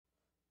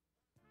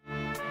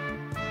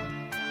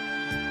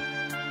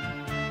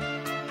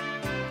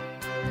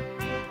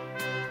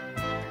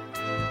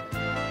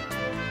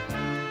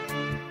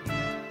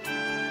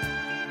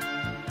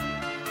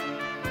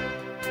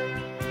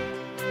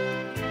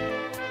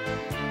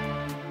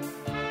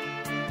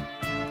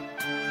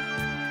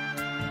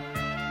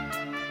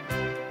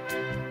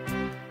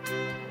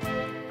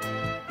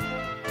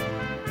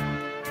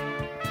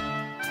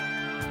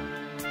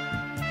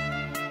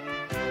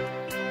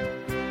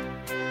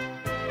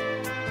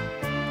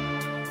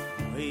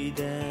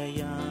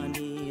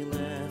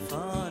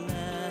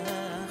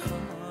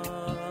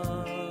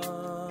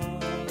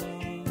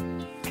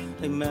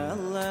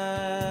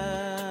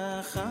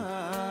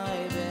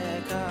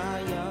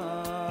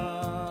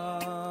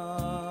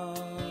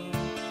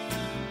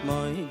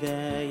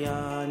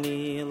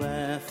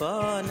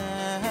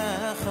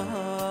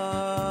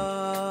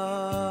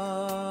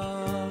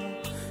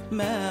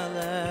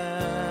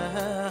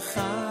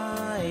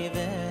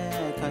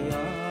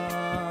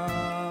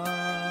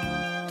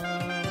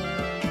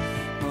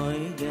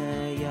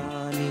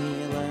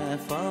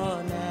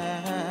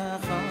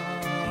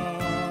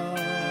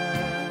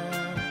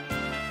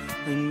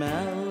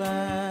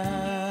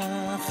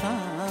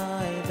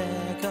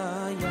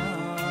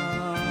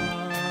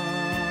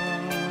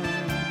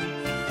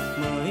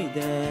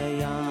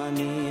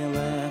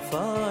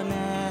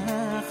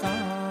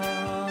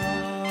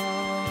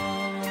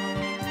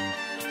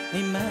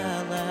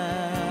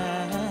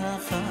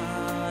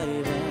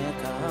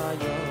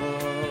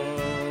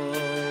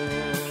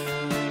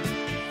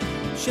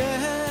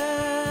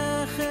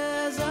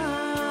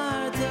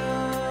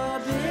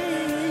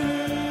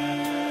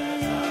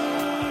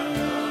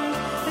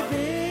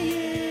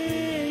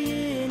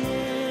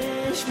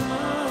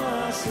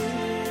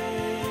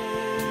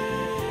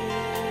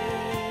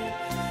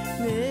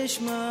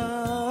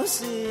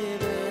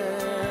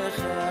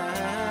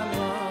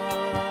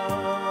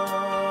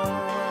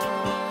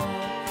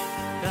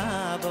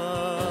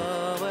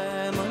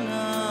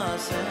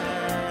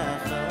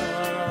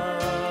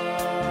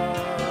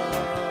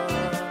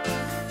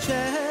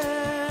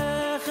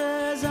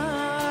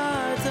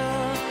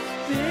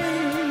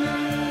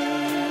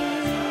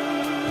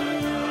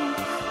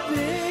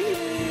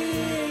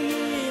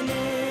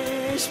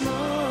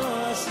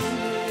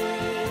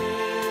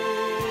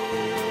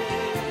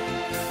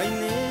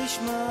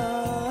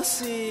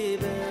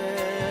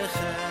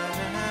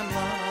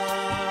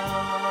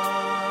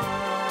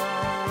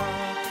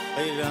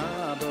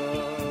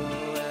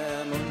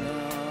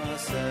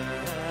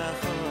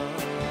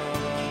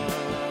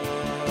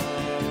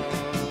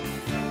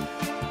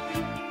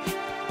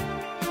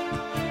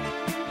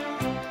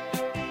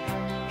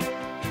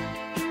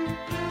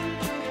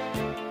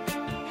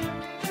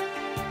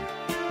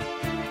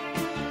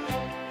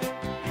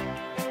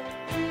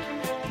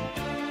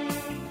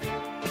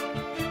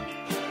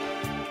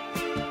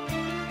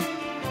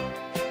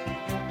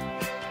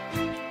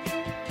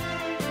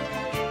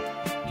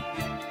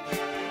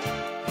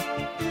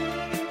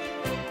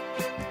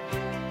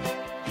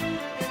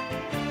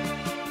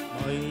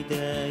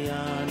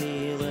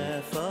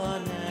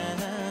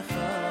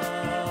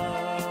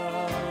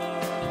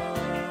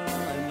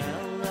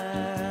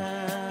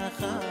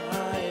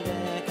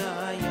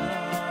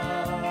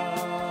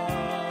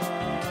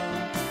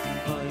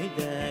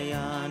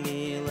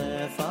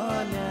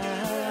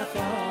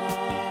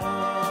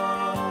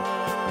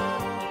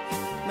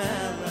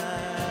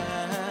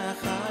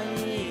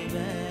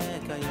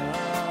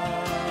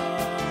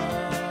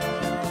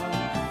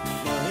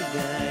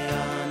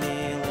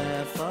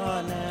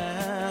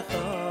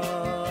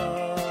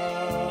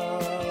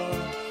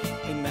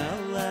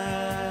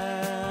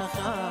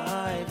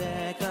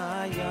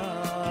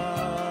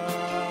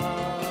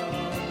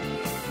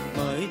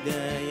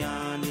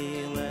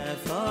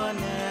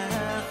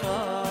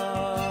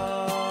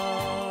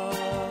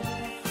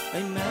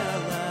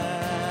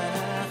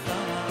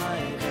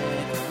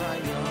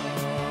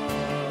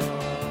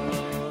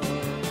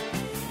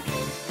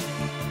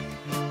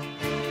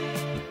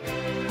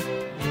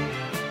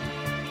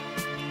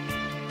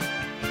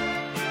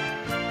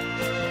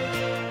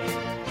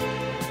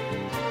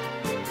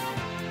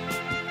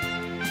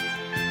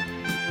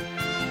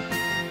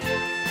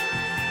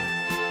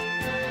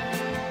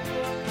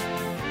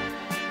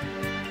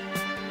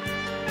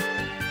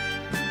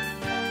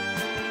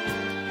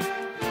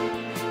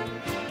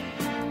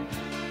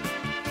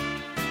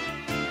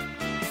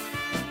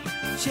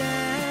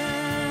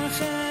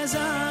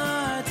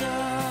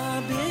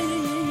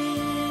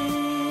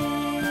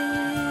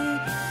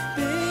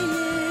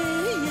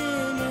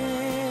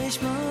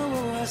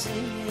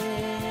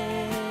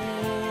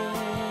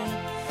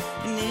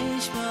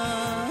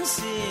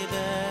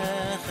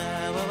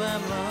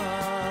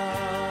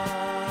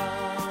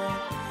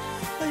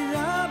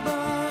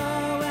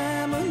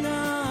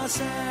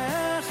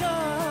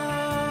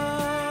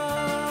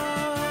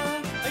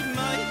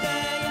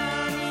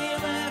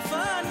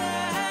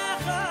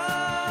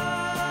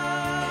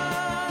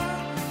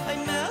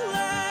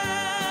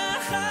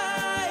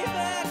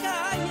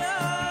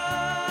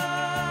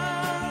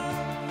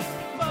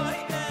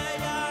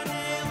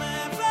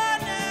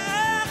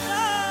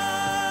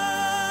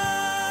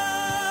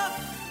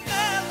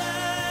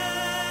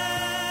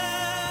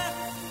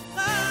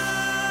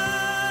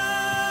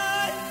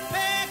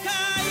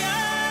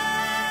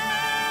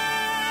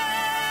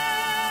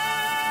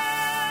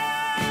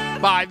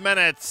Five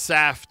minutes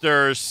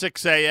after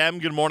 6 a.m.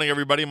 Good morning,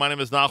 everybody. My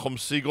name is Nachum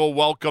Siegel.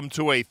 Welcome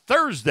to a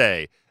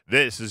Thursday.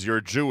 This is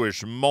your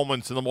Jewish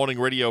Moments in the Morning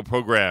radio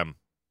program.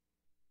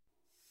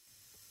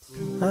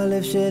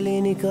 הלב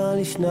שלי נקרא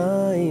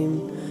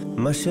לשניים,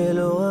 מה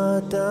שלא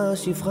ראתה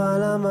שפחה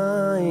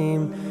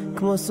למים,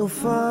 כמו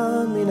סופה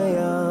מן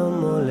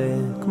הים עולה,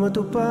 כמו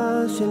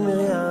טופה של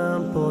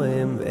מרים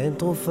פועם, ואין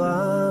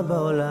תרופה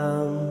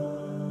בעולם.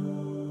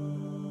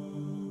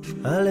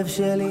 הלב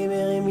שלי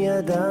מרים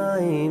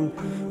ידיים,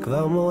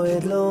 כבר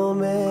מועד לא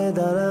עומד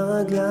על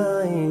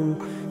הרגליים,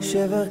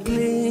 שבר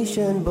כלי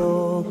שאין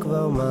בו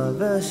כבר מה,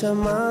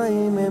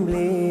 והשמיים הם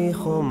בלי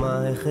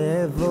חומה, איך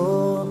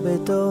אעבור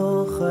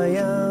בתוך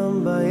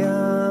הים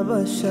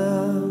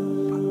ביבשה,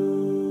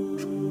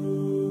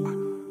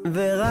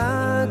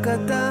 ורק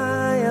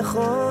אתה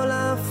יכול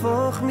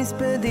להפוך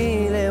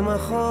מספדי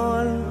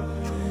למחול,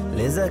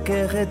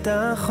 לזכך את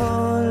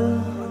החול,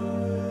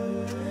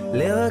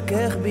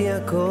 לרכך בי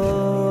הכל,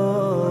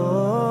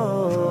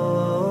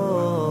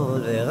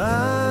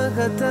 ורק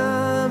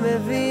אתה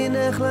מבין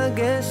איך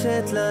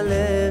לגשת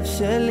ללב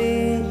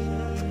שלי,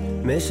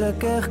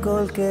 משכך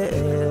כל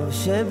כאב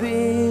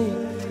שבי,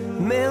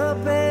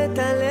 מרפא את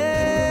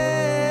הלב.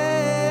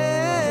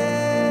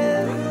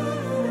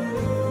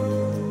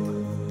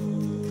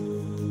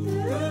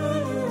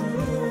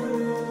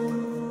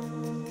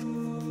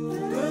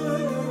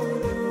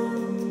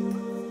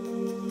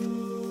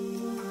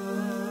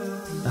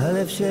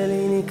 הלב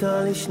שלי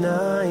נקרא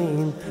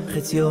לשניים,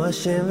 חציו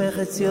השם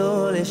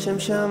וחציו לשם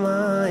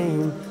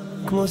שמיים,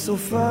 כמו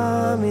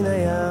סופה מן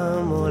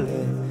הים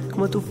עולה,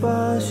 כמו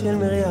טופה של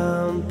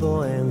מרים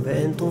פועם,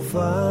 ואין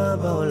תרופה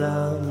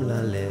בעולם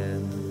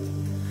ללב.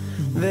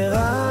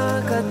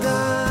 ורק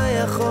אתה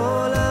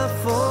יכול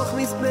להפוך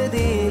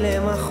מספדי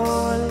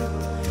למחול,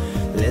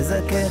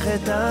 לזכך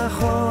את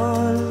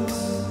החול,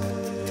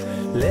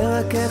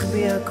 לרכך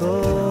בי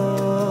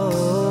הכל,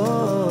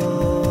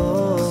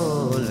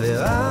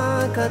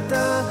 ורק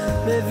אתה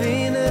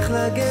מבין איך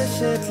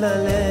לגשת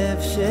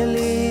ללב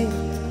שלי,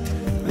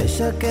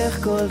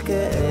 משכך כל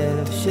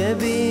כאב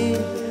שבי,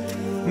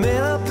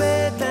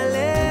 מרפא את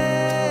הלב.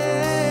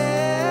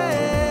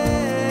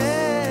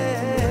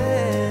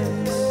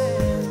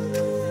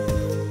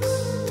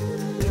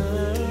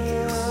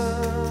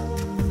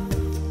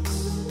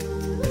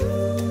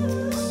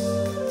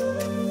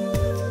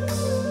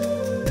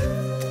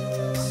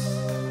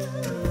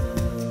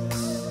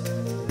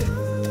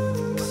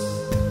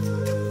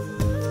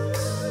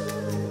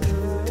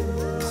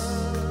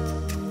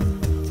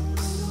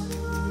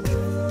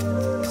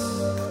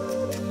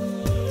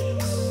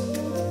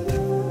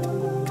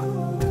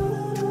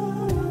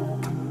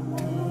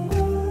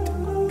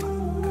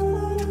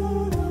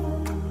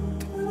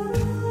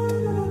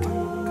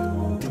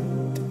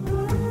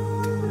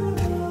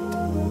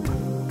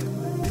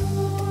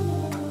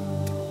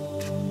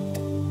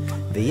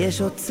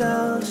 ויש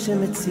אוצר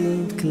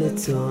שמציק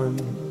לצון,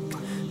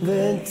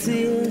 ואין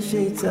ציר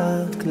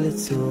שיצעק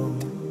לצור,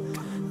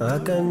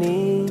 רק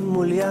אני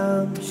מול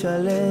ים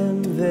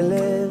שלם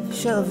ולב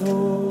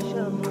שבור,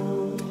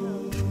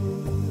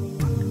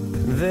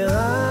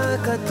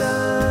 ורק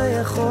אתה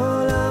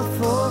יכול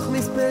להפוך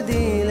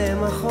מספדי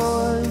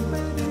למחול,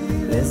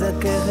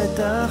 לזכך את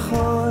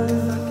החול,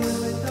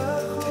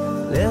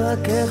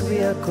 לרכך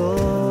בי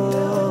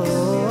הכל,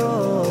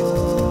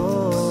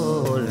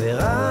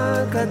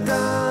 ורק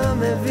אתה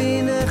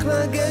מבין איך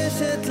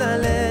לגשת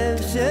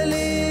ללב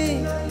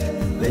שלי,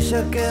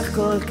 משכך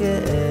כל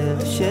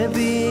כאב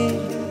שבי,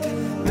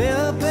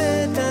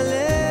 מרפא את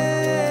הלב,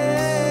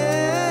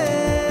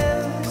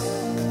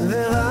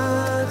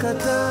 ורק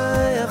אתה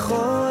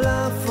יכול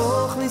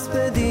להפוך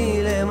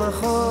מספדי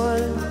למחול,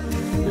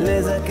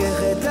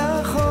 לזכך את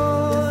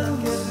החול,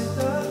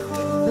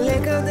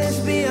 לקדש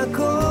בי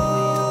הכל,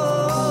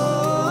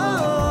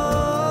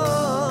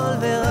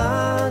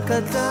 ורק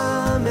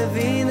אתה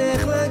מבין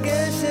איך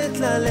לגשת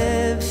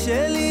ללב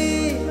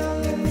שלי,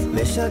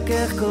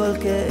 משכך כל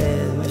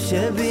כאב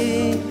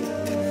שבי,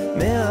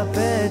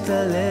 מרפא את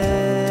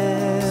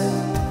הלב,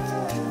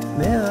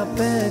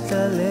 מרפא את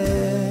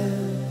הלב.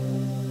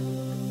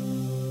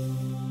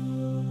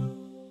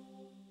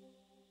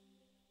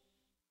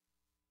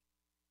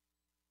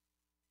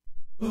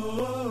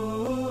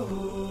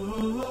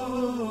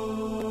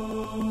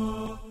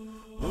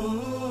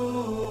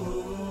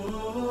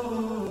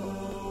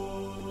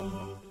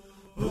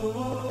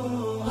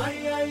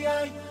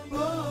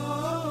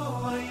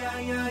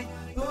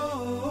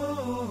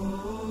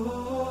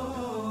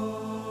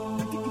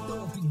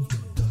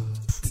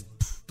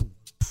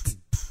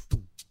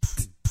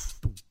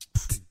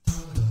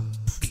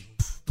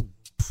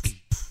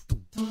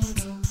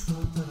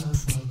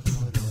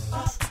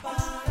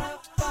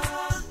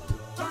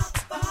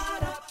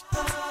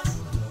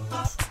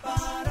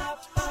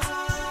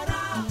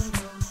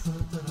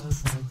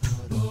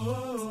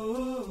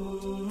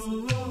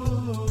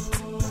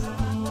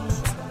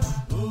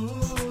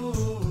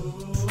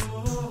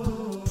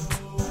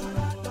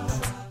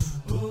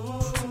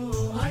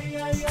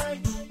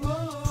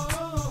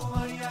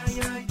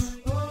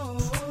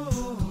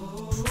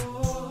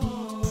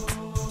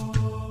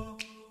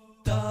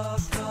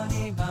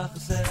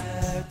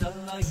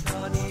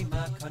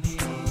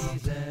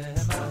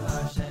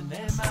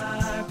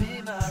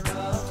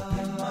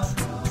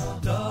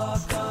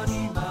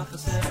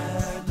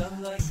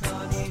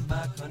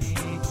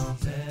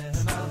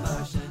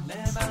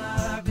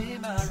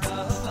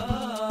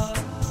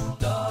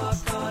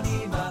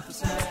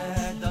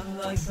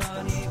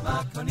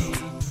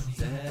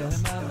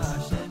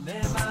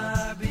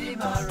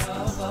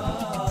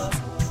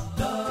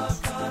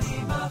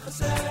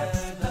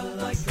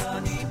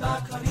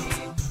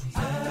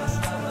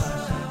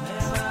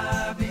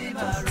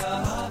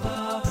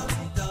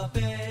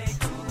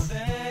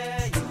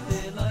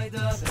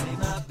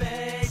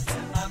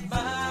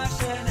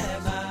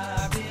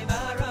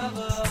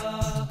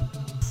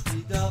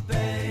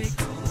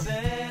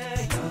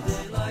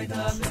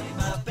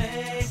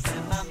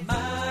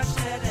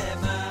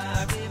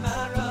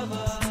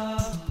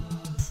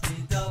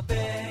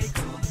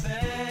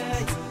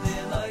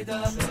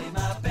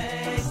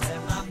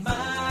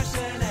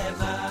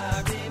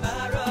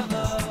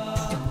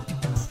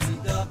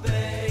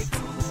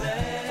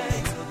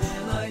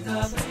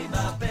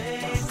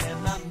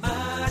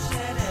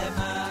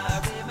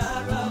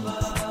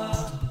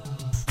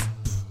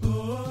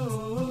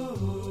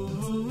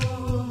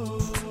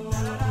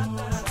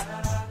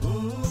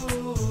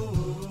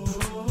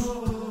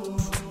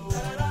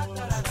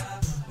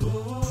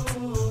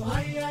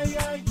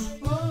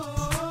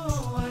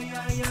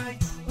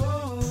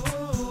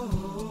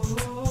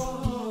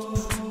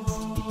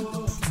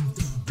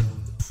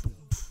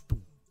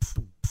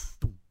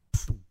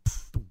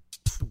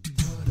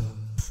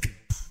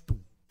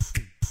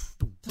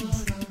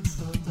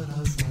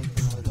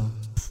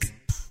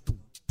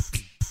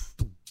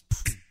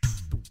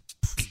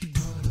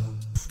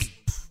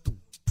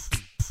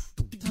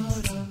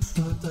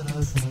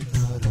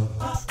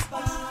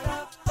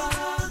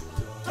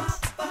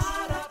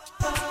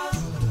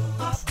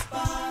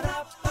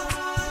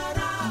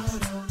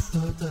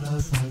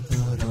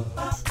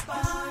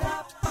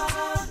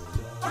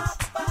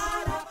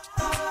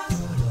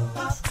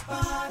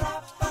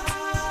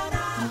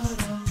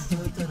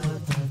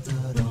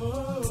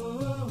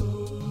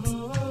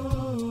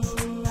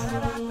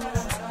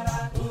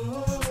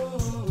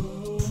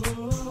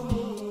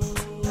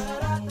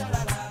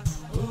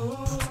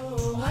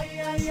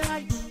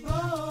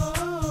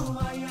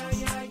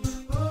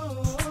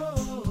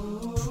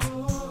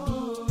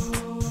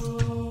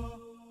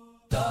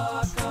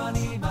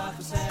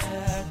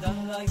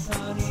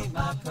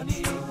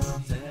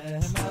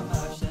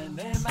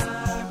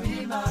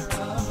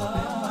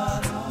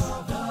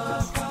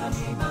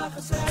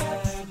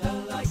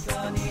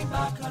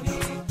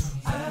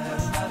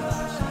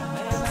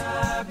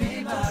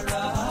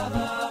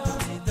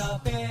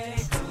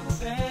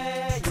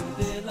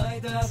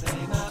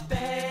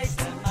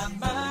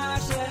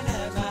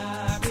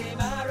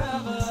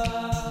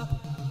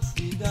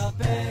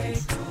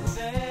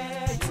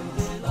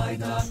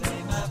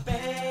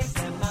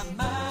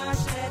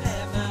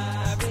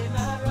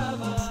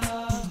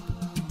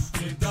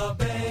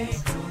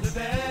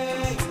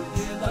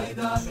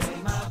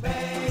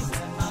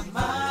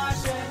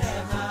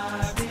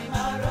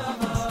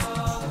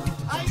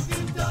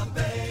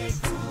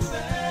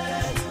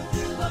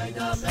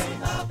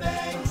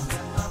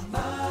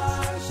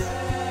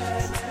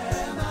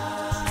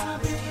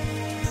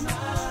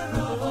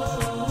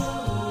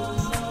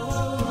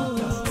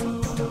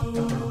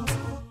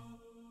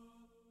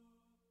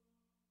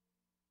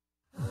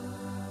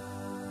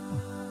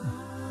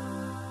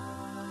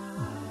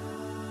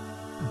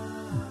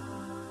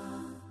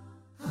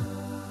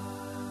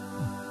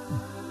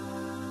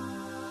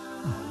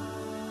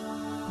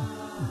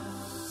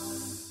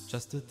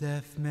 just a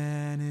deaf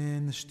man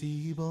in the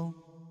steeple,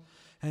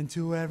 and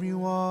to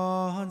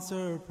everyone's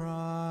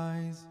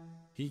surprise,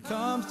 he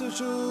comes to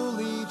shul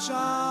each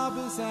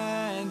Shabbos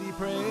and he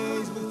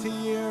prays with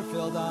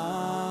tear-filled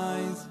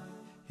eyes.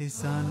 His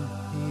son,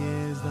 he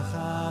is the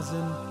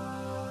Chazan,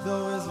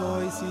 though his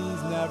voice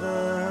he's never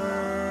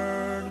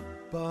heard,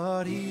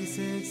 but he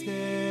sits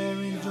there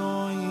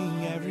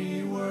enjoying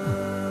every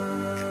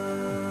word.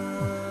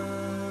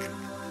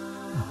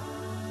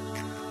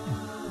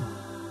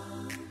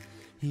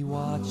 He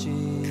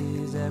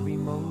watches every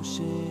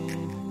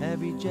motion,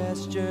 every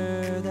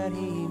gesture that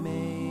he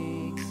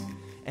makes,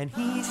 and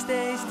he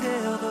stays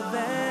till the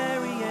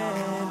very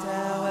end,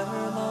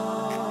 however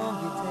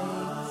long it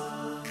takes.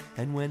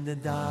 And when the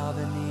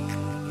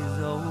davening is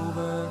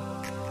over,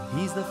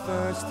 he's the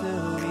first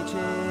to reach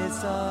his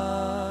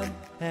son,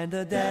 and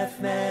the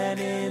deaf man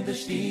in the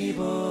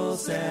steeple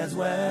says,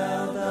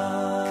 well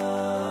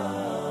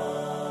done.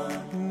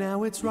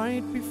 Now it's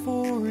right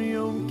before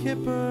Yom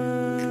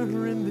Kippur,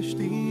 in the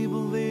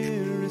steeple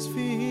there is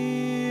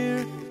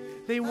fear.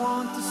 They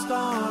want to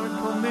start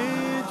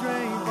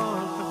Pomidre,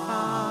 but the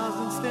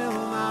Chazan's still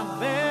not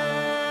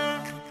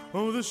there.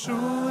 Oh, the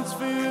shul is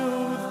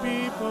filled with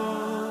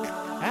people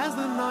as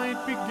the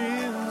night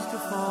begins to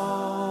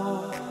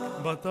fall,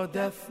 but the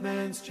deaf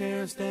man's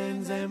chair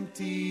stands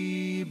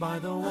empty by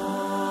the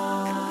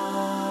wall.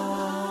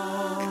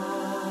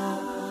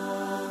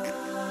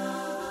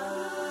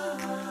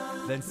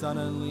 Then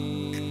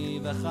suddenly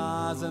the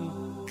Chazan,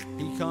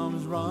 he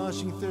comes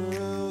rushing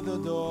through the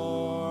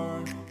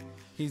door.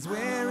 He's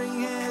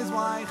wearing his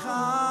white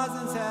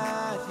Chazan's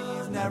hat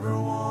he's never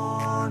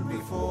worn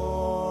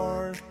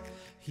before.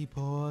 He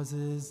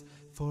pauses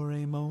for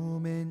a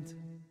moment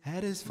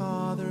at his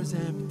father's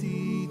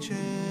empty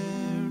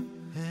chair,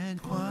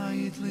 and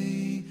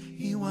quietly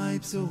he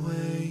wipes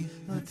away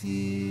a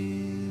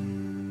tear.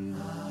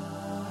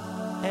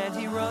 And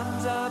he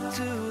runs up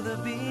to the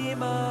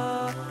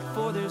bima,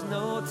 for there's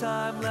no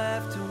time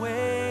left to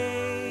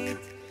wait.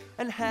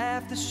 And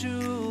half the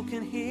shul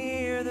can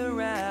hear the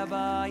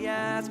rabbi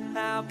ask,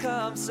 how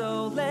come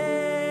so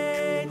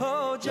late?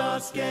 Oh,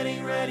 just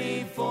getting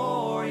ready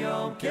for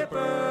Yom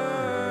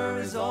Kippur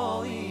is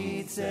all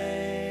he'd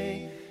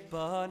say.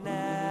 But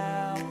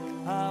now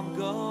I'm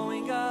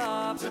going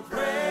up to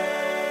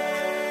pray.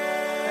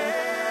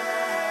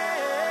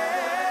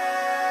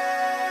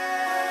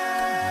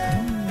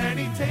 And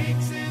he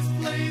takes his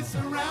place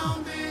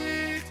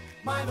surrounded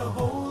by the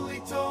holy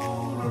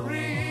Torah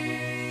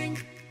ring,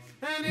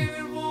 and in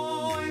a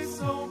voice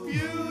so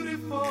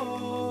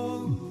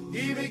beautiful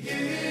he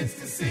begins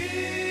to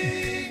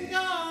sing.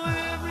 Oh,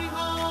 every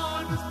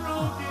heart was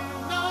broken,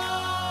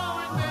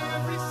 oh, and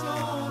every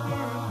soul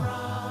burned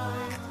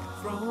bright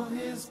from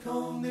his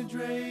Kol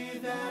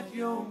Nidre that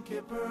Yom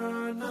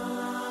Kippur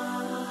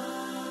night.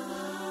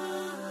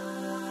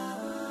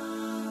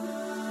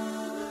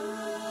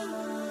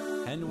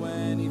 And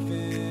when he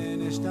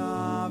finished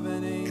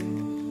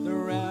davening, the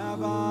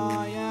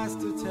rabbi asked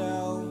to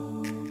tell,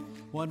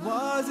 what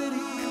was it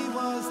he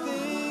was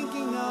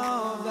thinking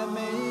of that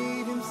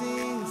made him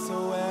sing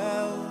so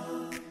well?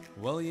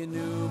 Well, you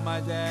knew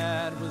my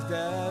dad was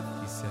deaf,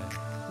 he said.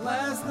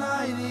 Last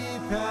night he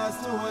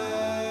passed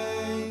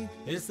away.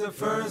 It's the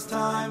first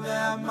time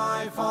that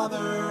my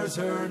father's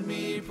heard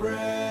me pray.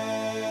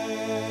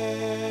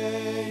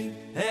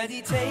 And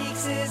he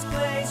takes his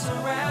place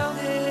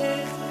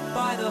surrounded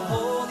by the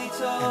holy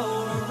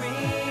Torah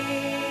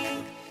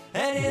ring,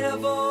 and in a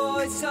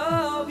voice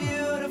so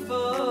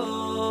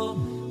beautiful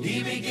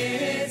he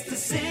begins to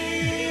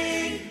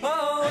sing.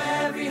 Oh,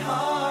 every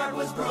heart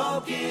was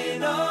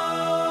broken,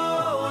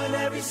 oh, and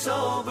every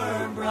soul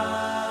burned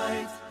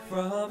bright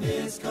from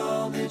his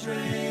Kol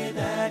Nidre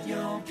that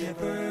Yom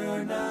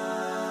Kippur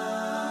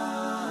night.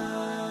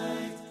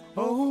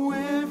 Oh,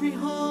 every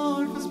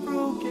heart was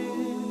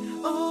broken,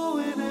 oh,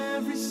 and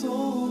every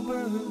soul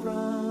burned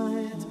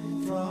bright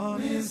from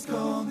his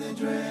Kol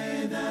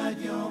Nidre that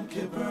Yom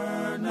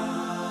Kippur night.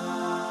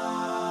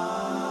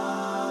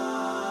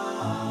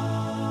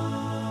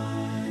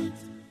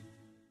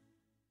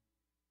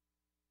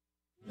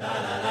 La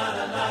la la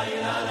la la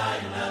la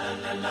la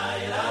la la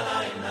la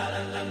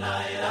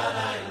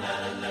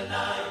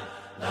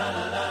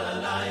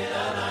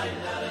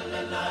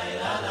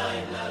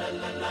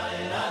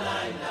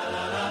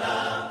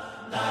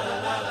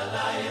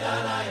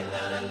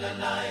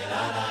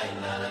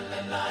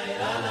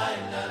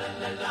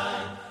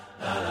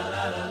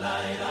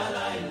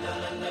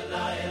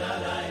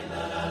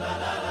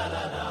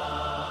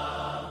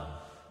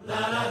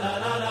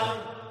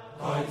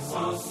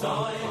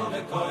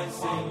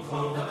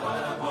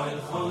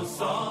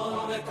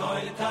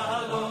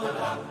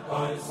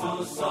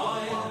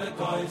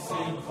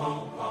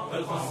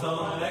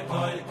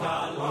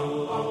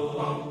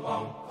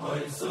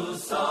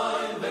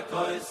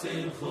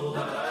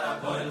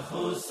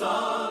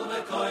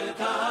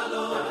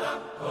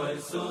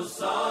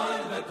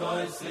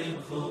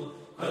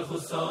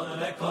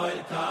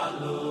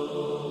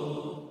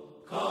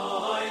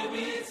Kol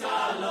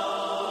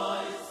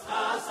mitzalois,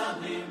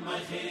 chasadim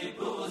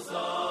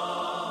meichipusos.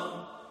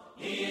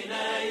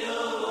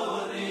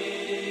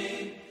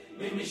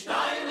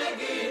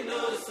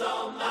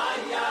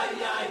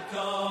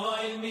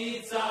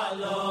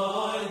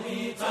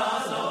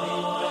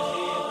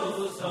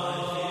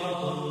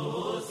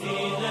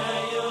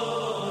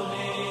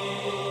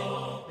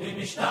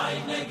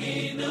 Stein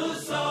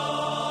Neginuso,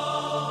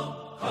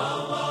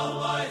 come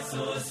away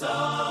to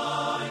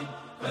sign,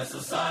 Vesu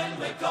sign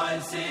Mekal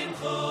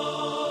Simchu,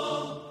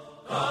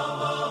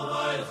 come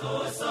away to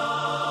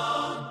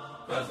sign,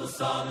 Vesu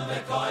sign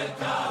Mekal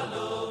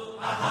Kalu,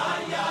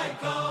 Ahayai,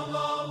 come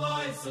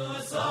away to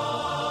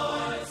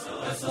sign,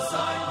 Vesu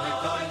sign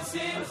Mekal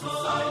Simchu,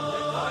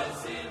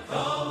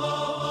 come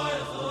away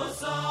to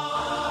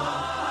sign,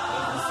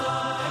 Vesu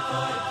sign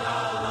Mekal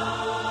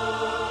Kalu.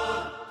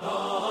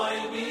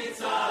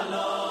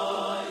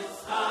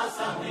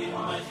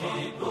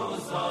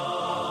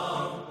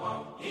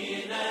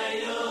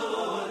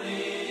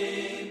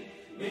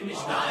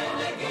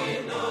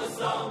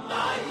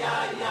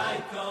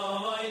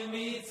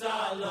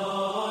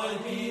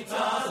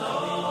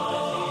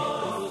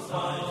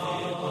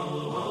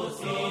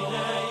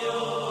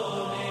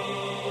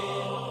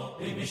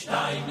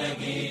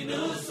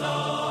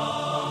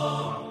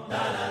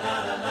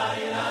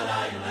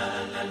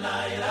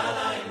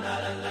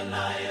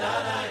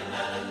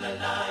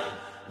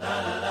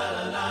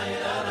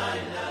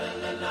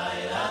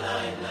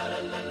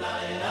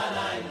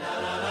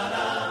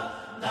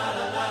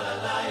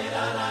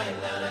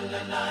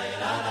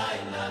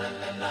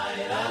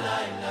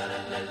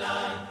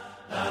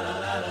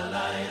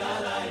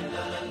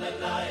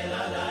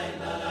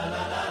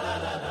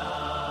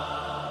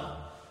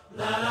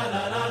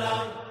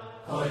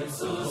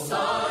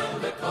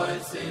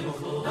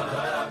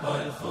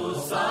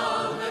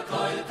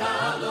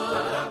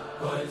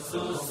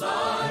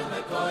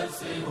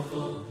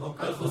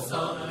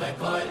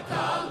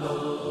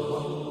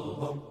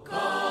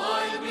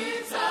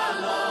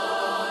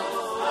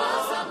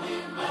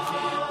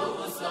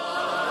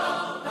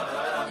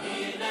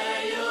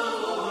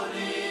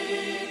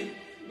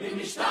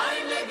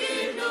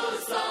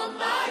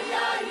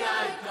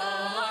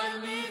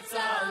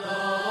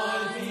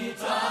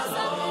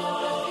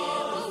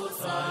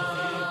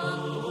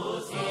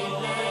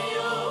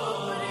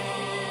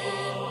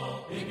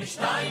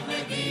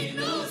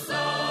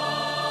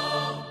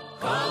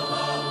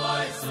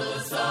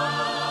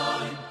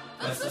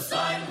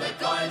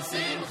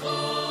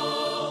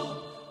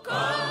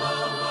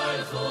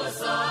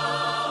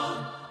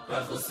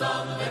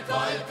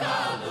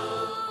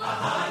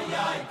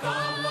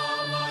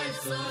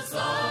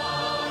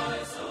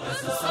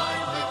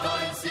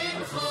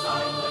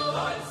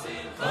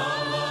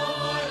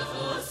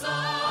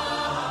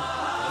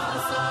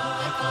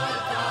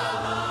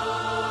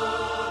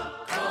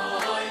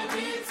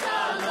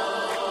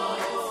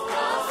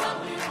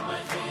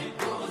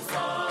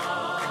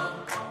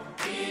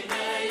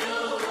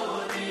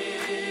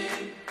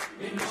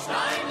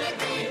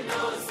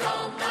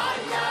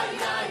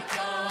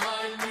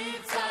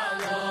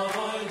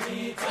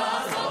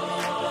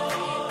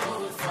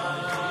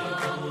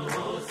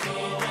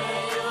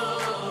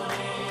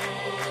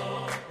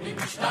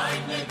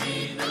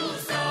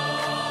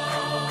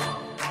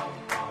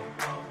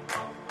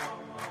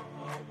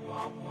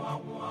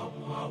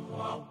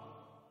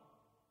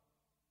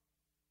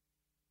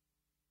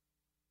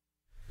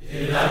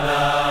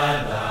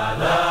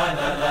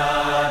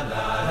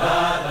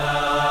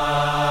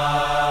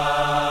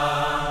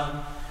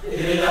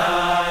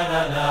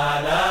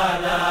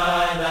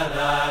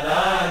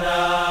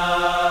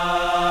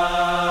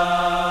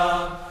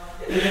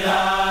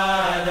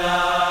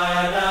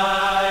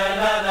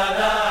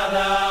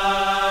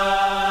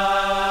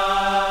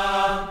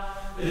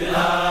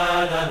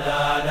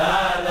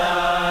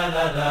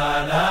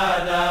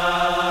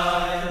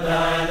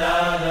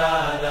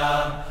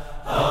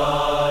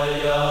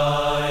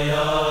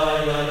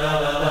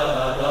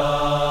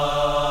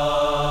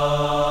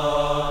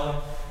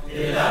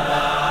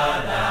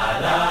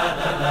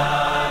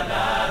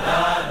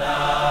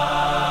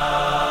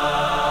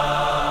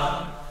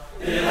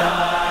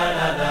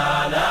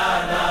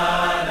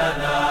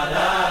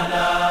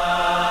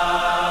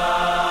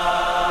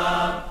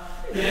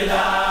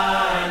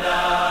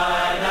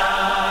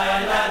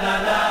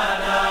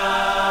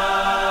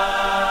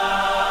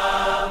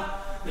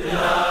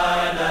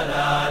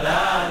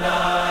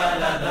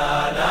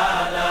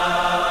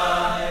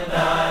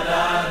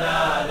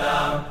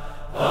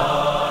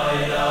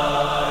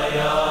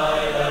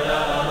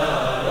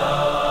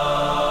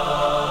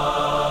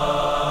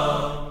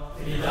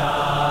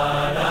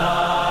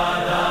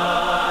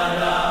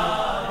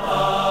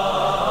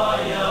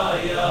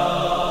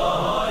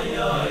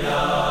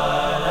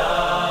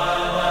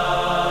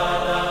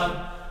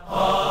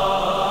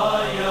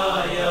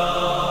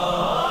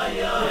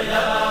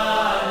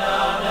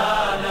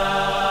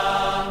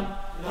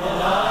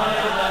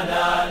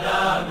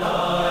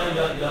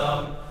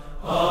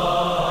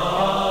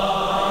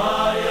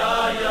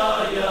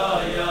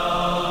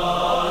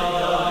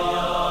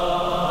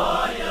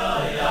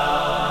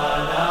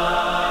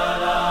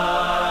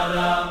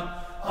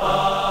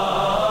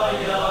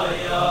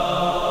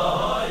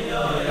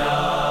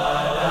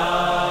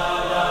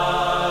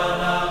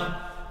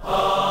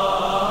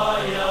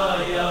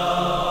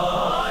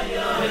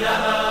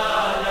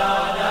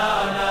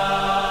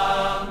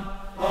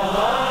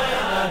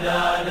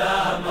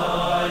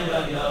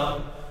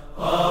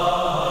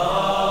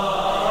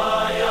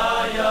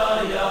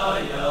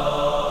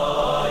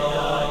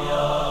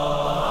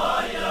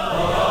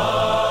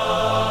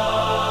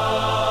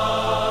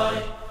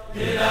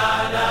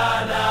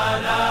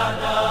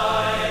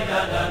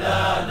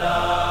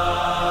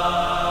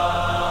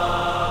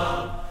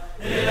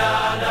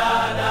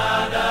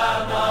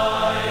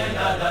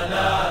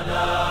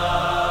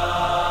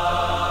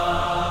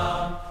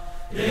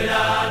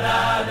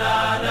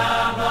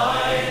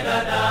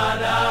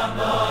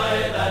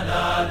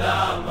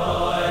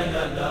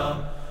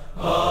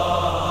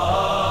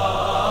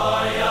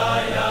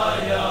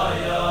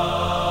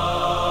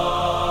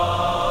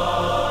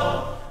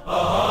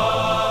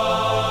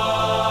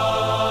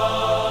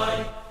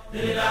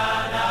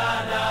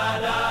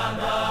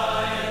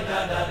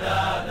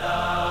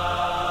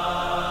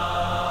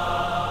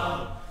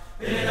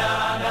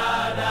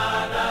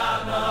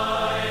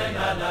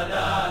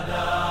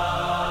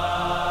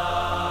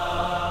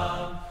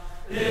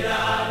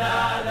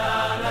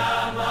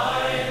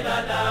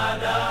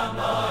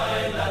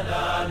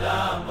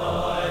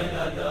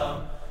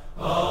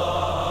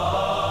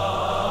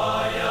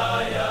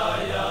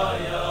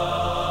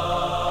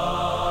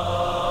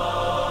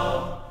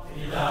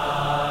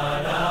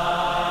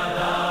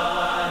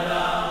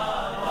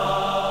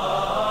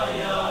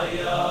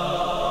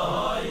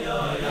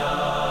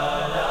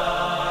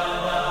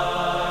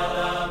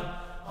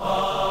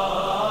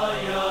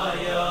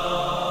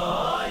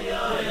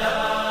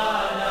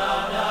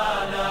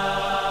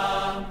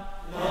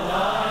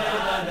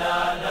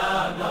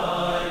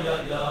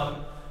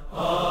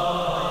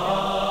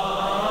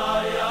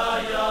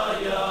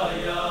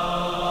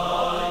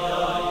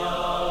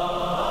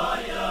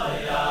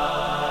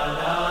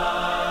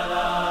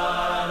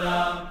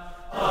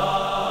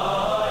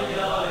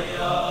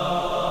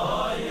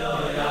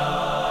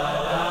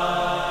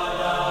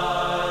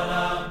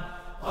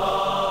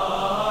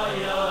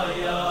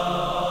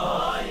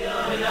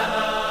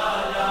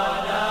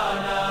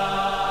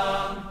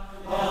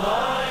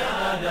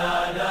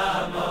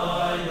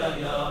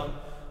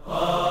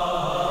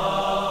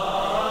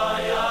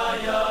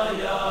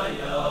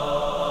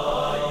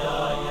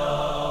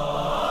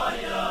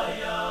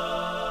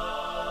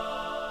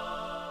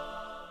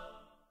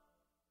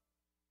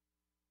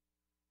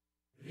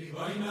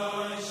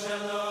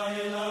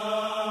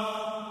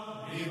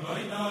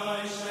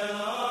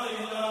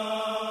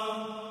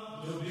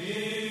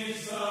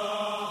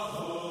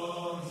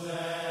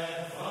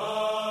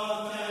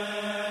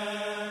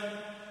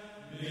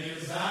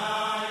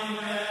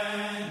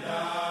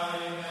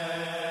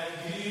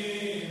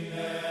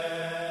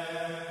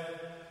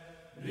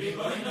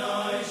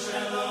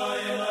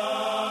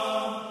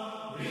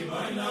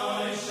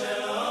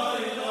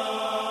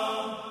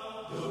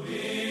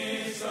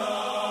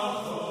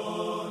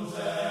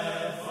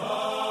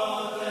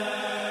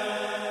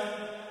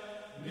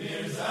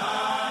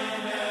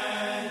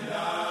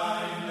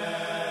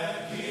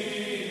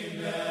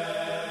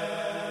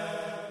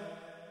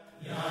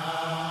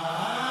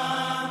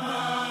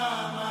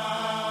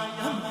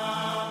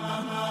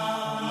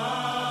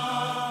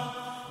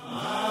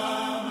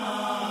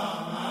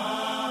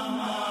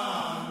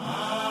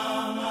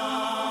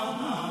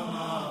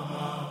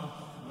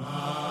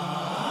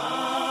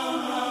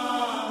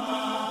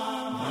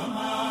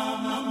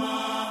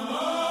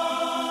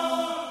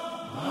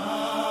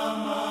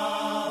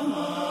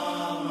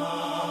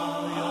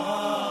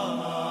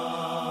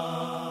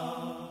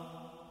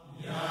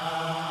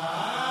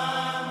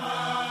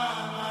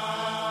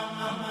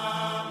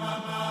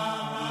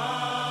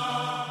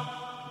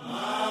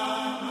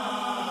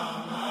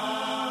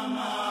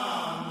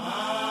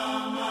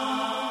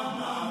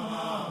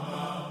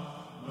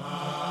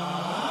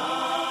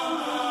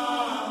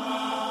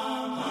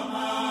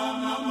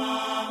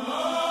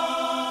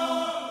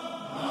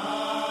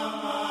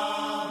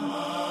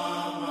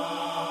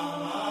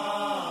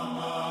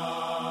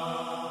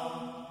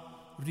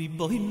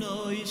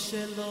 Riboinoi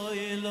shelo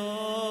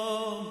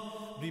Elam,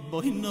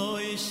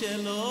 Riboinoi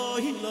shelo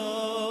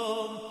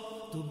Elam,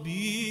 du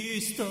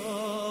bist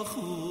doch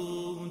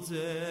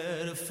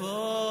unser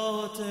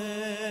Vater,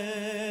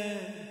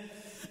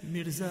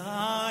 wir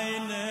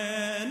seien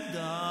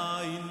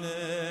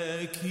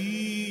deine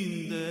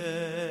Kinder.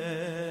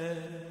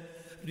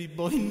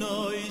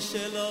 Riboinoi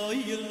shelo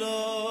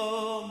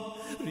Elam,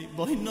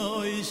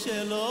 Riboinoi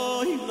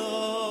shelo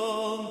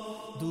Elam,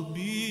 du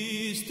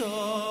bist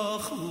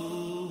doch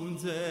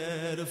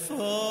unser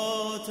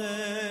Vater,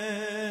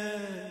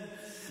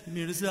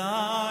 wir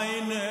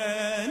seien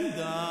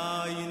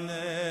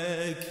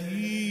deine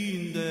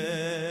Kinder.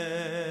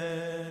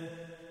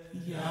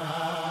 Ja,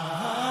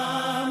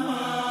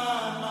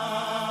 Mama,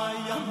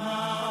 ja,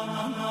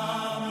 Mama,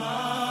 Mama,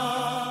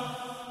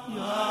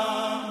 ja,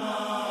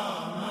 Mama,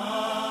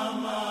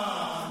 Mama,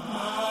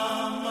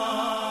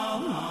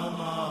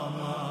 Mama,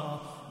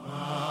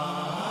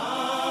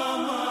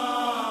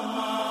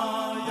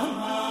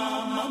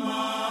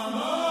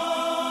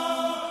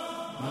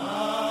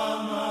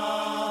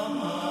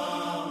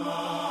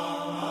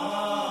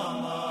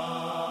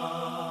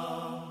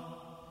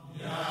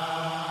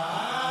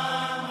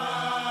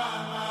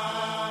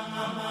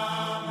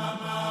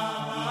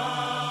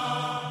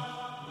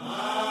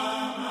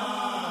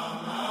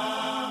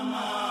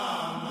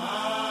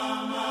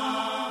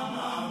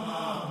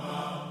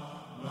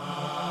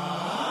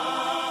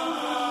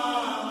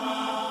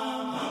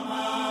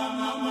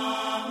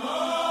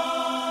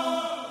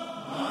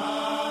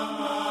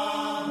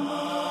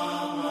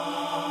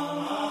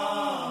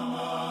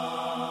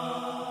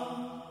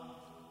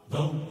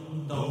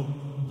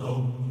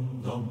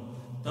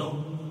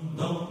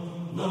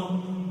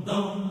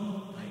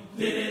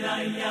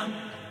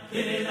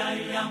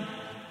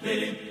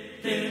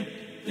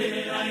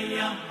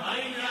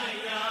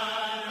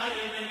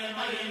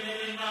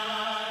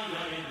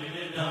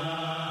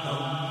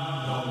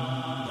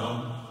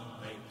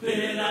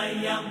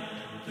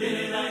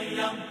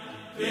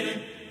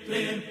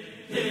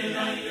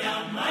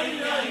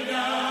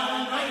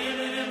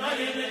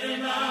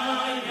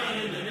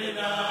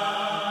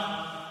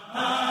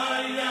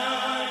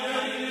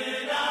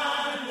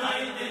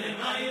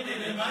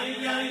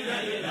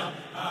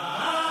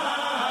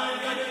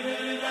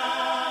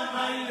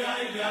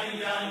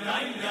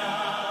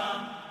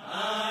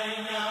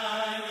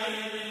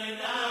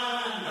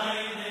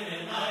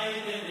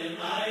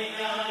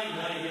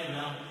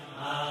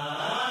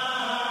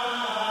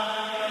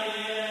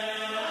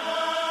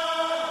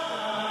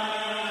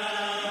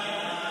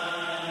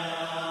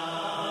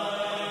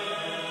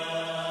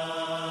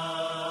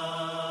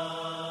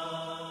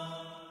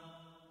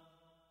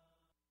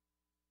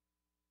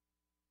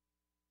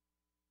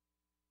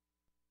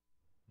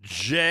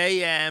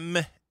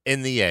 JM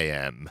in the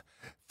AM.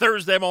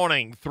 Thursday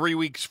morning, 3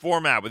 weeks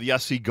format with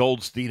Yossi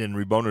Goldstein and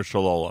Ribono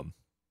Shalom.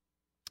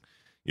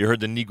 You heard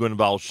the Nigun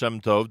Baal Shem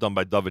Tov done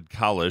by David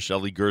Kalish,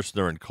 Eli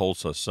Gerstner, and Kol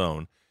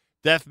Sasson.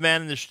 Deaf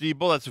Man in the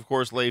Shtiebel, that's of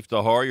course Leif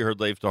Tahar. You heard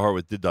Leif Tahar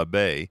with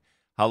Didabe.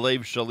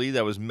 Halev Shali,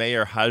 that was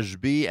Meir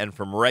Hashbi. And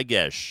from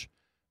Regesh,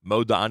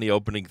 Mo Da'ani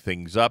opening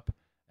things up.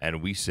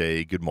 And we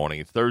say good morning.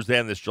 It's Thursday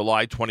on this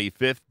July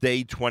 25th,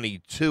 day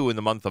 22 in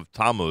the month of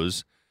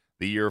Tammuz,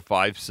 the year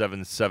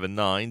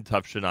 5779,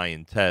 Tufshin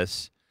Ayin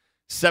Tes.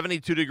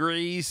 72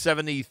 degrees,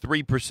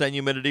 73%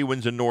 humidity,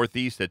 winds in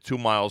northeast at 2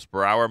 miles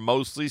per hour.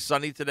 Mostly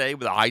sunny today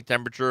with a high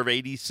temperature of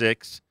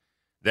 86.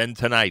 Then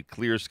tonight,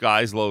 clear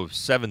skies, low of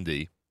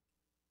 70.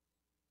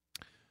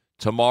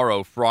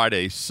 Tomorrow,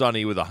 Friday,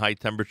 sunny with a high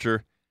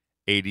temperature,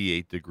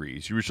 88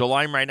 degrees.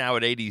 Yerushalayim right now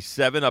at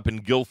 87. Up in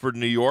Guilford,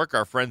 New York,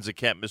 our friends at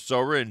Camp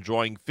Mesorah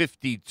enjoying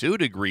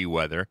 52-degree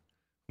weather.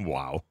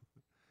 Wow.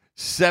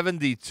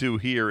 72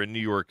 here in New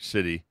York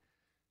City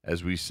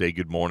as we say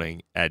good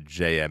morning at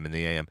JM in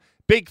the AM.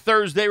 Big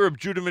Thursday, Rabbi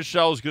Judah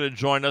Mischel is going to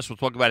join us. We'll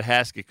talk about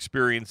HASC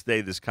Experience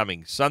Day this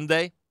coming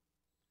Sunday.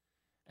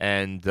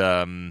 And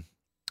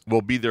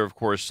we'll be there, of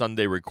course,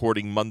 Sunday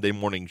recording Monday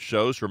morning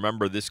shows.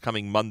 Remember, this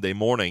coming Monday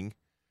morning,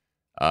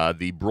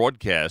 the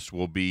broadcast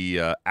will be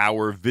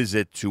our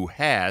visit to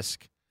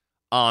HASC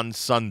on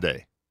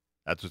Sunday.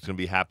 That's what's going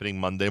to be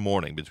happening Monday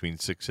morning between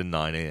 6 and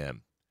 9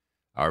 a.m.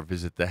 Our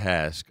visit to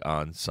HASC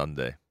on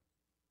Sunday.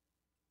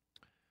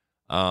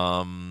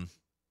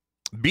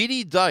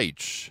 Beatie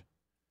Deutsch,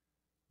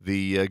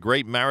 the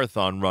great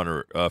marathon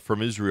runner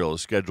from Israel,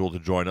 is scheduled to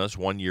join us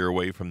 1 year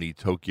away from the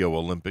Tokyo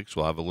Olympics.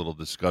 We'll have a little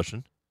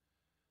discussion.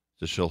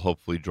 So she'll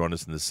hopefully join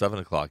us in the 7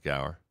 o'clock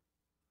hour.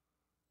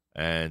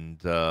 And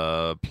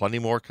plenty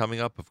more coming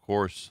up, of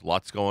course.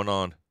 Lots going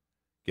on.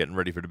 Getting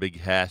ready for the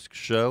big HASC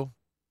show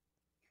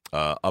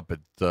up at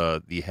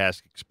the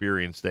HASC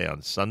Experience Day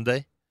on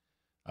Sunday.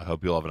 I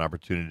hope you'll have an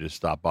opportunity to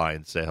stop by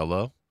and say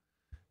hello.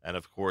 And,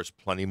 of course,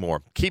 plenty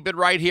more. Keep it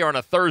right here on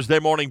a Thursday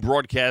morning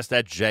broadcast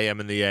at JM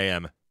in the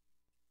AM.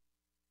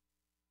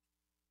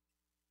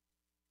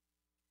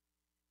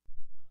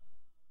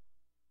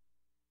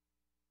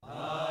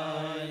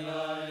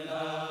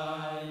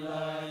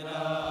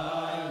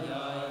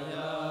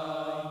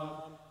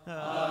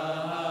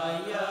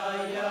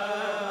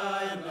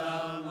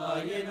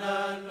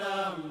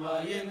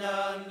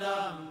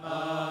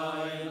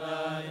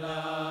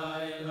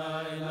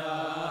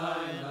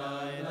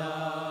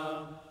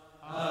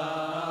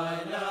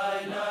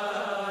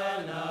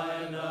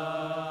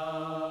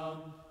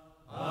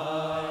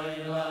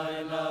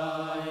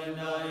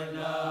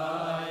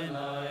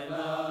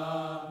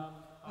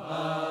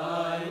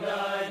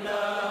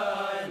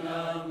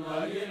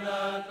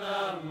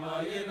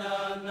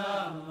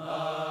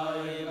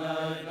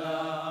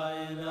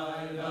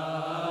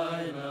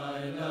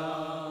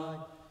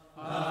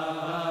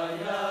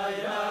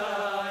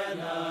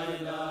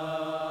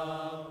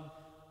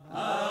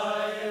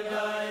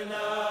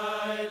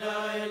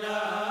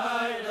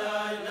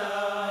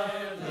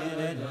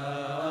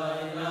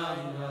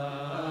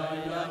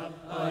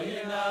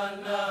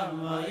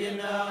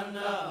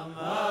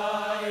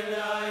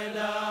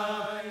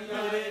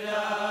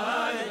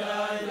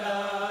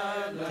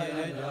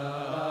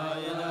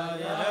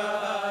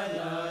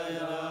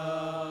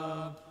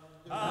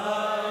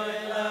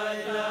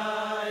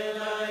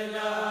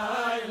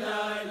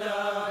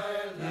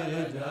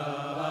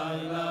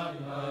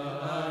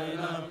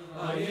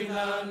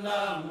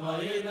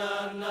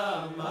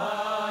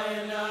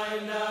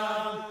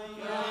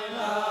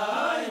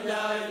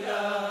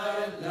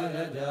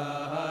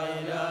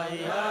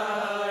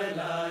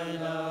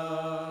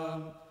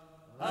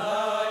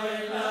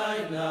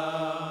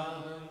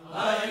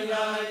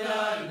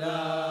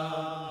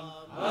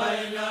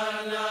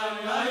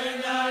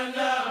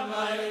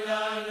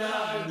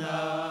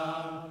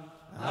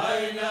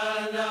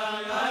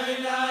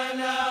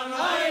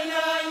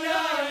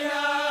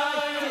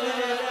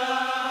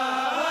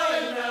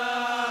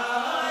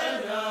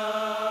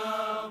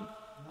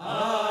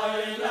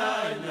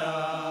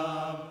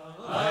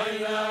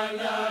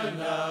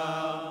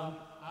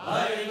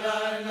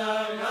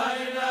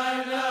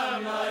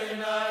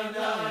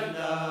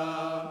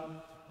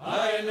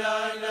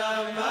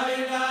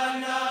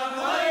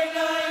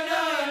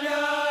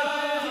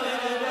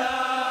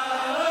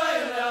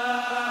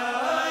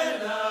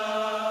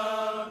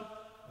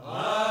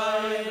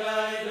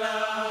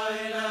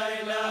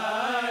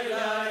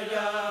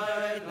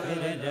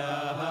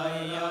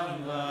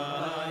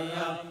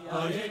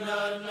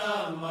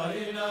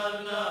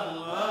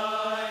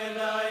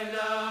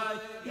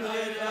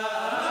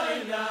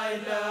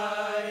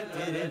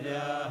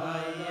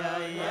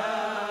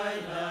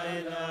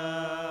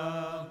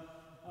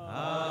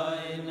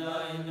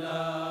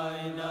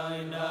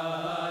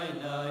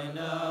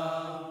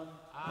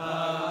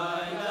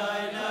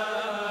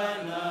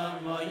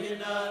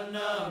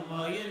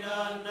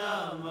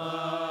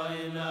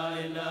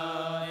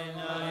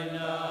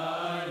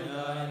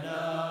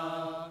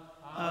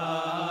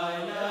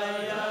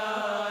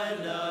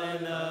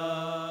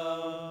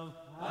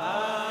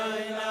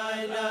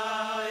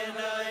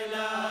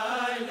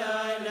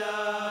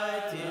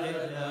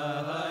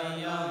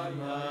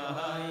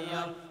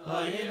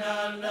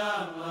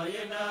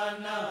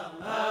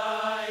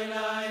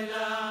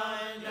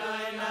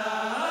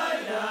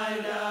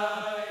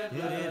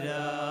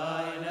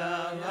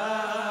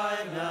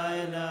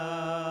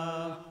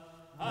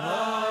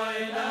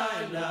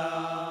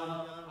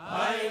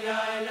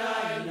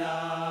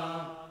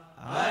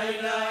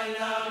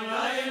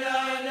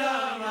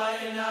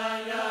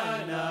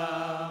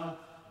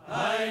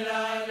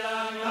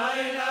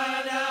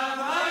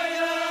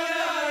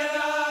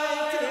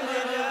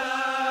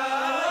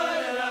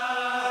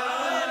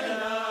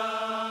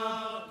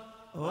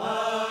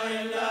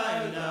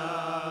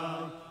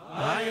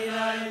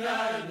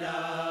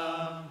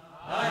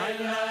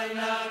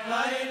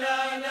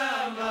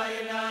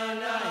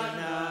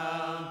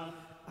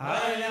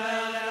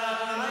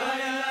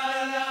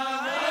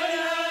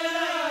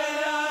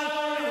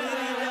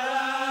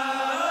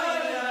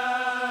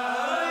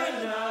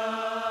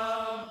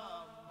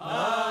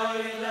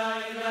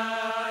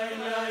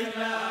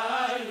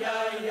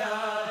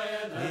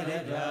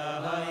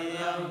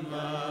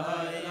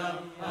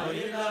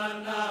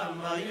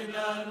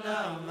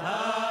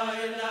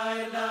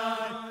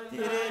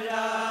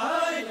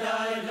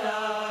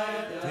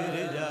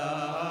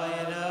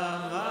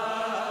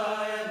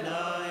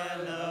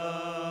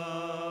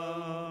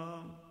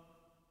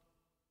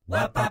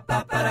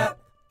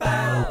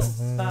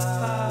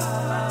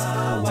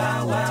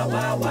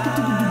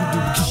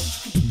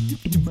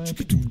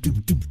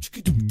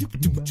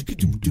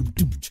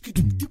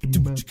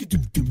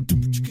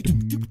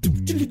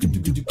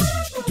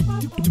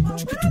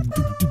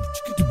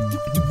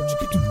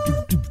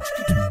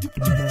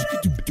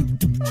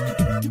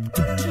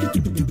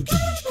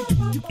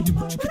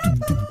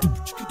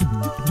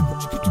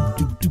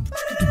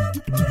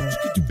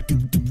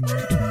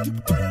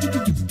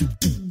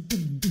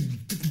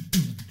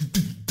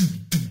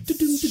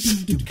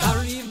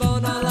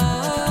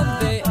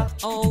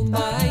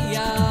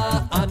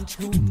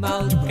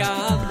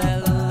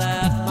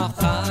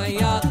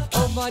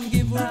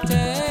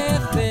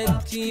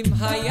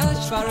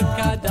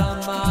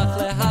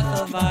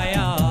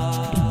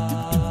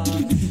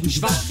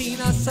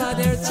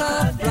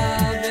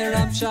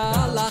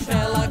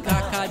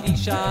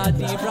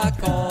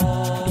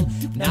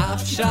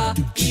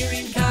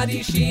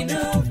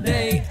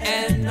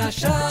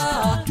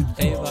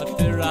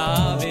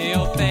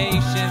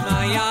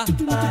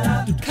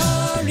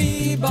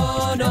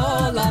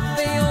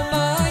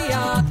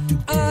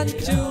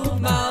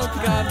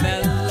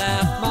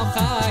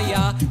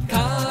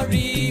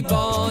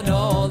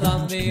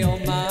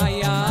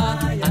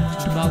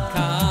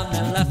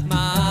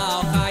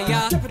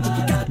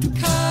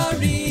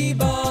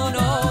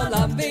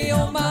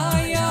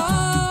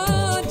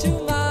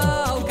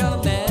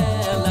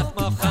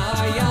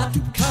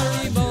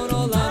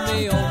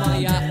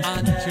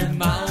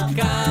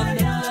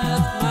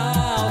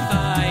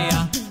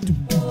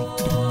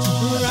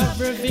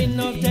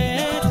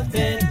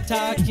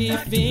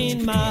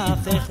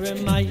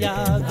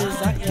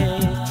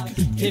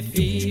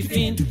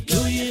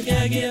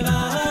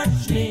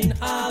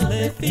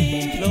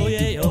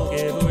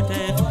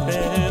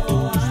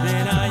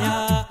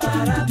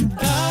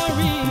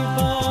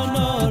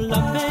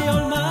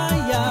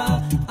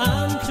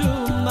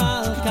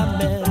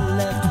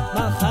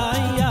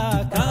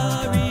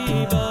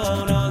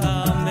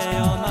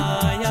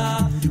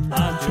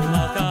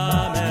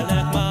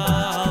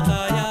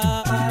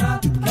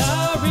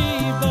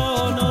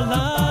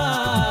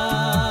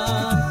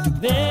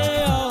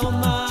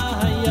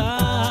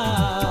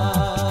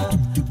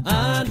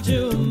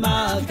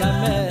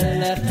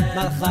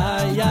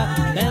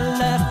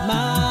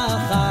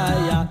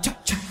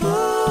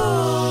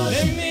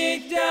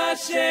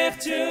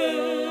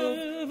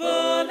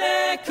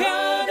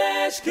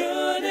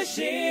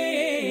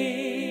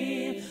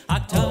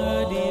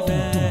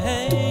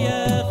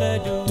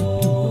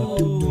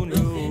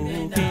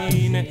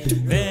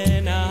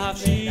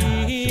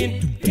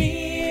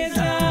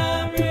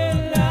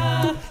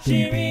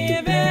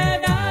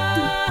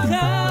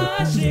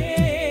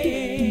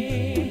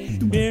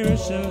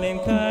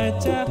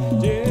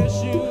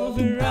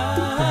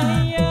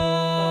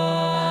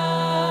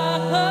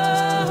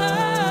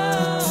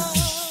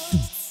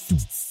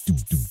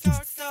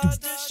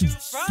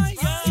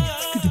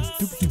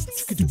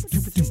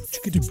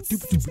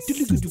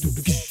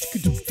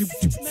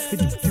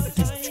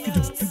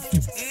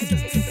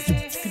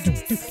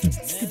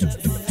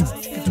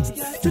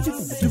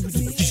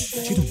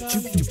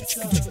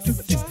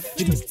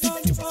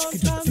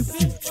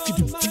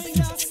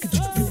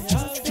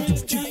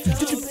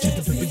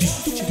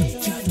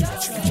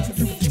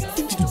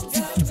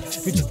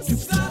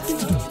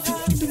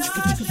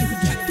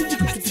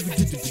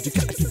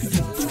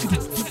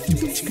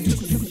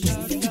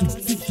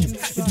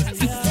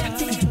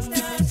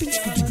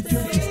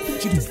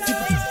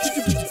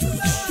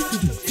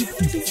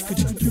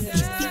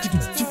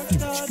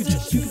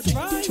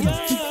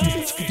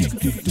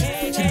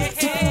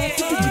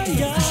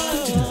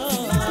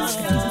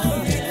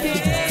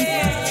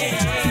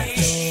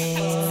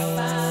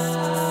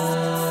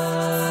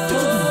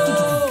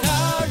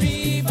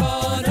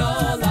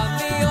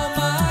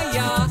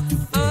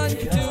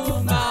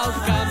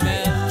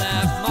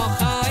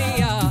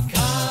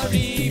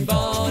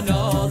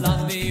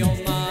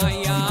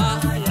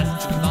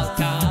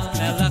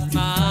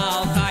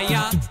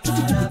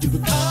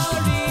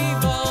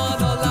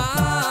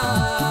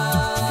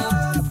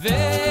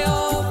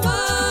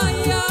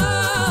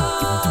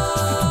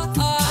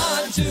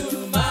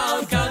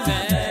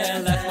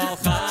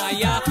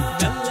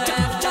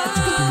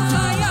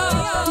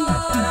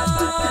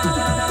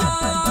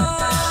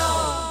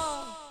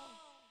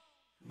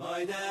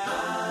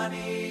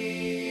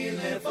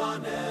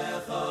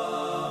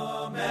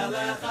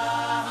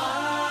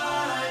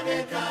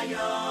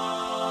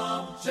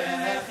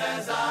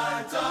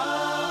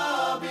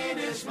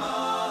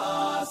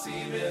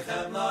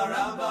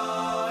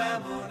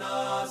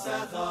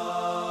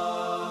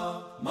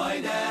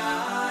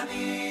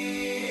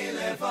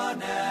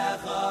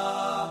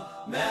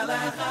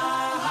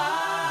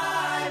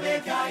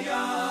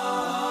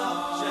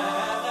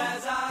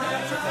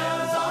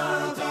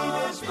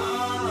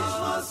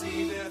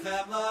 See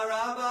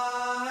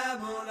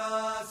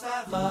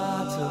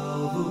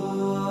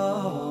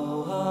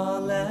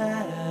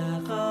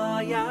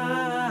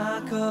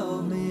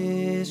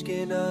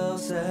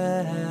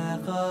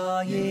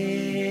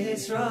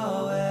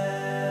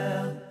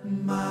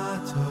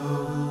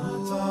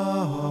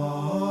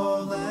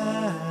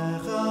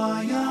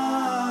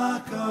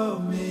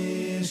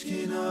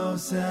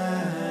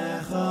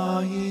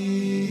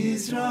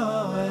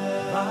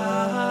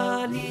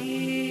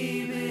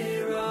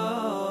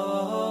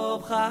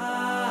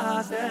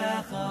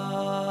חסדך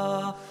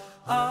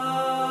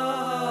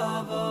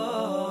אבוא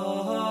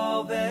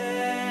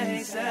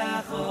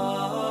ביסך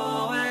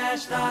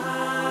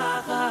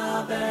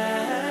אשתחווה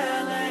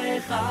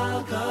לך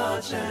על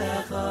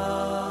קודשך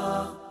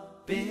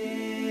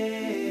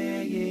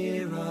בירוסך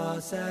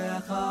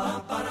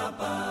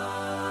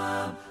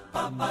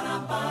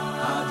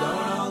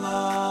Adon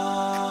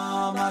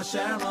Olam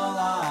Asher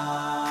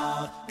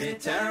Malach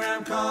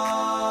B'terem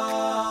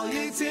Kol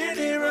Yitzir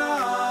Nira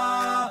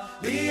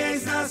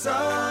V'yez Naso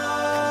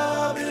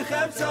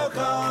B'chepto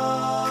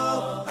Kol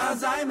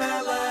Azai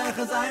Melech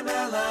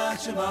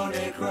Shemo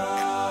Nikra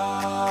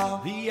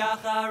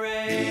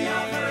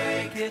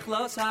V'yacharei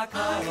Kichlos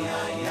HaKol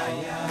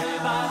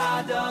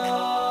V'bahado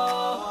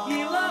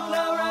Yilach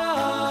L'ra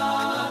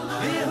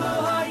V'hu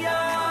Haya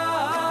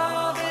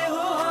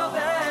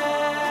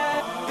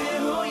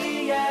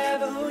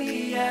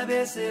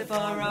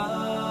Sifara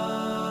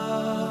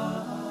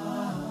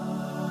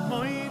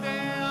Moide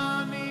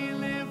ani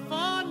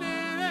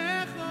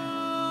lefanecha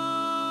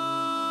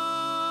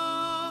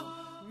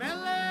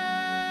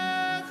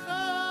Melech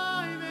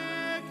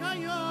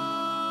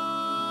vekayom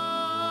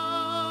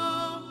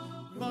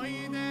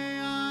Moide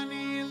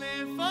ani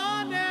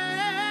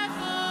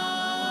lefanecha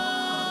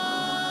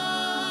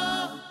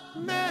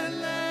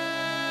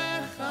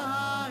Melech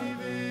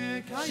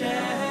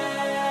vekayom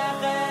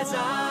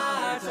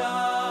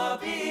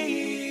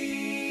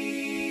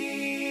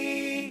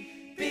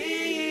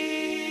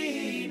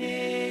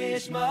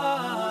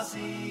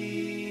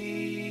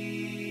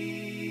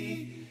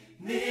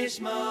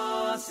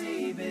Nishmasi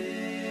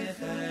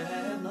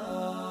b'chemla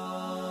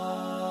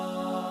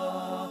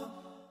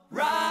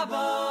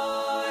Rabbi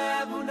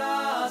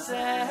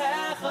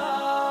emunasecha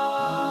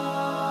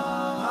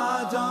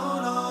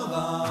Adon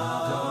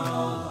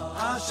Olam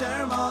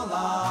Asher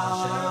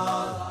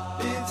Malach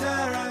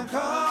B'terem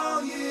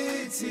Kol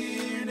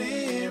Yitzir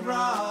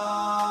Nivra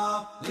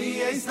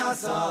Li'ez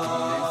Nasa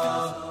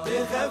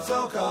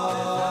B'chepto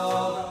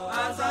Kol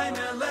Azai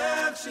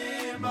Melech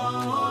Shemo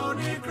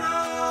Nikra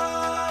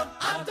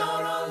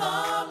Adon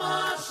Olam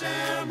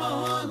Asher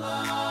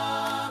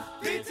Malach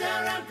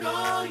B'terem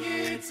Kol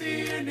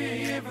Yitzir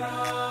Nivra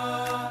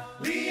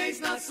Li'ez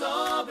Naso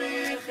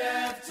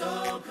B'chepto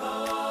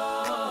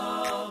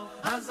Kol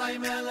Azai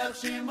Melech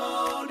Shemo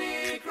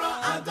Nikra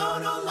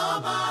Adon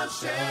Olam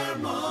Asher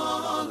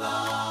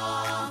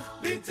Malach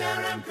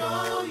B'terem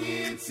Kol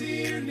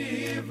Yitzir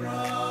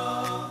Nivra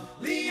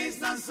Li'ez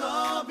Naso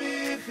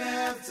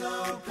B'chepto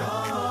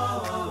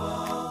Kol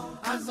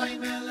Azai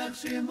Melech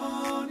Shemo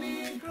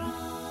Nikra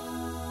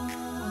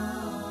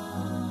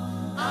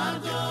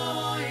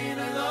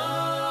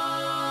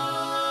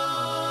Adon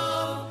Olam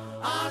Asher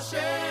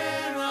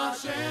Malach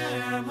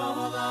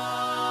B'terem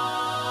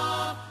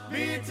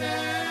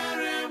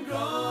Kol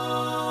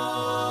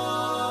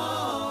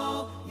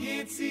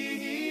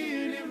Yitzir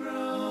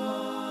Nivra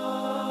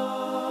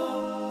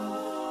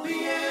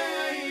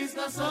Li'ez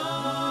Naso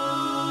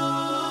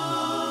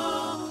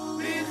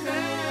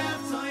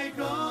B'chepto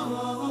Kol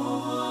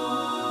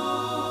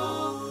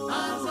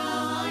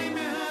Azai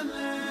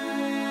Melech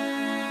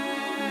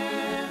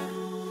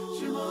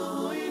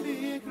Shemo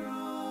Nikra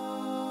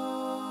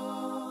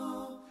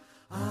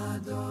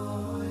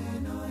Adon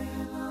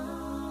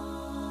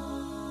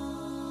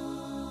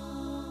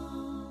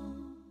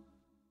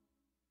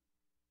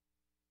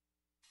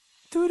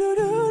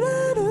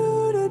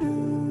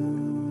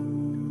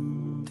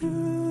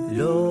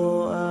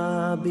לא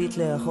אביט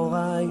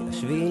לאחוריי,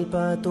 השביל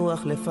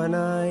פתוח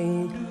לפניי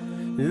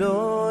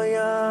לא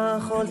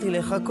יכולתי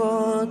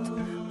לחכות,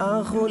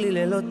 ערכו לי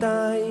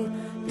לילותיי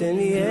תן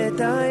לי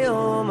את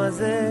היום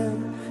הזה,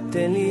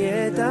 תן לי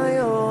את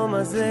היום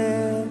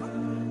הזה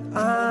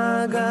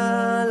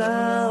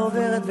עגלה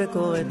עוברת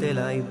וקוראת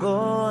אליי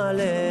בוא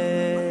עלה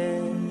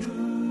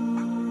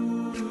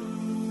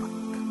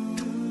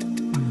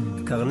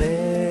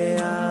קרני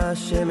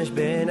השמש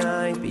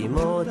בעיניי,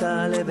 פעימות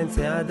הלב בין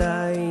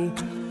צעדיי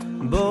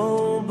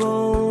בואו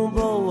בואו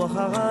בואו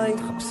אחריי,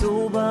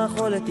 חפשו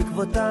בחול את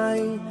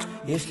תקוותיי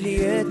יש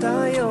לי את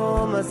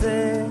היום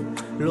הזה,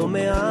 לא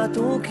מעט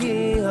הוא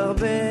כי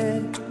הרבה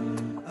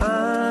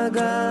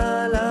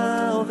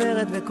עגלה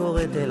עוברת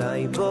וקוראת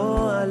אליי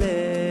בוא עלה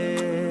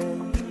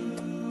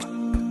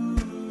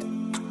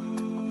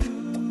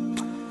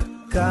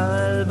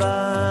קל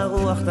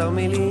ברוח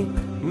תרמילי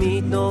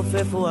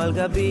מתנופפו על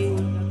גבי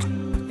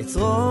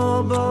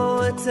אצרו בו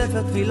את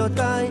ספר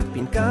תפילותיי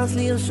פנקס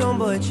לרשום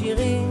בו את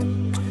שירי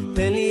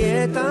תן לי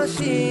את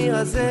השיר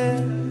הזה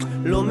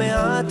לא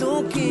מעט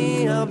הוא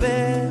כי הרבה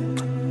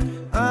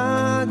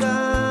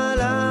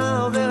עגלה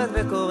עוברת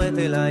וקוראת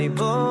אליי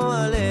בוא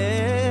עלה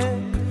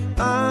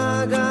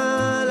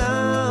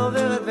עגלה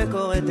עוברת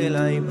וקוראת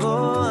אליי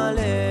בוא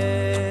עלה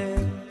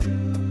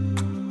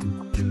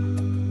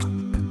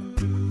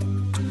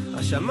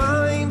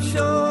השמיים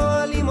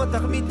שואלים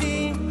אותך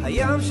ביתי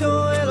הים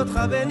שואל אותך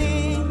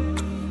בני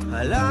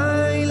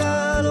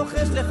הלילה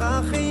לוחש לך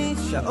אחי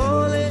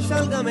שעול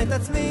לשאל גם את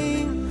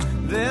עצמי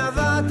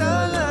ועברת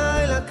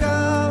לילה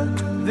קר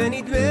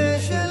ונדמה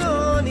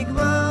שלא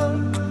נגמר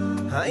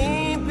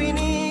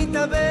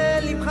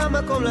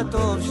המקום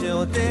לטוב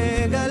שעוד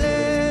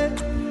תגלה.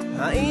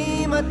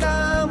 האם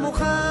אתה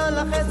מוכן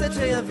לחסד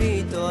שיביא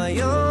איתו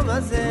היום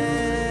הזה?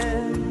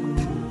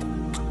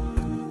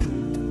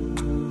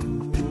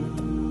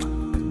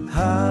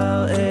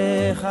 הר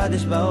אחד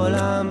יש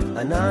בעולם,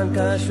 ענן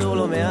קשור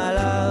לו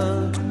מעליו.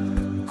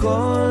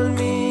 כל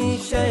מי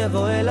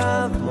שיבוא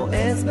אליו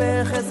מואס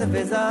בכסף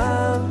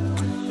וזהב.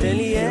 תן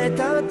לי את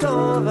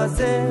הטוב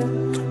הזה,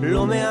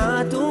 לא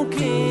מעט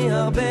וכי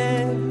הרבה.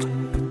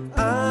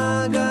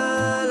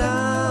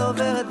 עגלה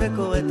עוברת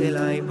וקוראת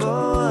אליי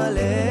בוא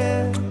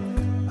עלה.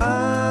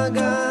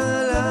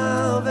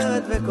 עגלה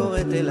עוברת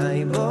וקוראת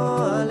אליי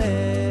בוא עלה.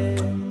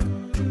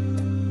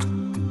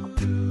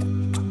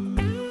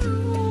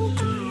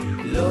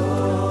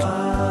 לא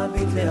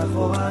אביט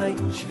לאחוריי,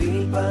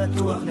 שביל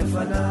פתוח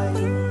לפניי.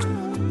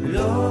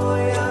 לא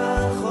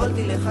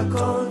יכולתי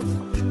לחכות,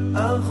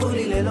 ערכו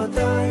לי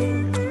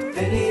לילותיי.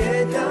 תן לי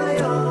את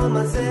היום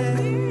הזה,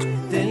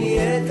 תן לי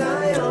את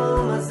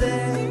היום הזה.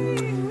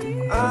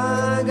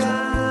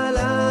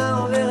 עגלה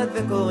עוברת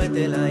וקוראת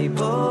אליי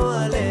בוא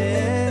עלה.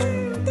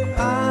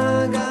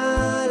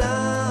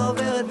 עגלה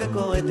עוברת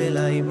וקוראת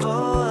אליי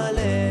בוא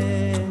עלה.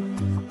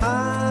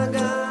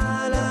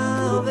 עגלה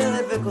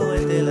עוברת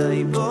וקוראת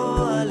אליי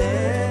בוא עלה.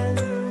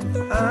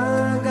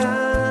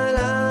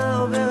 עגלה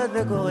עוברת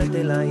וקוראת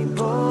אליי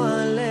בוא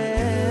עלה.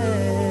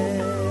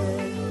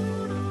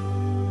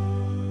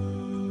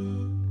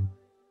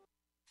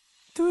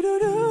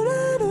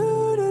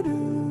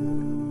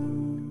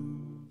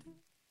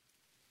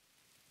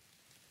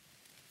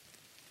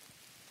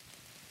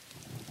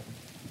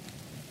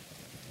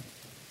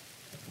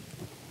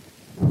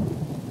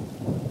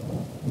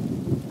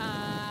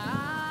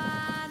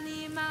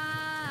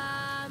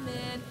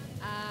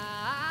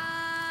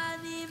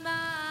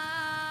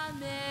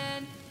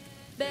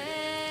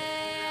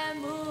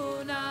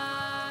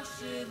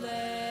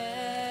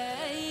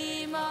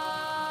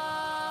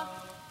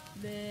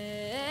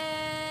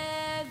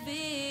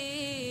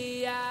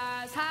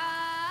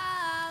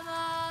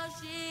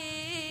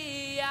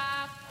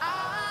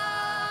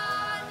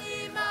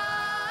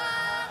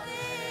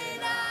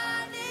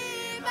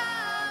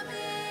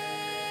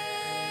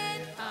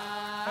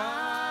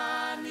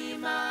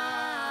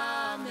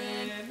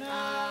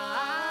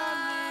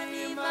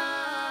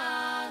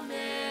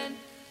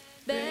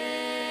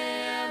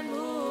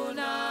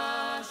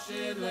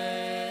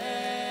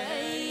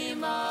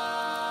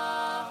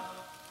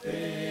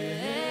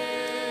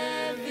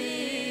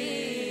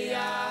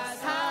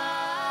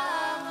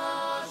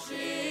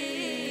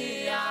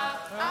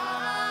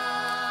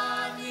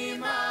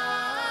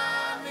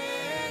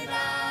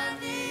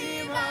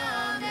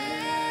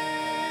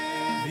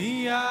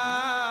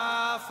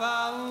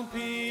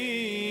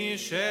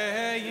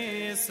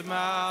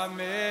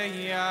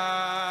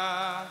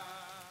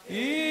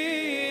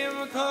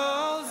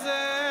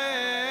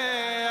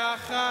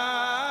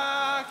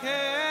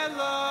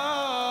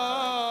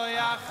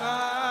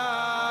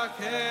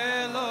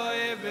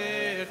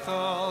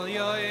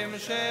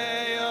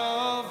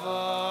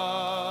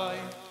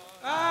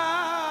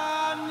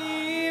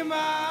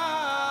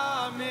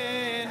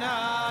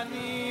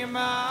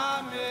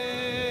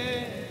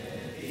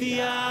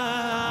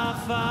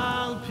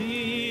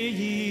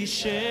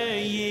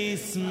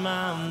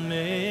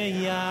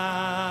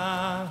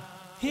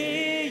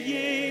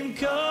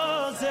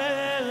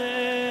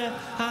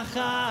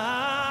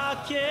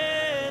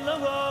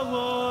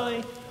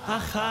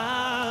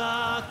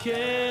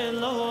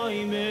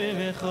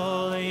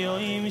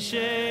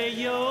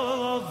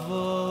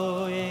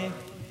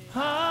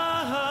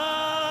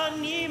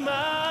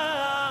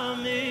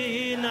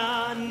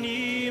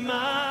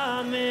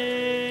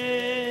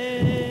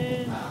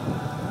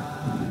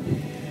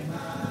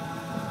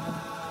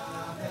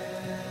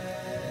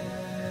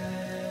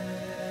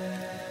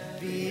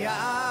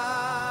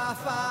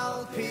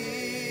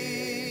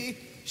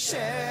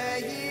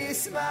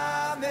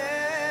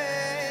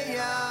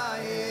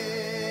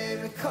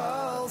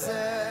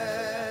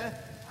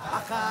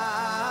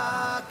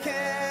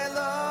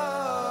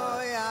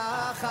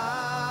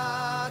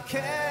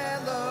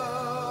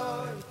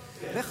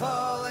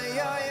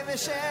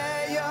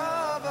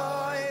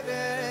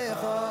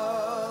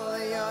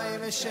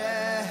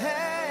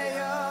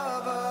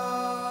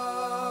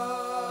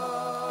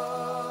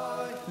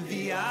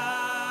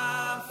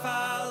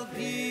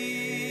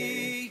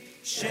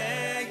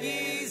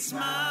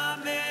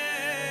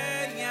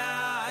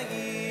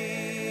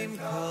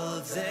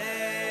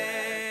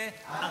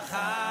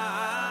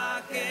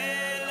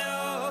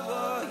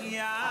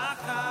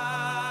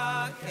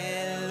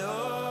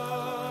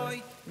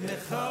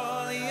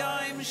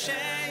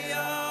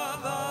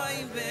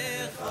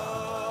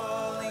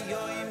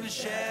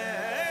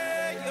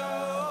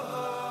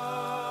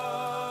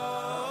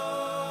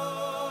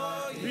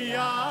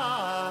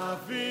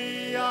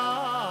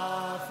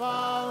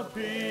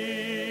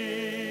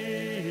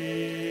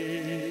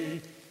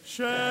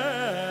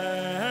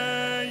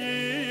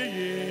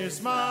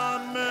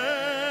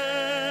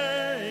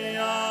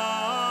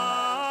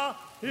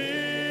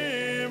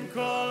 Im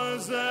kol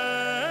ze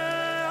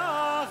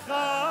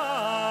achar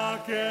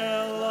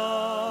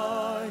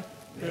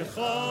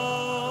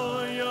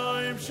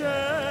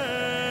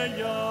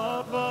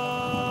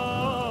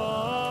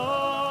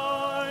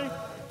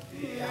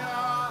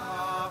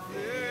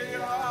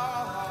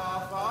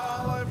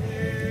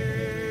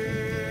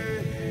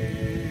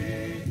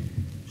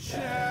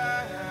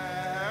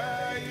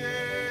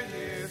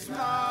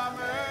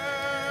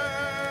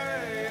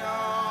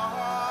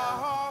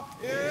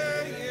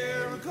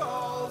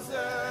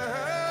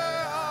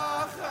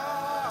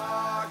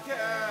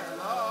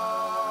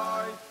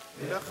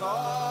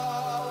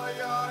bechol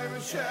yoyim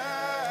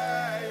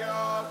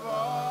sheyavoy.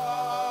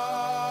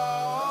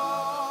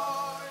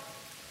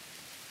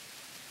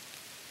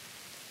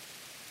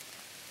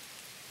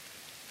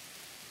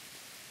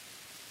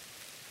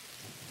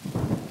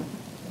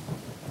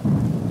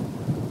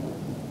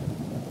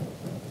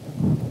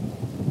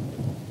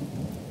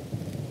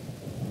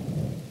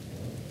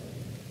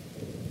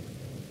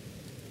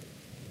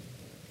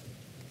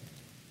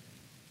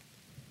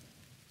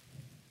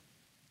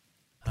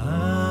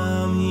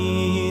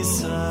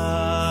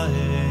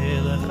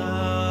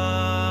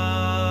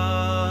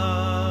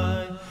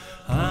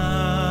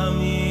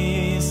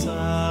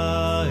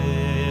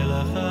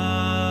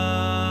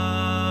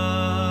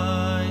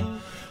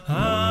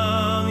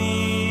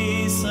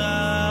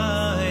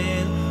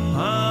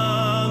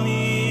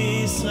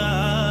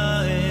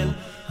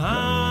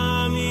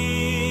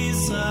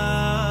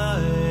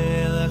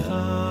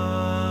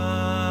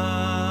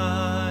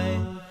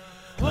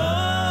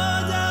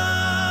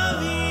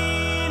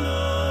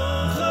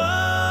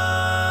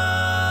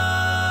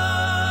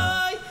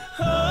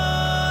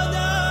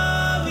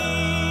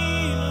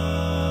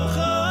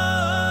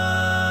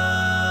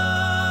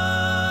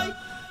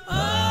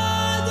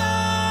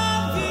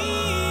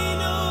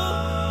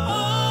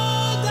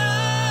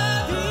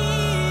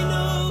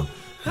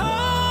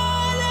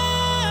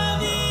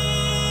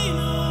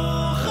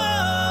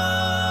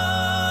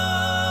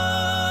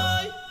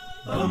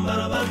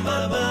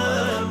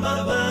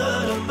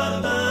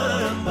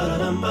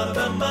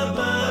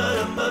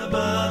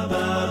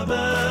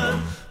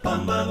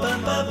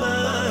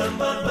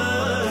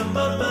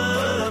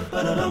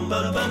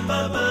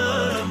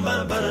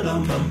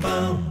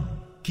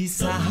 כי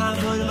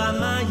סהבול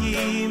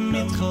במים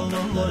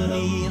מתחולון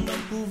עולמים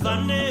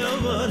ובנה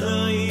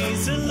עבודוי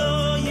זה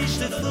לא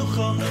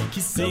ישתפלוכו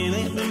כי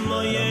סלח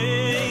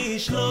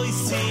במויש לא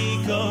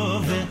יסיקו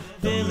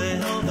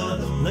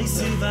ולהובו לא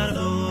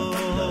יסיברו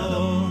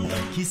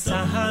כי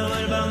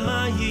סהבול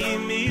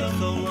במים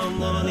מתחולון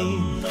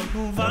עולמים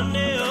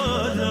ובנה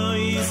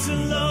עבודוי זה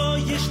לא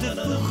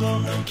ישתפלוכו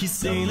כי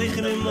סלח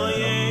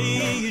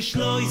במויש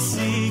לא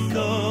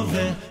יסיקו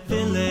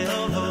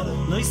ולהובו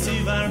לא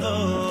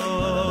יסיברו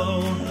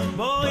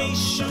בואי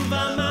שוב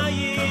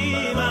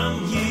המים עם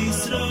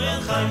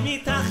ישראל חי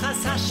מתחת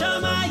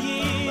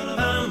השמיים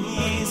עם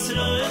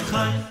ישראל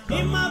חי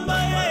עם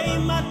הבעיה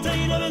עם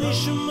התאירה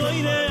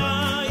ולשמוי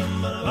רעי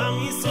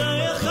עם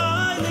ישראל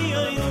חי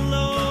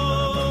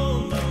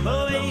ליילום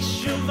בואי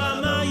שוב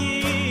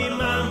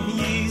המים עם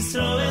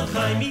ישראל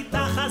חי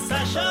מתחת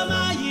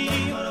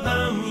השמיים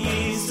עם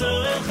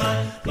ישראל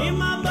חי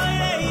עם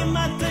הבעיה עם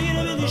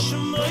התאירה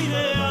ולשמוי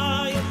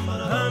רעי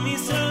עם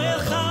ישראל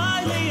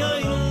חי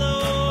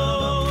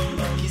ליילום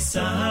כי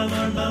סהר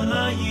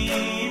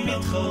במים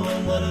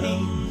מתחולון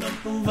עולמים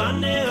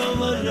ובנה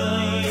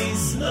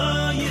עבודויס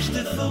לא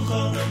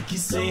ישתפוכו כי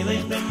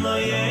סלח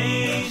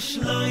במויש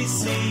לא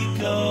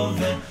יסיקו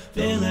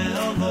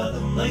ולהובו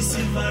לא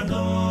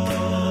יסיברו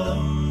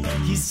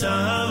כי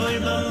סהר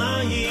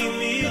במים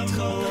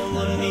מתחולון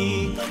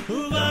עולמים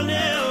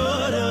ובנה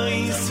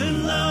עבודויס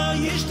לא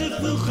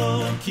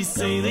ישתפוכו כי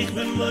סלח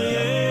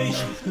במויש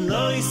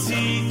לא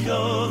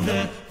יסיקו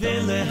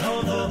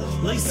ולהובו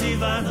לא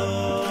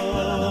יסיברו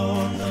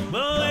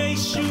בואי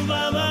שוב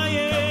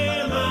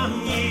המים עם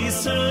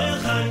ישראל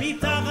חי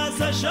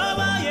מתחת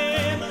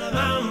השמיים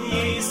עם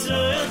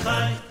ישראל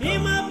חי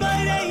עם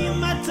הבעיה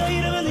עם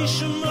התאירה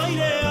ולשמוי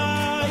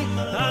רעי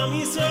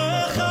עם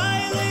ישראל חי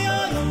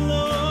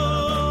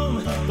ליילום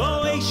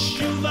בואי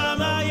שוב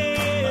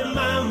המים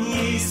עם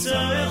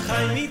ישראל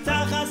חי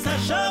מתחת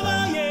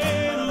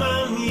השמיים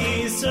עם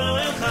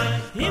ישראל חי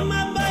עם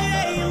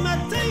הבעיה עם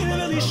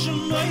התאירה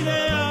ולשמוי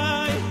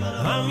רעי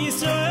עם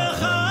ישראל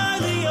חי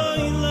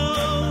ליילום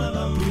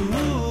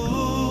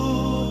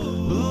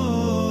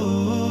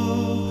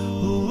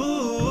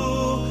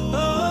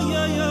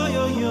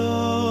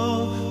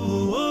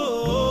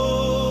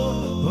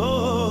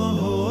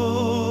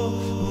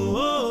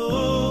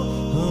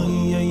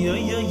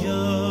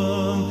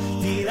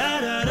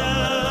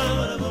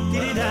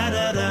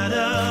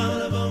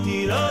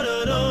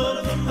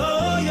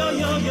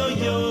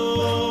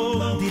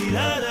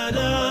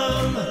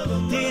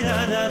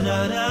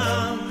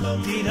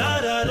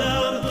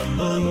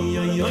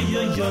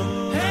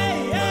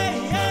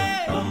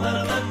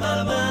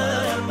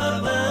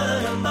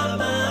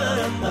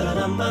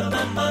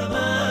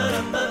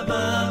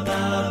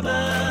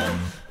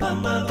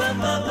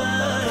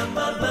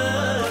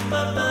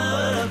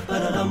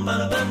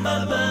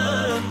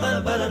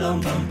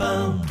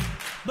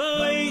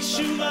בואי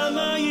שוב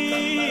המים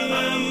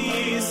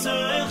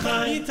ישראל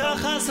חי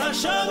תחת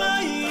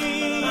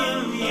השמיים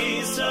עם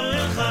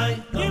ישראל חי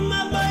עם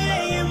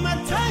הבעיה עם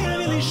התאירה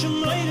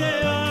ולשמוי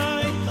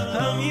רעי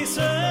עם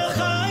ישראל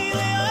חי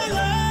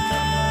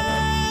ליילום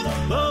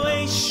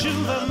בואי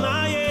שוב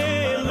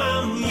המים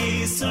עם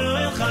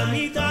ישראל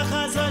חי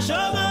תחת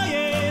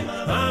השמיים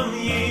עם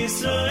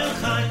ישראל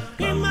חי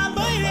עם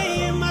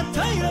הבעיה עם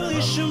התאירה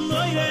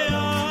ולשמוי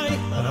רעי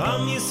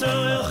עם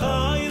ישראל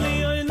חי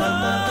ליילום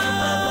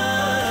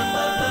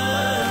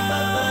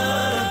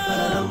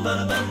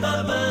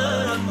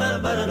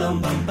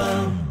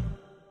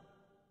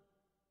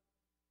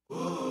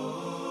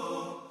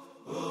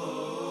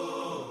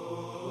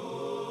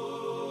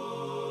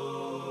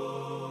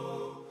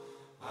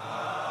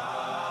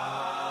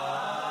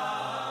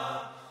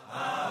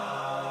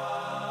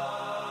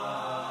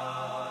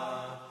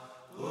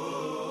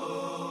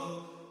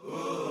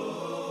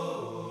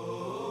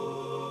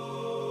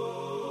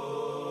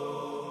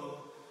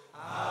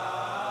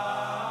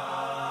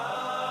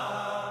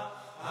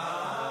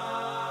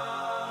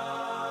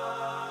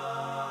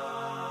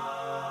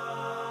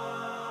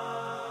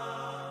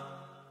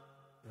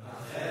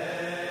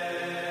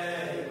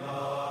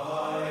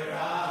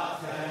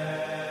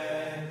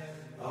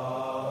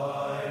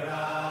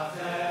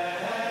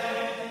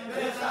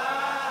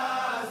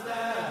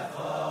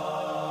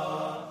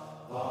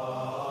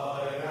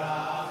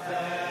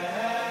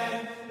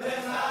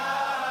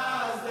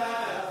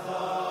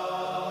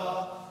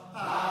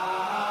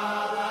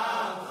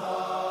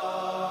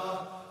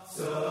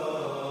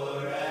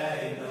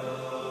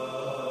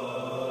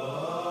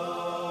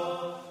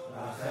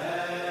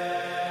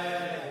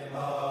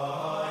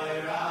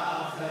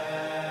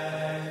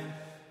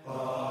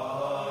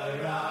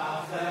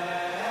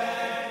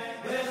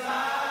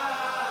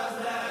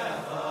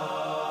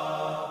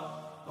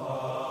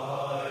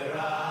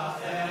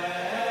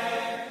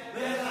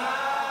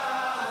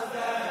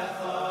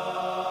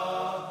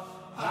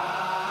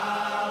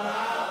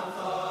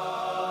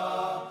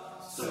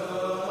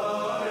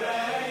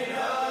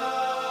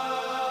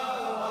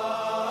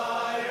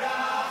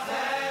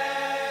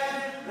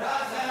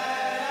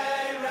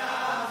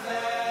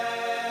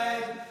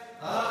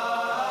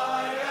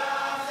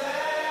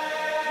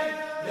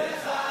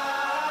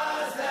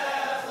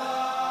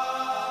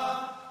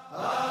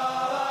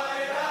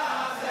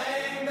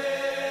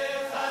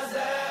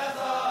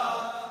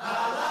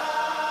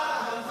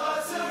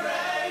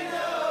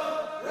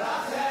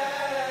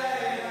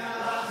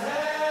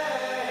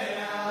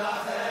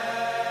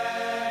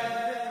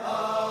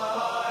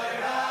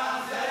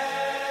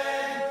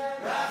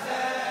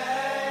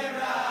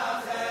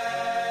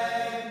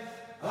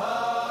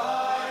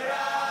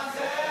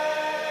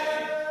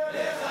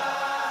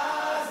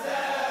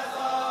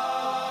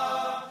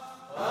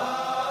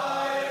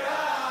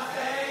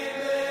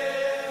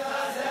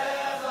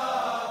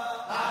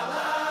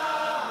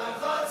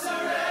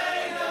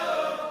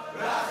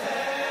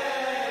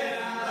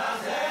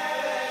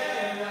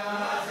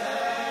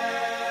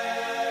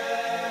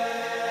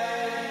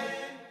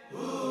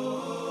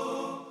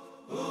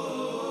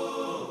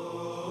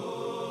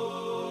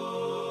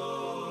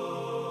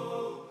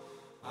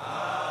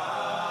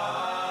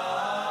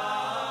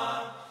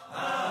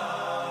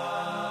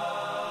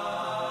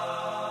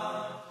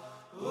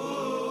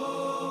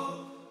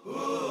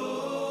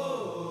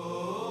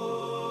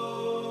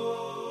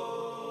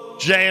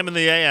JM in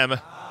the AM.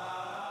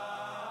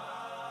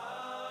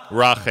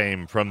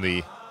 Rachem from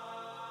the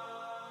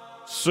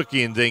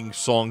Suki and Ding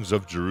Songs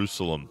of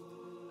Jerusalem.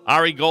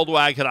 Ari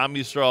Goldwag had Am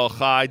Yisrael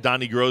Chai,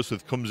 Donnie Gross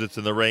with Kumsitz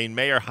in the Rain,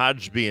 Meir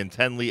Hajbi and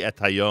Tenli et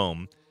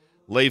Hayom,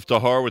 Leif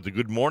Tahar with the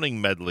Good Morning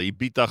medley,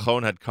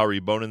 Bitachon had Kari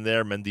Bon in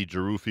there, Mendy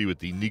Jerufi with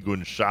the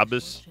Nigun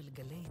Shabbos,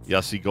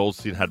 Yossi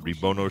Goldstein had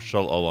Ribono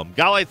Shel Olam.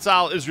 Galei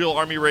Tzahal, Israel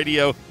Army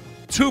Radio,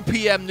 2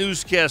 p.m.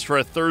 newscast for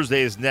a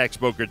Thursday is next.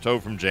 Boker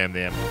Tov from Jam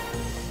the AM.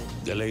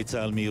 גלי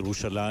צהל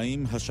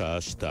מירושלים,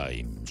 השעה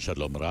 2.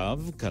 שלום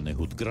רב, כאן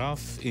אהוד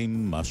גרף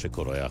עם מה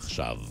שקורה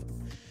עכשיו.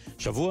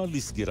 שבוע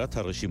לסגירת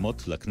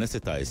הרשימות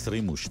לכנסת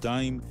ה-22,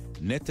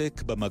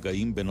 נתק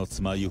במגעים בין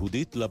עוצמה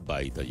יהודית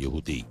לבית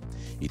היהודי.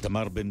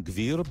 איתמר בן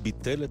גביר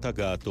ביטל את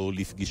הגעתו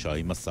לפגישה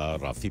עם השר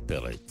רפי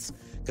פרץ.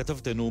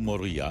 כתבתנו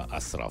מוריה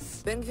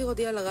אסרף. בן גביר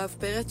הודיע לרב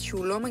פרץ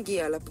שהוא לא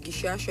מגיע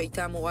לפגישה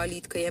שהייתה אמורה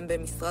להתקיים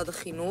במשרד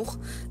החינוך,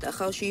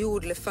 לאחר שהיא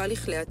הודלפה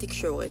לכלי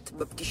התקשורת.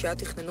 בפגישה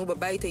תכננו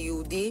בבית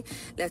היהודי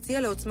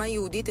להציע לעוצמה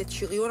יהודית את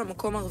שריון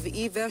המקום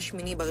הרביעי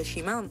והשמיני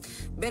ברשימה.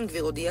 בן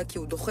גביר הודיע כי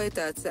הוא דוחה את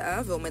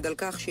ההצעה ועומד על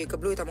כך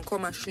שיקבלו את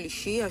המקום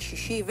השלישי,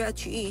 השישי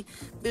והתשיעי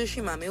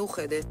ברשימה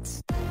מאוחדת.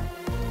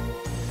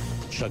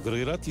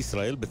 שגרירת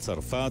ישראל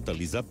בצרפת,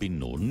 עליזה בן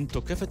נון,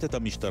 תוקפת את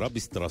המשטרה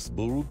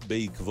בסטרסבורג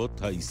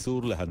בעקבות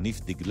האיסור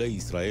להניף דגלי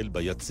ישראל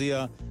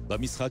ביציע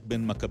במשחק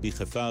בין מכבי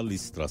חיפה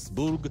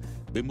לסטרסבורג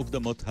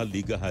במוקדמות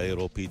הליגה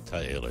האירופית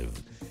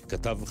הערב.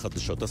 כתב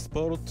חדשות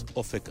הספורט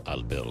אופק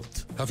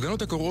אלברט.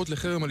 ההפגנות הקוראות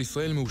לחרם על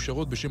ישראל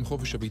מאושרות בשם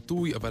חופש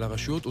הביטוי, אבל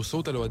הרשויות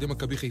אוסרות על אוהדי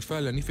מכבי חיפה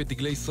להניף את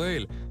דגלי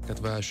ישראל.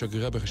 כתבה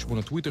השגרירה בחשבון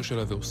הטוויטר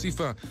שלה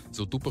והוסיפה,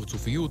 זו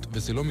דו-פרצופיות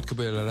וזה לא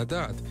מתקבל על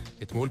הדעת.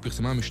 אתמול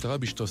פרסמה המשטרה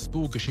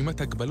בשטרסבורג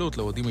רשימת הגבלות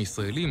לאוהדים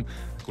הישראלים,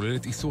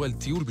 הכוללת איסור על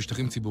טיול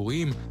בשטחים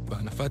ציבוריים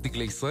והנפת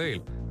דגלי ישראל.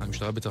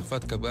 המשטרה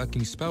בצרפת קבעה כי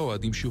מספר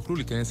אוהדים שיוכלו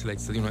להיכנס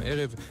לאצטדיון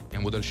הערב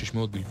יעמוד על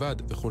 600 בלבד,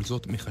 וכל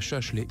זאת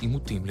מחשש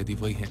לעימותים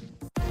לדבריהם.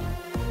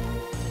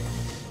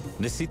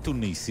 נשיא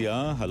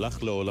טוניסיה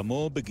הלך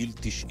לעולמו בגיל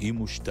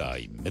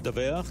 92.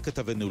 מדווח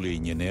כתבנו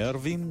לענייני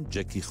ערבים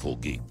ג'קי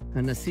חוגי.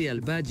 הנשיא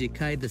אלבאג'י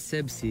קאיד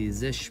הסבסי,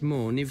 זה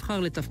שמו, נבחר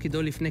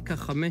לתפקידו לפני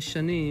כ5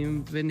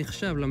 שנים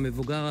ונחשב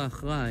למבוגר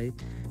האחראי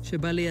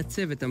שבא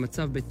לייצב את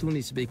המצב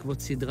בטוניס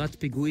בעקבות סדרת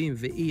פיגועים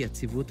ואי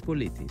יציבות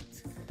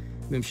פוליטית.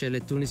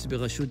 ממשלת טוניס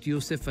בראשות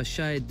יוסף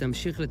השייד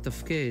תמשיך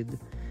לתפקד.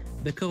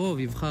 בקרוב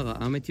יבחר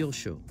העם את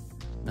יורשו.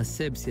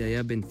 הסבסי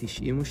היה בן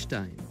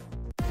 92.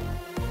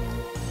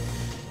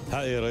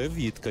 הערב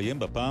יתקיים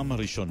בפעם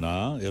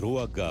הראשונה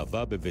אירוע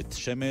גאווה בבית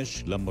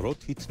שמש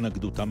למרות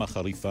התנגדותם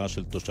החריפה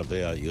של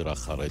תושבי העיר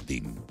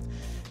החרדים.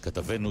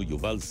 כתבנו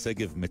יובל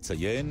סגב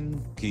מציין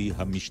כי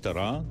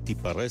המשטרה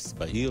תיפרס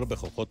בעיר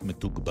בכוחות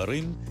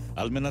מתוגברים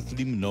על מנת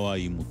למנוע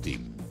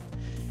עימותים.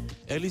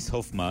 אליס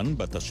הופמן,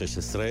 בת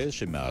ה-16,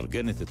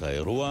 שמארגנת את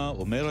האירוע,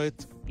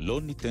 אומרת,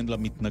 לא ניתן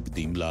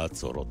למתנגדים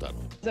לעצור אותנו.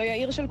 זוהי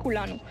העיר של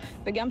כולנו,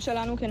 וגם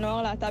שלנו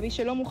כנוער להט"בי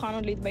שלא מוכן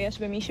עוד להתבייש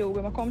במישהו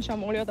במקום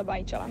שאמור להיות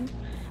הבית שלנו.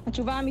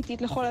 התשובה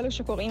האמיתית לכל אלו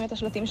שקוראים את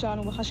השלטים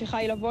שלנו בחשיכה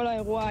היא לבוא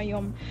לאירוע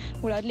היום,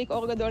 ולהדליק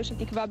אור גדול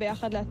שתקווה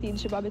ביחד לעתיד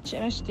שבה בית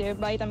שמש תהיה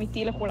בית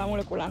אמיתי לכולם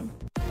ולכולנו.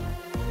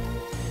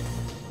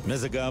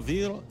 מזג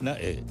האוויר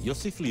נאה,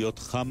 יוסיף להיות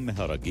חם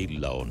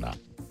מהרגיל לעונה.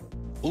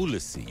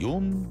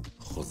 ולסיום,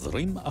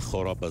 חוזרים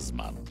אחורה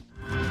בזמן.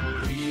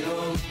 We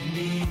don't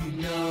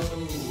need no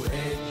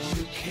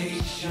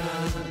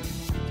education.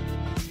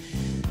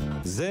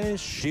 זה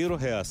שיר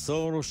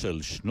העשור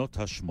של שנות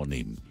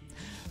ה-80.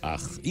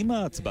 אך אם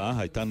ההצבעה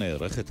הייתה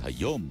נערכת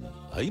היום,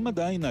 האם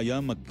עדיין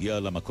היה מגיע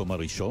למקום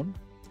הראשון?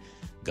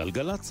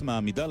 גלגלץ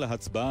מעמידה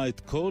להצבעה את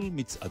כל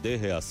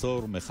מצעדי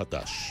העשור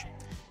מחדש.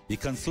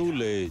 היכנסו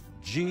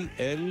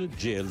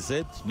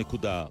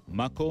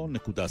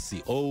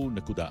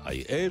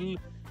glz.mako.co.il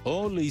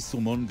או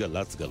ליישומון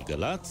גלץ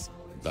גלגלץ,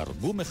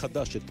 דרגו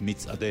מחדש את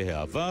מצעדי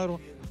העבר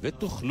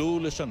ותוכלו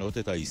לשנות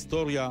את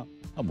ההיסטוריה,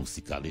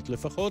 המוסיקלית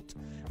לפחות,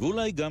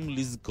 ואולי גם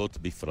לזכות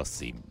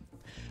בפרסים.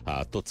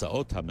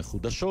 התוצאות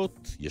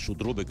המחודשות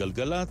ישודרו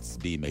בגלגלץ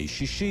בימי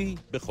שישי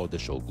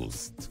בחודש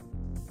אוגוסט.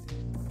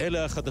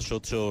 אלה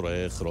החדשות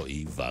שעורך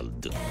רועי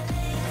ולד.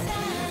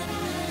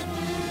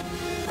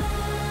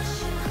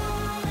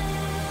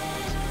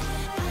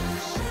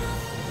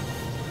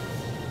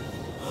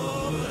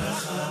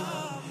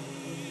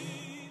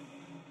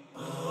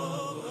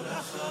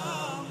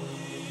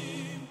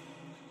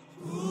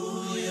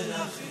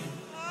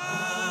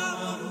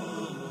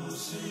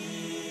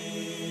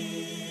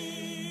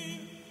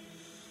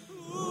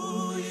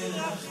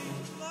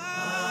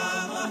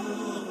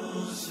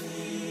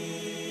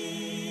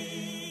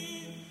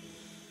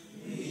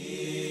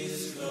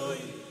 Is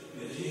going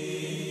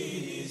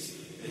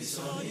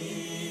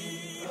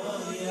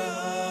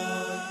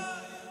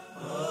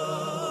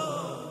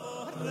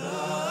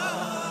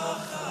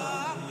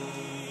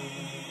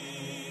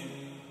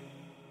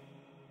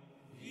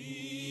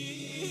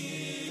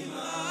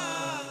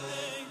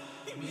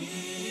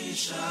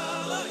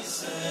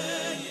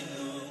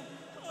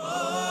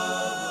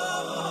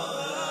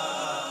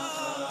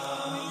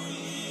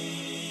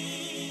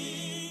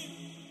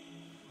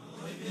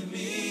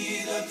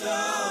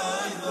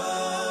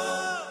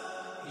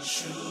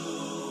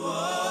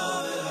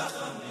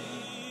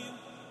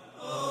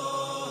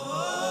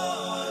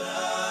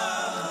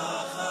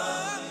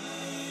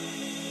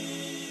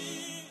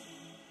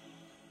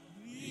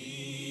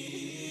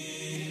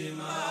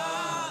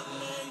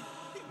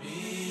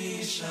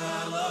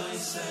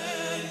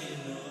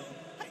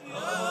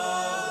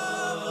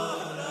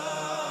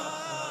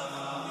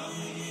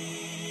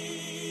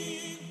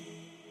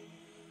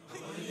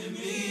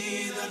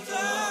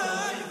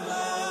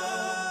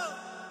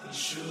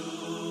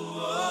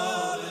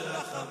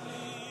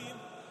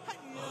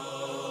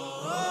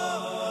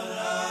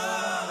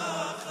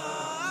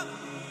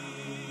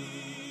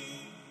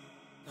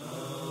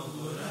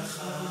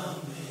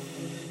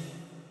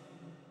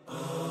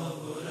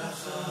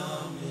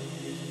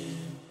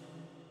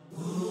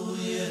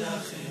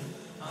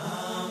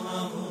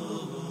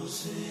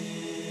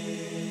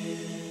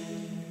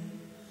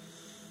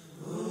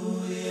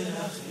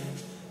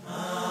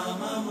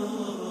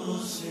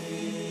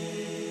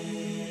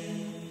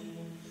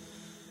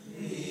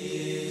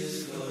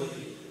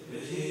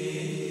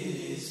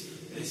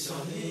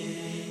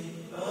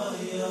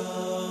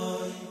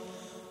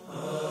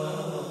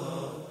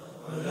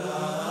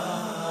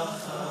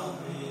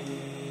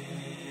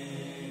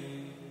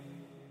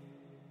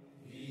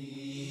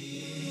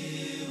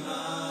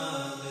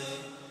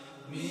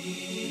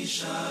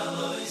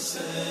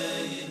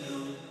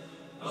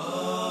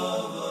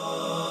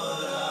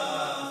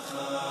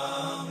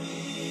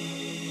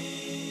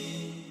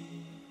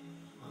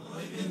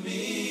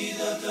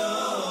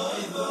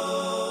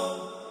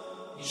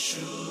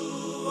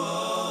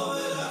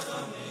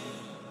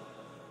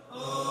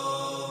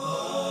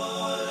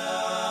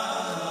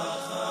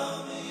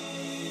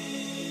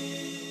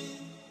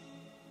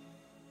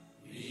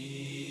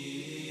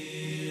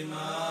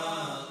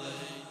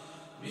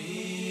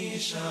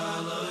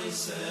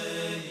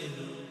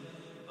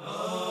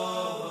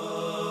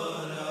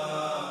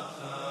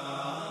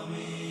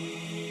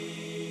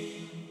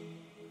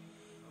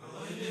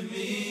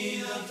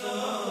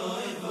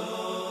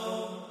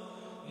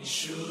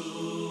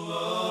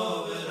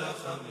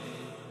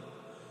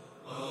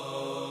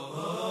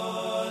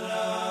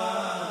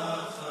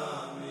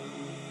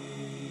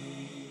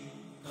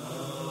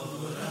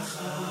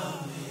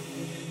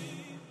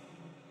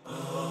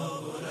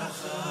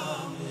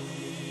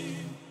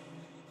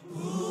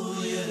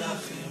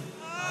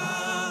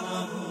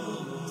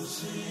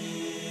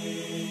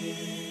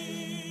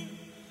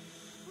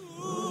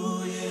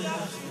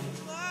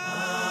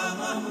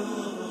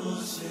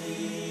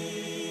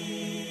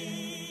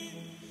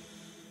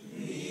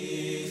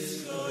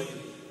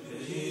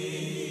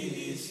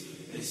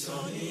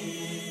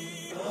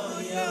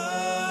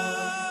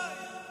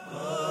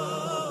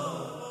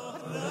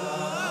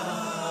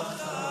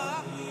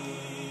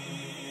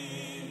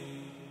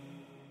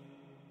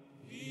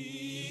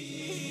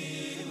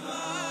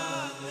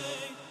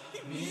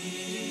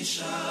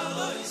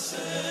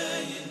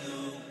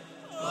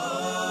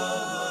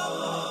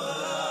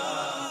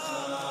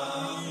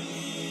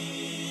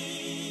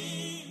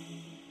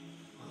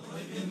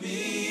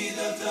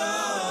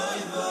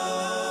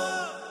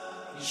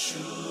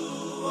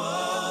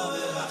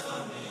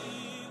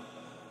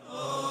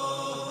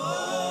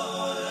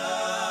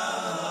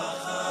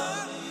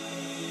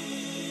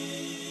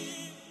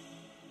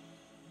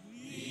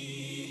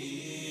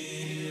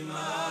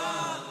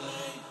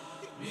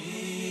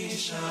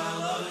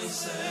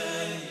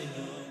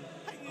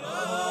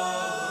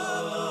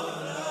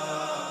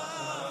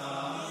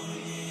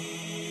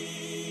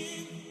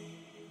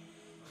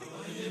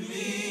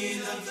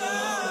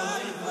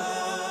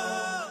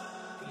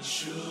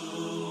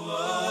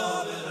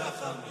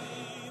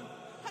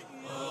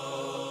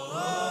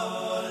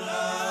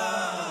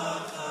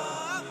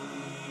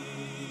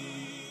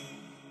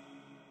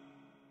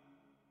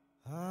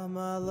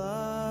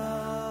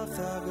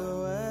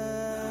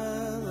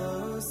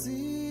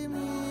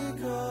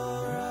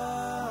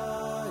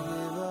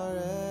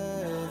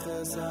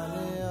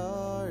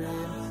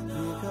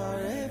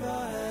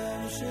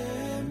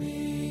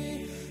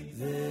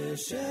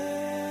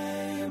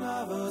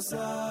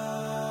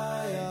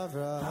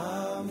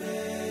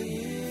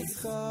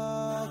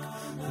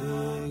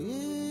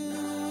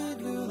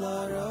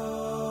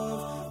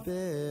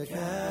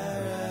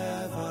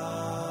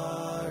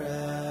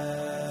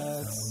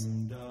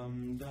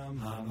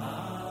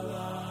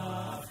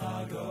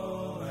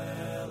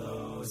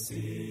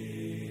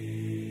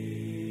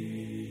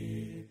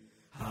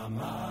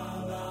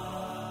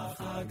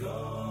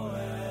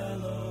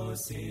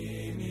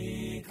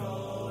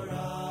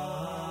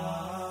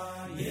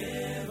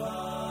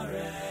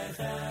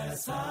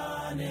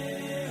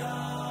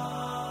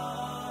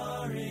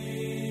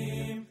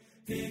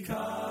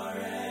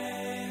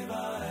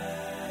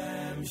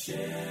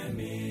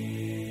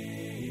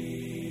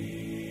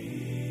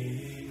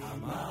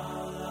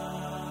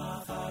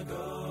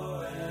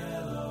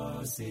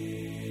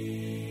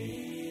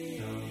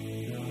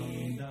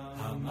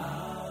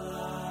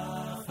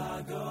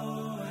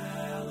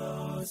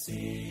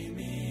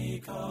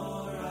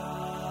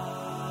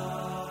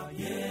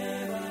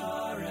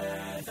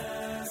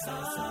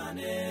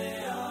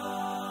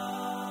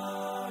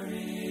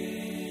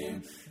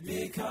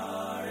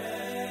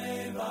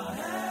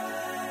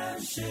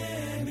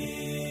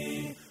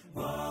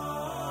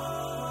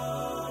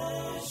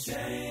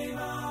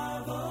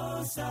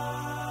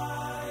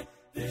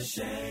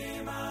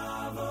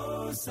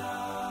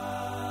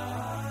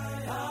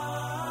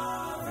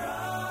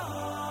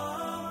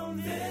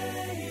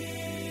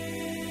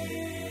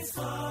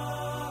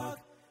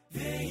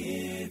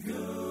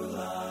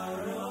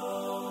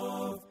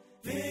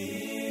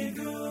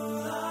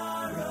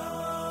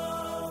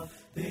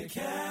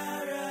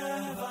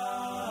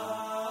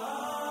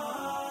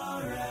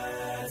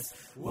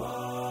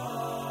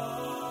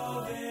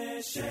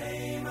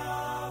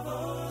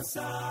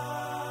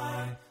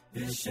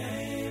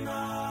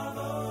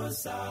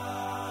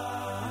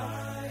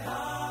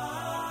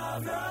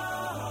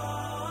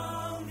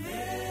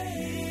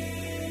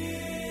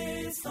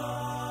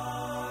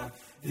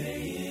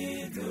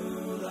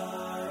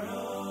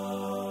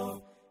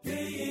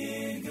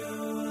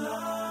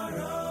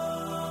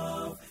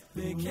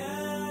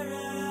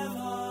B'kerev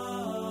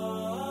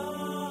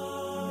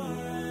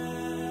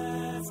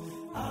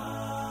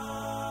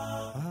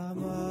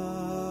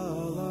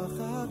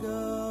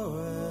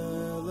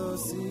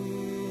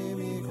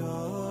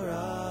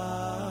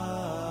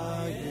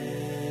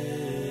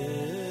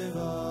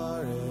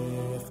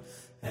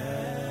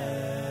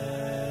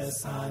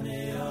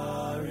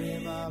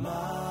הנערים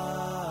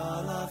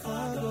המלאך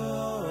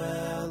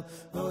הגואל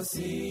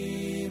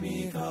הוציא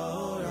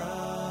מכל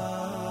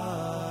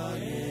רע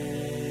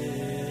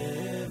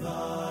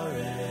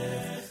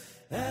יברך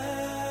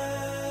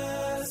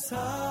אס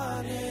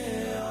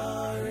הנערים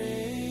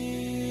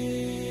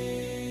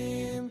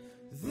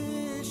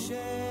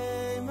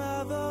ושם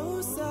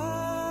אבוסי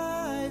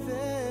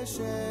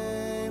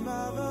ושם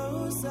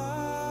אבוסי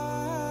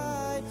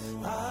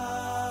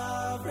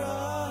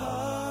אברהם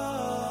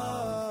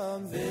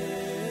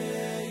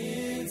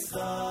ויצחק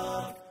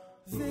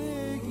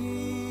ויגדלו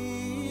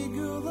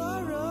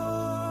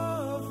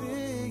לרוב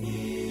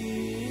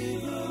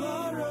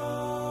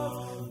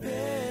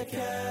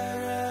בקרב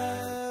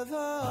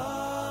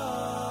הארץ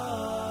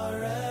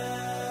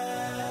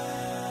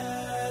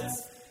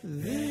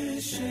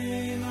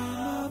ושם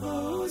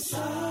אבוסי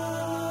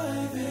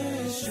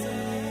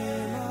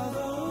ושם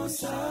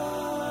אבוסי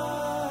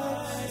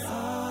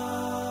אברהם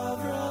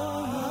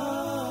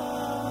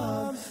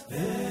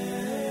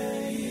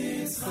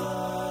ויצחק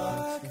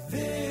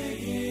ויגדלו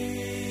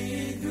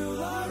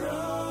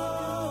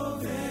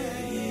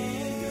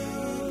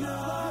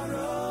לרוב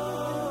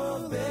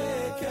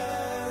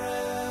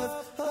בקרב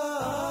הארץ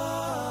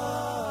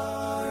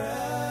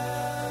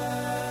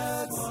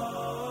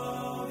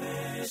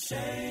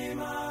בשם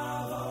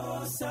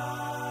אבוסי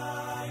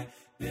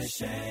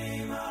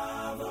בשם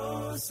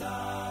אבוסי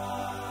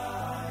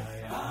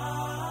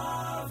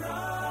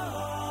אברהם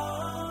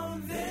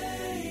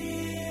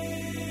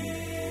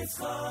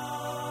ויצחק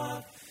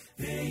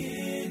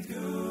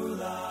ויגדלו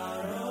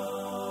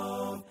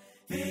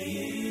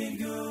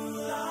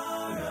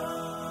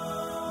לרוב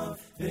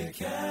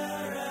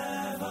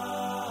בקרב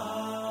הארץ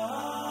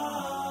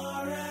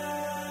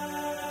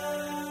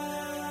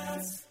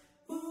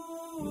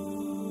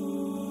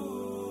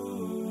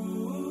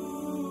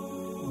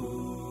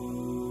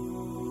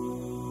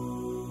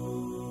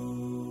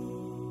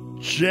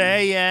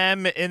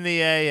JM in the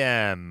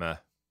AM.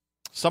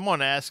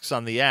 Someone asks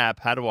on the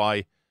app, how do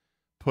I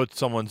put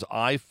someone's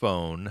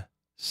iPhone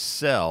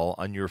cell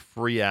on your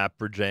free app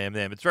for JM in the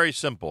AM? It's very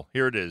simple.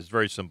 Here it is.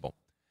 Very simple.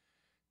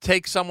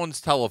 Take someone's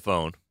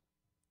telephone,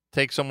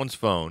 take someone's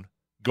phone,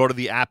 go to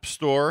the App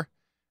Store,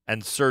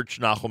 and search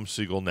Nachum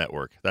Segal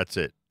Network. That's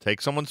it.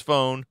 Take someone's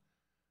phone,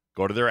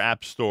 go to their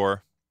App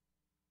Store,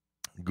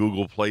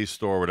 Google Play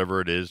Store, whatever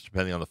it is,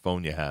 depending on the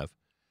phone you have,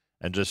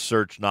 and just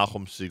search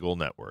Nachum Segal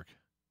Network.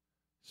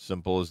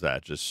 Simple as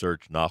that. Just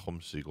search Nachum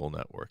Segal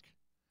Network.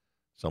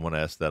 Someone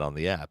asked that on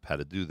the app, how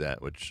to do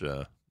that, which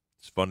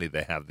it's funny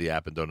they have the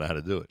app and don't know how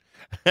to do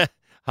it.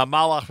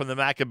 Hamalach from the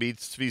Maccabees,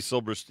 Tzvi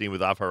Silberstein with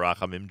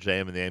Afaracham,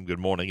 JM and the AM. Good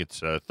morning. It's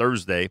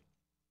Thursday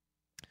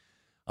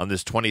on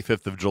this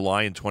 25th of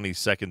July and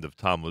 22nd of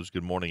Tammuz.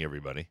 Good morning,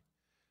 everybody.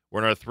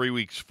 We're in our 3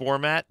 weeks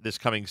format. This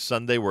coming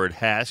Sunday, we're at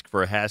HASC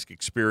for a HASC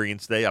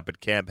Experience Day up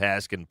at Camp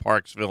HASC in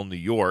Parksville, New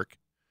York.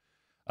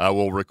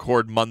 We'll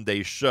record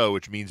Monday's show,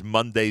 which means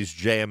Monday's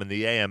JM and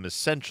the AM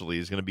essentially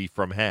is going to be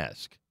from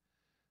HASC.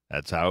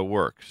 That's how it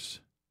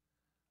works.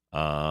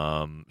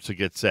 So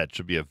get set.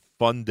 Should be a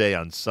fun day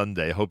on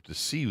Sunday. Hope to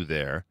see you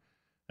there,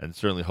 and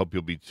certainly hope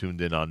you'll be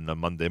tuned in on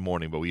Monday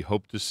morning, but we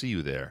hope to see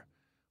you there.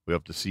 We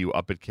hope to see you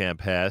up at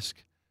Camp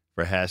HASC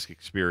for HASC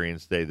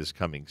Experience Day this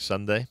coming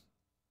Sunday.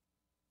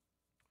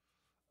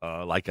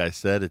 Like I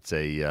said, it's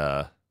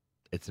an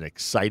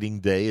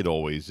exciting day. It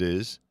always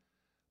is.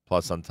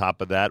 Plus, on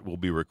top of that, we'll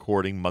be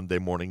recording Monday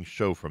morning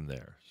show from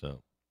there.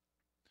 So,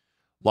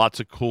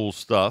 lots of cool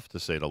stuff, to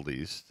say the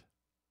least.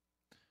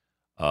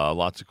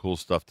 Lots of cool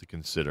stuff to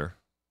consider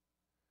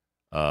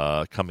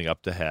coming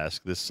up to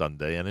HASC this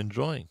Sunday and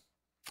enjoying.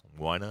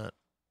 Why not?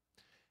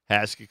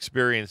 HASC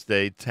Experience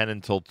Day, 10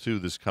 until 2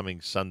 this coming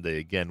Sunday.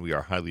 Again, we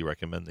are highly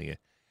recommending it.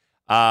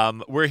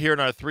 We're here in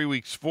our 3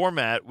 weeks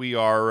format. We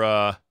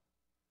are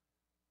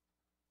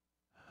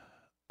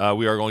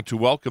going to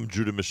welcome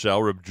Judah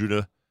Mischel, Reb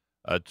Judah,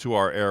 to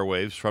our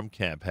airwaves from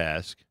Camp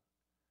HASC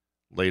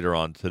later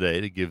on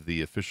today to give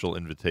the official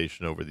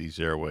invitation over these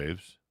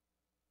airwaves.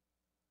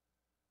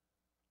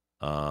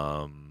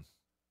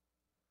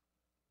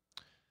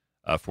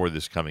 For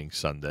this coming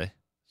Sunday.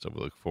 So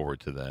we look forward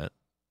to that.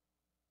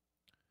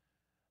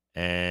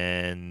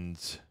 And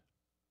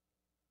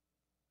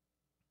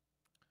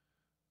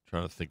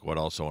trying to think what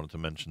else I wanted to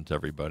mention to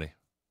everybody.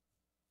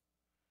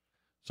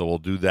 So we'll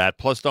do that.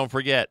 Plus, don't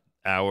forget,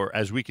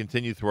 as we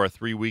continue through our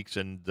 3 weeks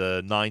and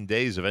 9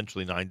 days,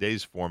 eventually 9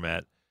 days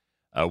format,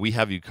 we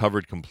have you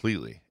covered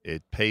completely.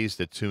 It pays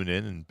to tune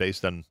in, and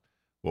based on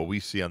what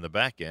we see on the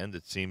back end,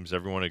 it seems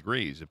everyone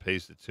agrees. It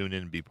pays to tune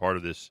in and be part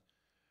of this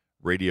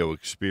radio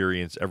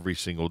experience every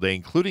single day,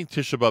 including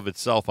Tisha B'Av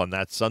itself on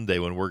that Sunday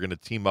when we're going to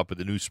team up at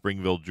the New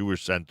Springville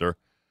Jewish Center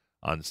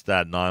on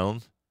Staten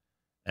Island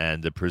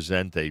and to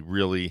present a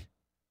really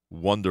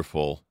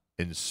wonderful,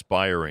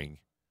 inspiring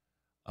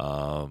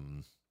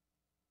Tisha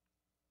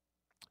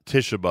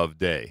B'Av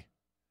day.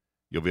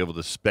 You'll be able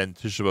to spend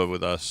Tisha B'Av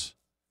with us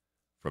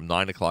from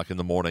 9 o'clock in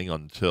the morning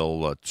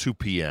until 2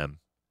 p.m.,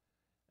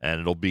 and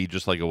it'll be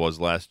just like it was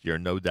last year,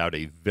 no doubt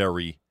a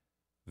very,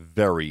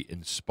 very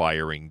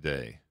inspiring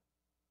day.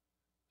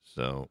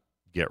 So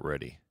get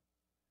ready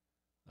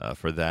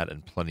for that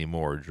and plenty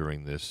more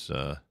during this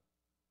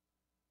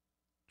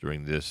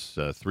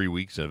 3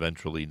 weeks and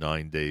eventually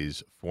 9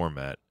 days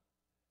format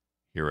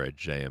here at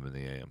JM in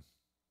the AM.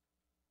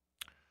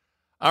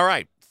 All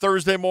right,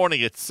 Thursday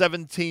morning at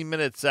 17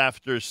 minutes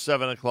after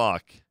 7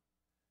 o'clock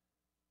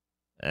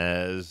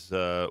as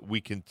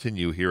we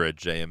continue here at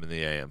JM in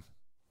the AM.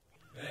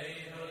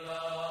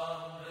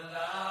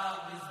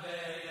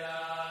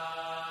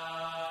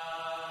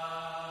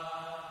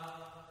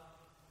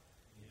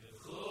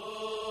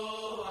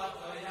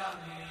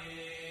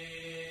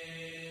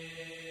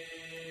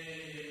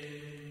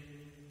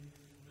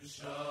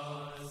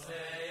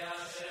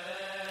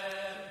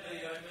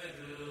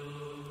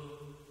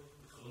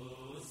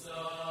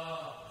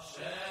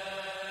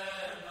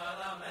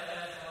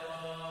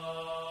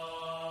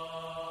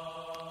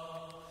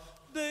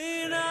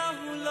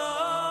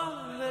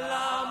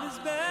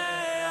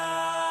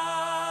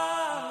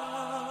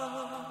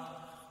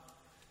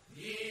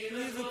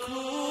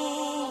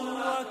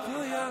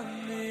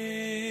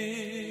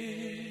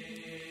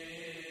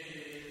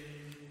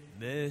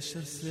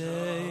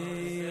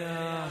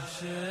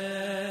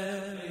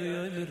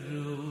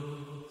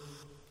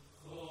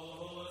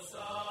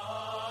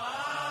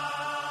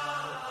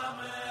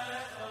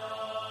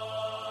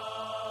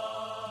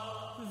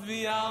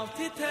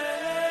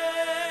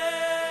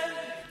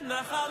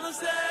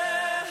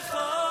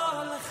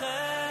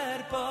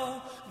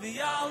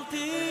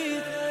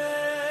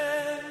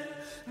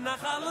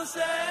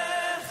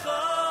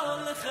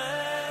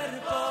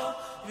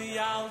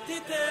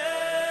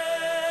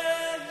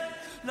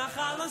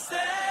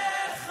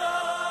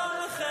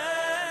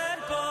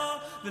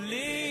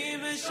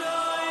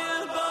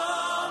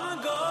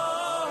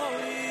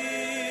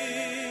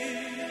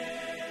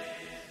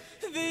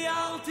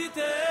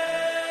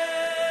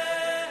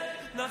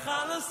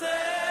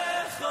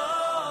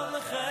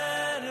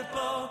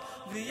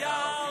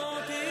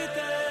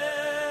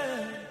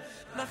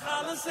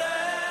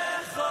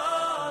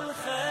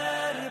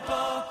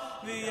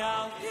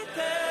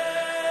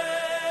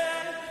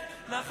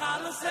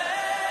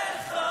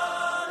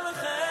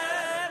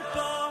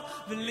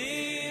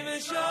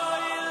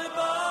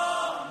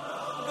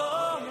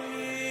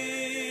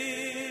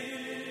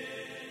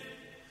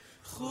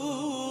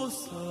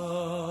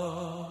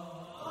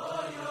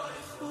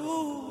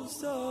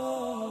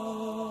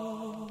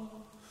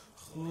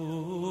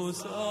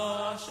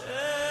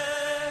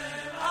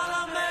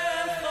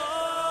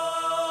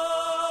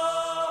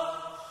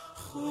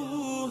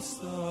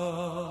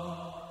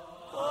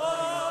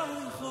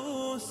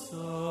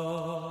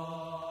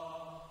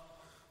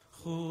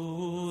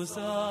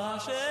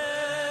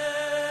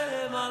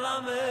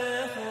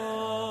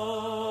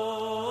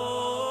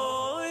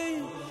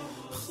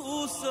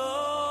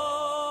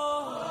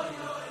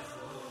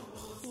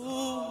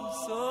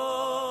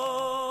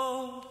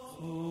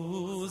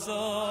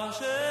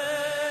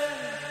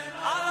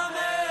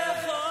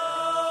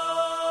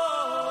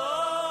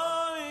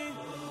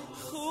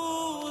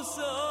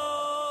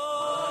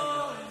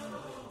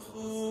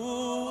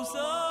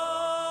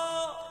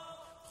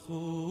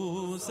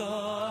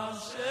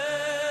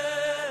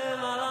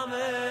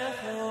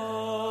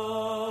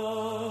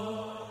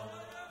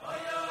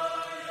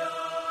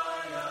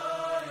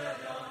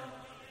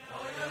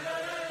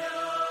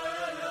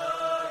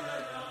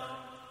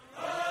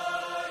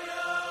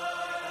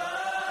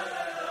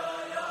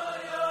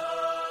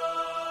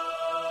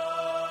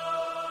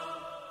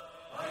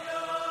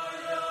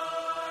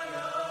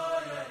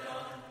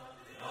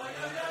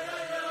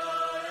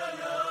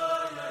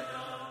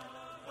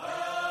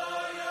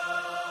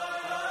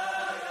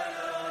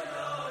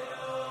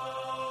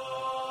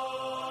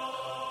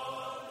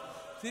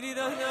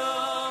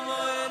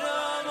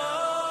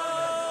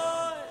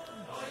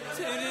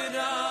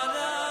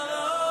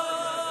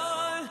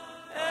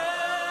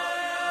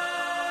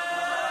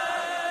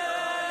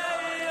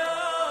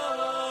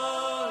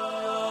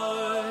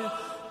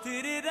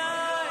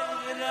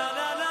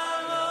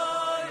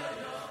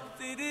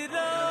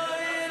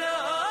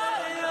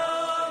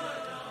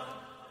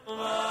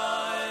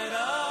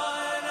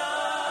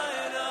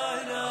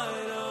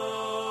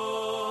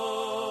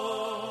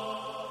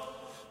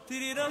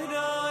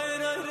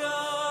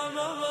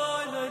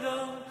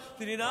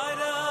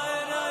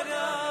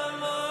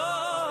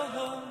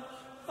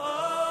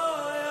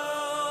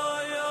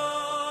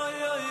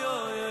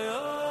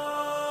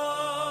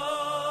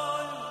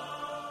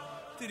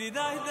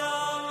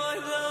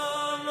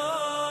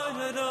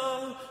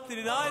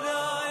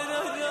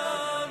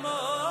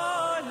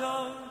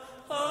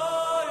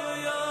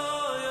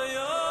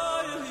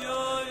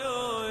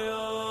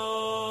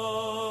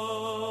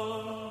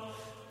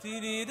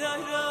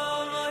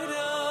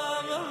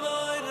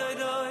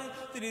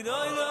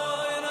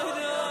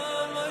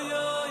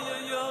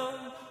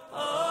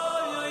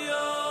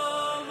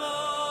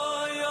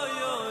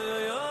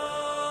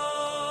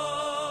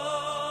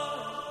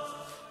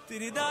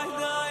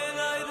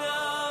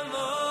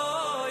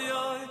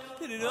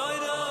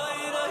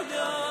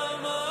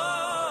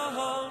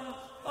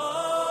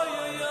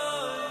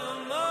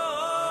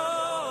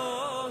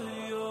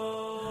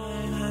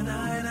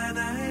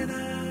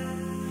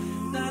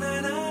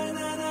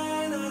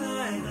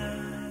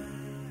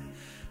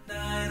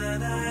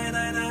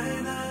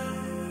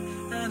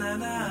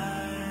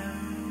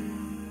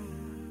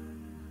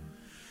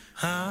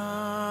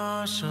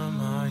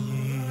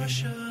 השמיים,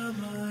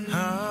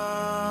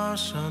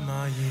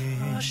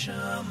 השמיים,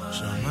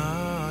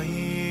 שמיים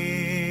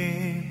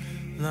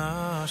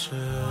לשם,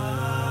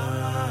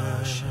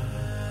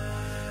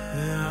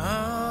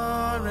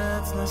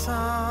 והארץ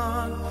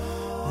נשא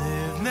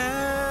לבני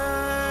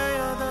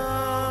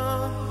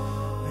ידם,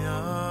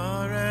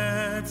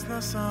 והארץ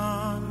נשא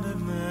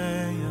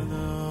לבני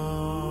ידם.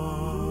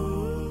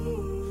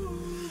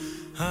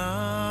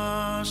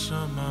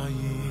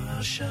 השמיים,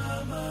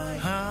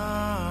 השמיים,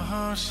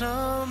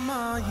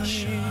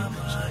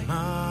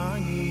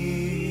 שמיים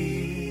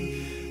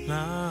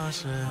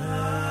לשם,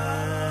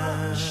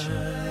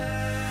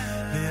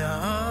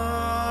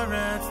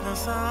 והארץ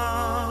נשא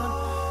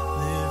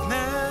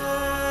לבני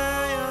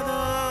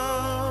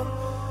ידם,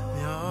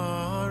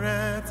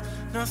 והארץ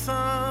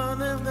נשא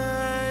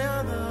לבני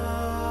ידם.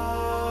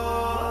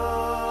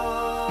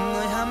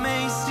 נוי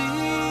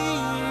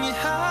המסים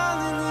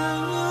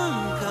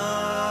יהללוקה,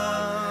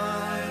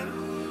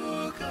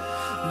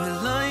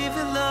 ולוי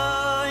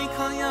ולוי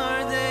כל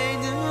ירדי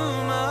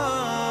דומה.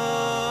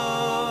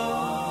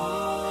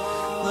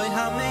 נוי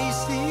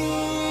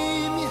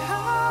המסים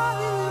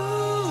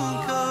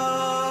יהללוקה,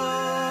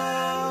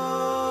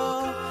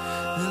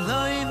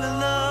 ולוי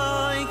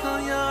ולוי כל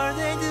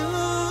ירדי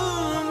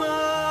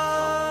דומה.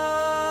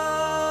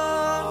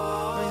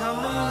 נוי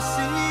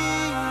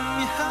המסים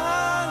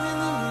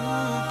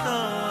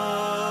יהללוקה,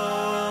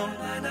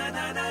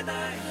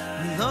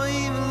 ולוי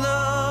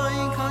ולוי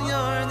כל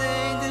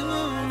ירדי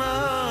דומה.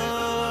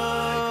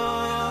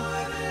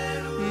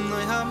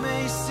 נוי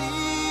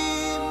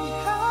המסים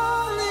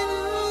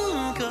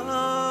יהללוקה,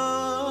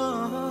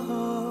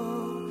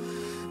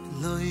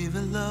 ולוי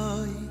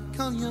ולוי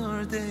כל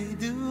ירדי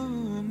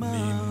דומה.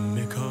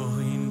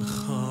 ממקומך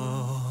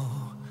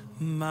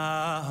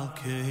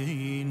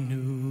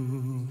מלכנו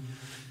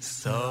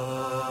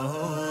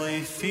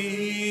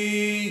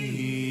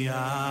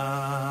סופייה,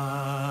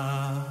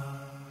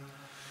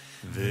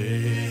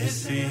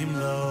 ושים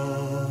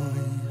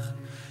לוח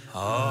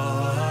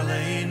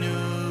עלינו,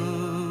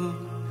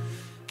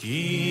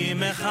 כי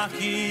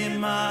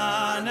מחכים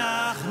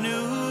אנחנו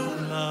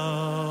לך.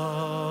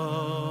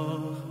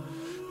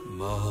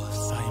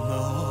 מוסי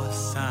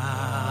מוסי,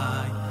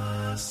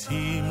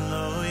 שים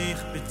לוח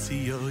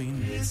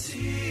בציון,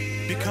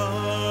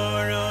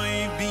 בקורוי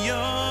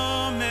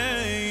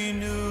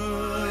ביומנו,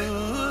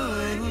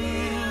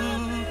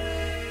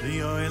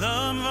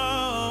 ליועלם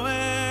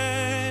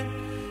ועד,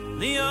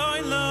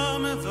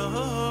 ליועלם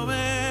ועד,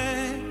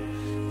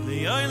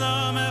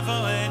 ליועלם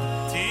ועד.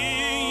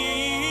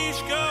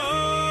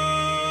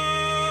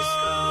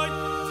 תשקוד,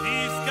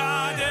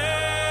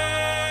 תסקדל,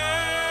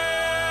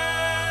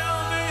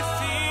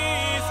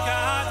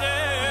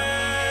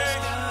 ותסקדל,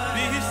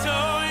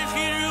 בסוף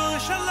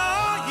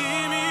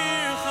ירושלים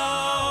עירך,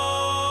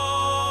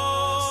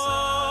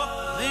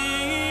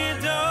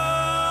 לדור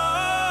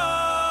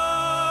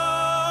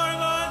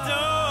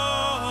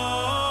ודור,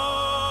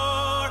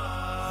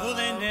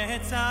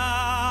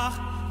 ולנצח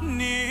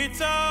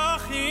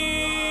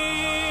נצחים.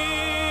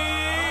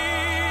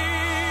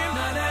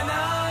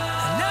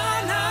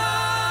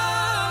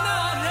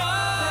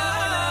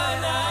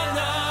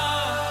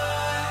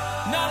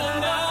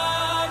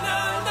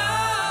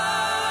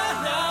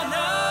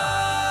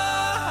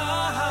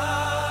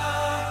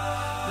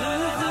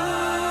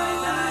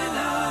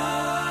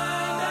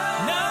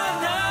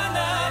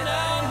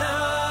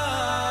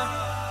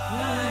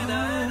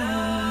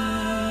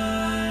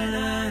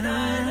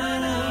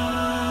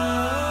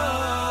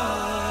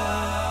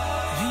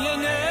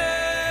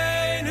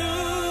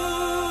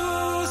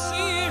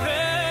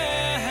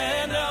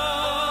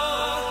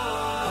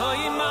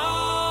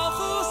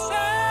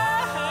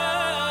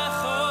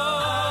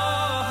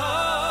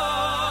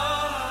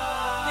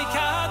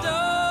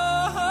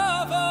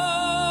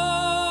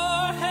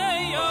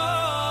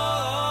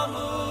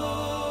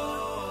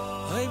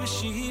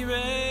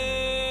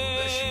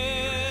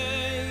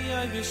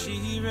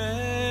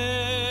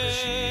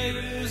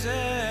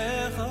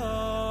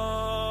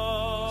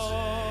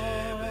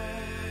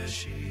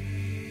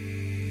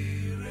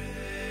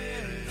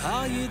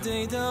 Hayde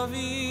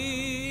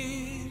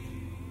David,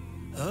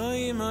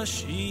 oy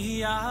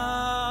Mashiach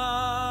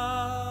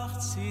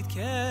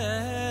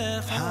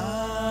tzidkecha.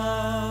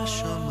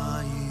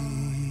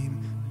 Hashamayim,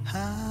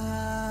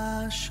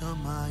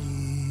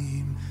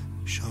 Hashamayim,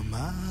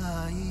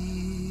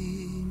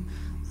 Shamayim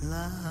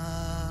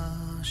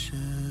Lashem.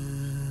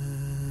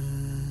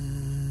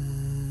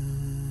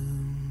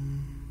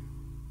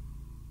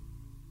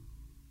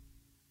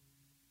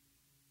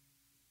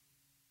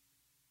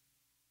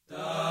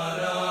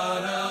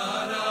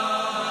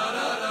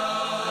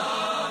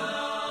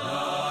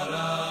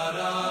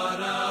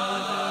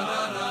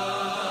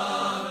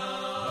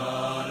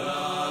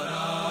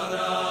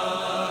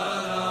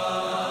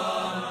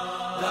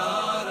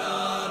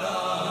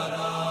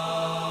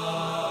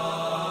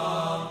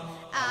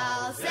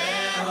 Al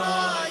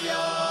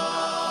Sehoyo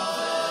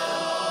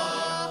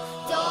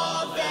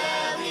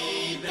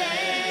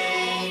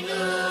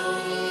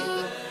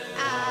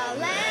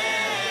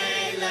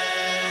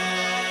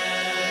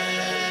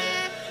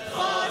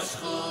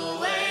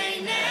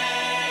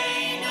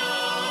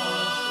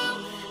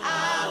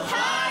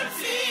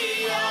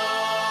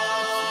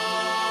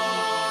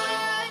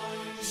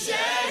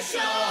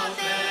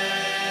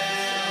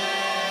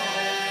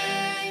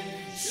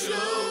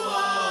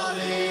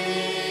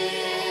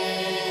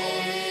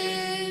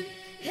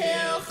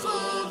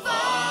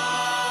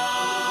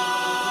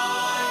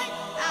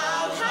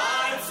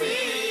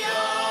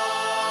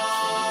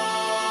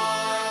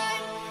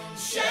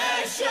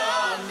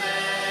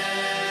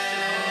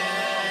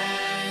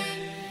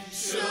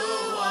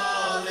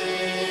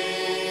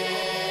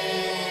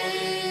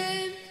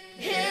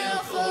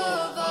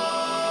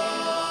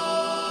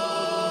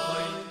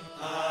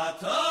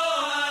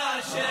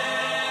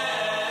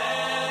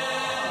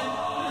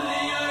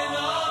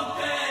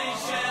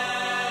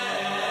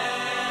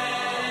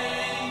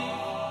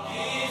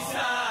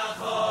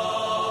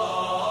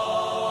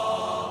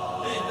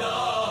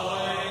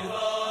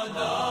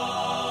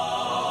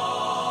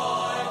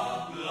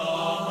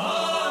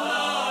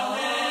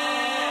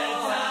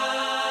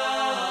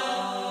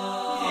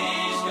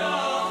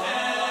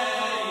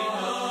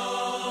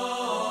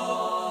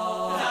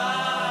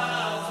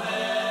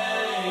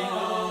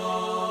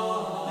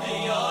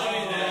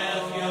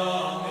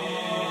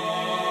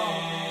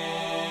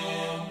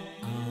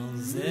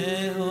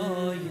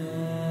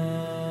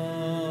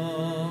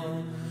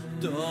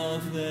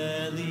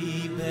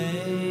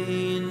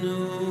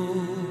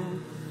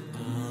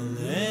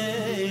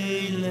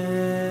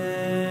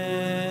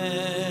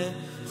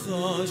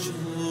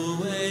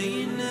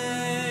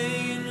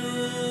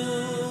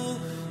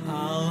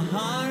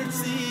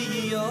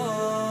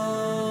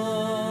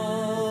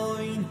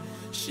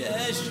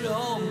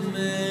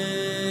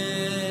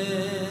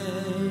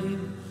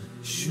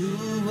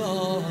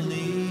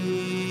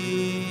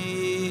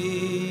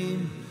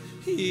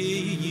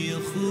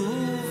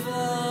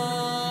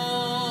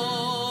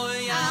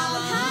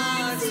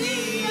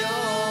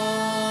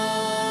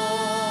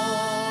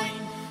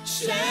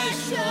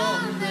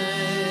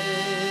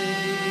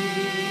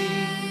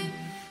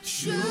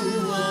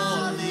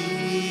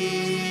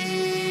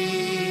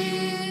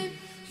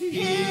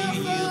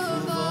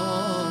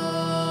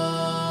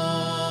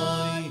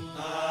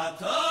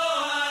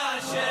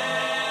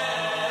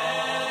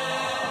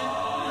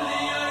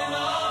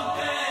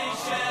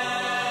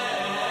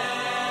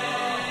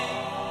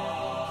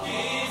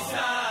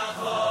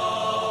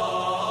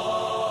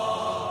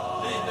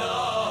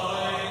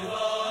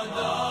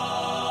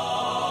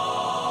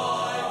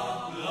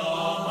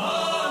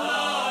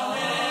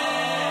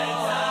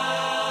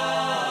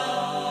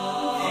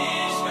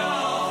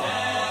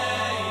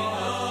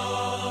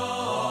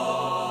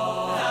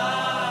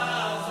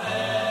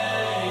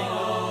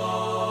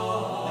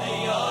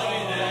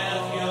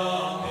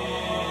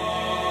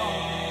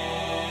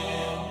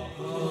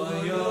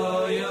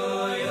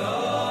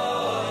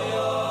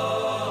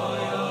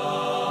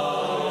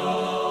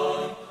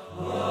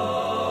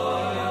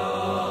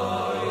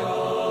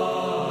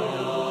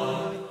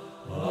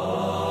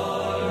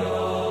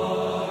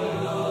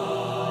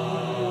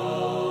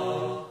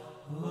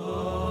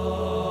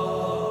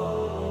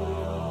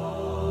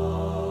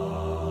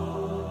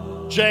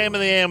JM in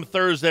the AM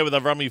Thursday with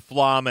Avrami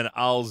Flam and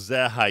Al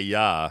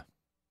Zehaya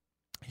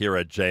here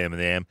at JM in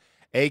the AM.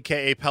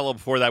 A.K.A. Pella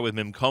before that with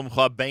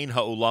Mimkomcha. Bein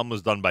Ha'ulam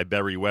was done by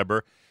Barry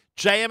Weber.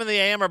 JM in the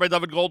AM are by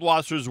David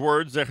Goldwasser's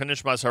words. Zecher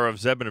Nishmas Harav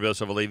Zeb ben Rabbi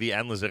Yosef Alevi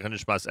and Zecher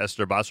Nishmas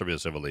Esther Bas Rabbi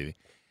Yosef Alevi.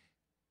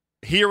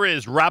 Here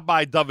is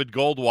Rabbi David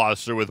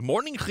Goldwasser with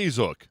Morning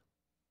Chizuk.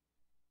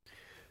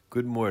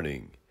 Good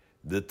morning.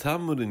 The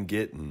Talmud in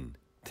Gittin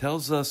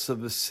tells us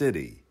of a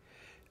city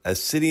in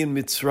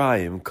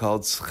Mitzrayim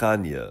called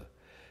Schania.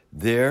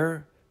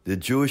 There, the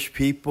Jewish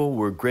people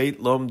were great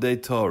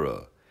Lomdei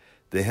Torah.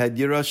 They had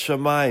Yiras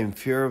Shamayim,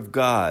 fear of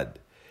God.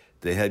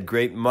 They had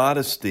great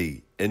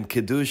modesty and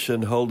Kedusha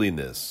and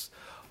holiness.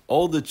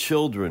 All the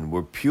children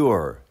were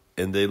pure,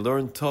 and they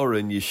learned Torah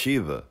in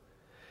yeshiva.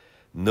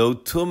 No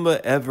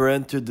tumah ever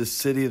entered the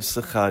city of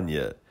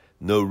Schania,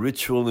 no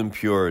ritual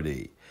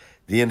impurity.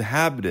 The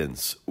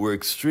inhabitants were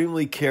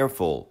extremely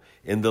careful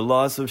in the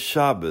laws of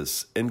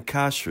Shabbos and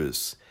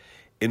Kashrus,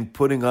 in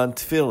putting on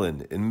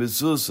tefillin and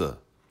mezuzah.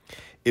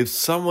 If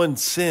someone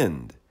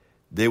sinned,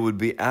 they would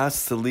be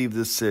asked to leave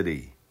the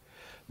city.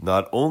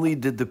 Not only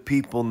did the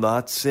people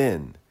not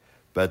sin,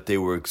 but they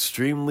were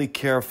extremely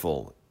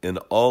careful in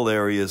all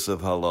areas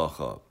of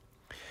halacha.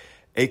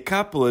 A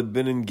couple had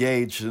been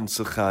engaged in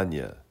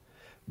Schania,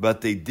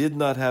 but they did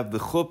not have the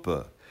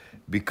chuppah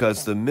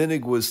because the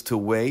minig was to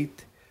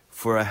wait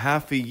for a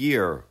half a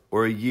year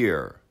or a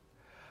year.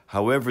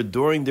 However,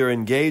 during their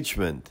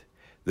engagement,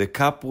 the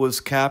couple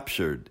was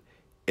captured,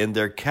 and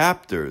their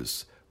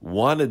captors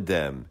wanted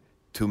them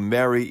to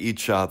marry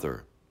each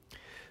other.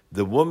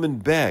 The woman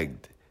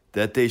begged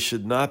that they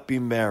should not be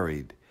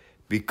married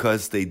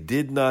because they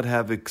did not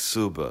have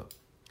iksuba.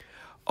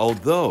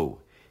 Although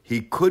he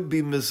could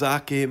be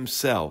mezakeh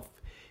himself,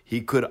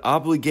 he could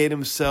obligate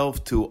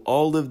himself to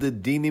all of the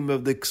dinim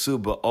of the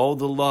ksuba, all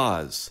the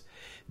laws.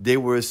 They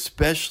were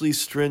especially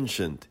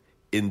stringent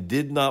and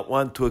did not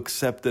want to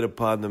accept it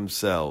upon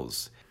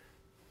themselves.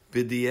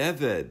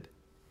 B'di'eved,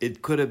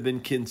 it could have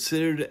been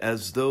considered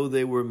as though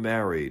they were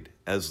married,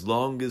 as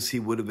long as he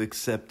would have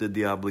accepted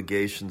the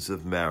obligations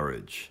of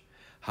marriage.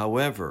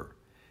 However,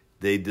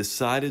 they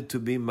decided to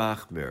be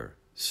machmir,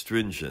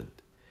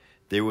 stringent.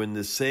 They were in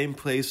the same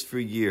place for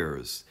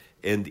years,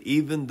 and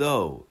even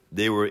though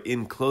they were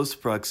in close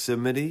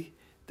proximity,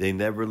 they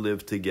never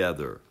lived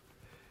together.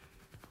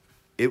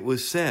 It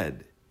was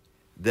said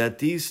that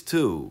these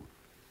two,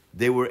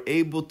 they were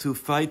able to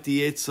fight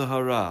the Yetzer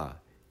Hara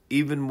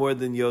even more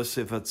than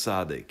Yosef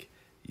HaTzadik.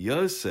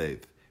 Yosef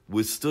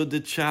withstood the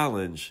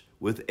challenge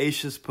with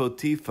Eshes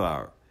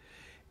Potiphar.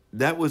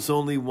 That was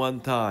only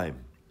one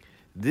time.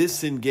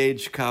 This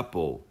engaged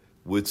couple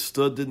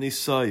withstood the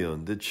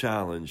Nisayon, the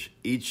challenge,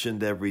 each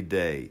and every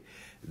day.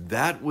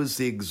 That was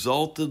the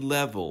exalted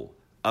level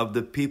of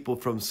the people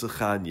from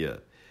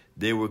Schania.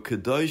 They were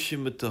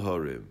Kedoshim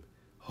Tahorim,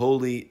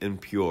 holy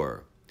and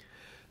pure.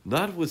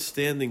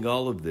 Notwithstanding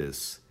all of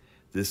this,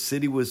 the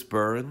city was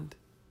burned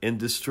and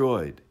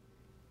destroyed,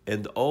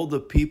 and all the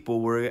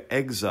people were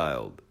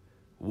exiled.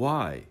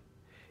 Why?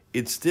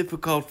 It's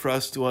difficult for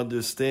us to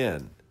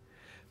understand,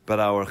 but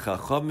our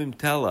Chachamim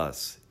tell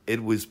us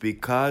it was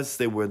because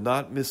they were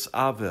not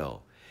misavel.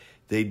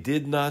 They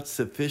did not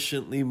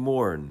sufficiently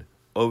mourn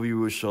over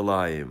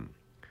Yerushalayim.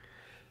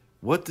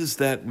 What does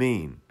that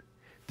mean?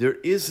 There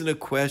isn't a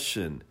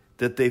question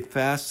that they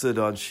fasted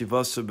on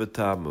Shivasar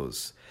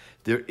B'Tammuz.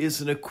 There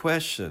isn't a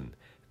question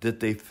that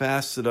they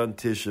fasted on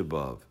Tisha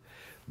B'Av,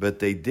 but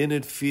they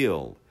didn't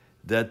feel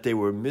that they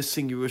were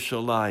missing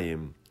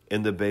Yerushalayim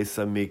in the Beis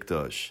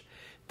HaMikdash.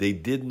 They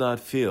did not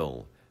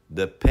feel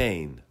the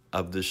pain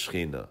of the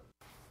Shechina.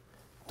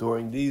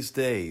 During these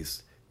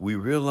days, we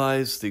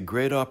realize the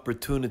great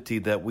opportunity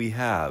that we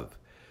have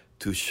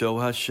to show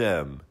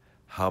Hashem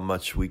how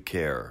much we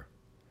care.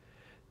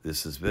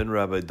 This has been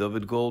Rabbi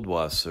David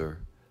Goldwasser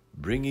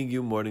bringing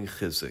you Morning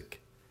Chizuk.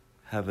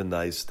 Have a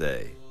nice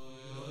day.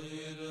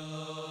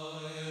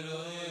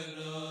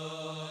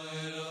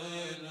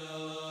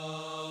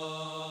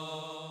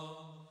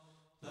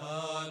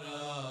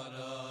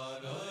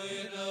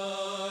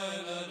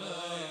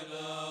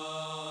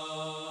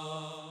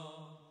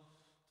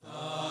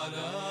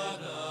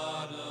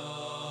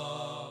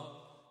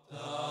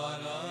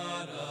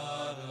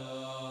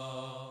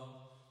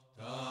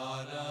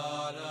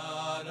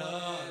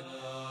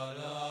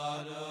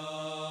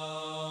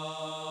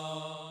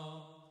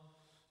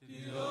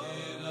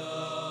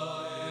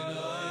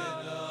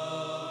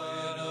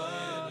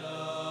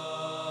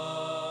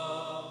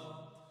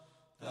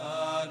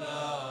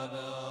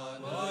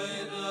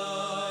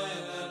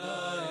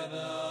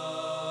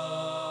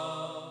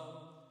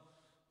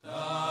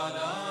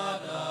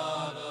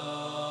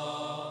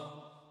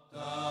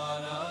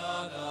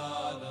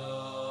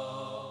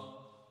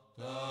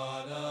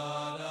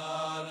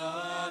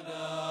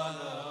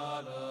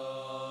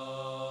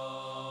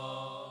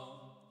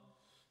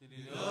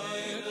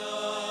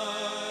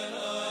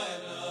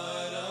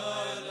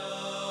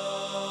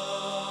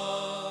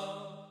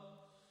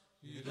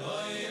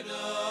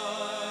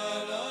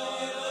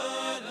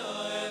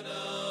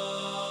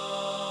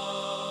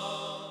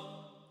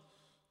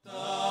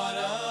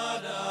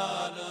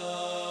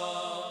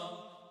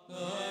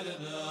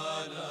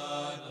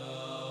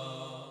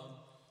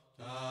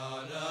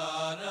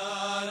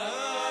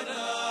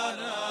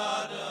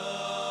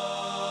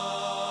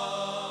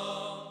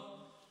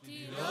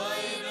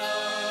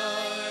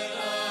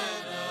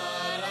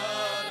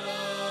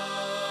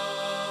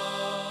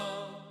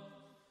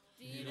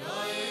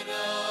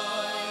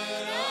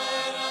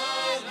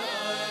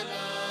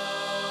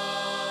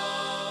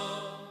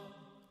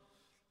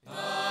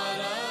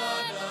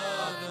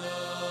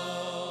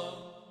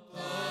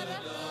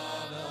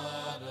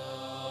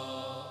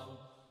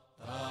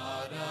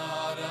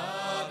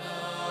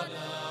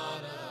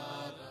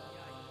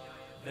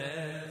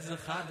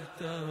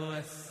 וזכרתו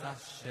אס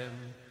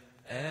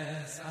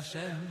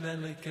השם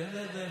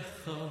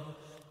אלוקיך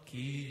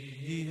כי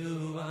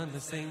יהיו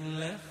אנסים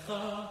לך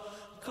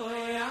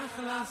כוח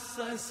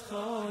לעשות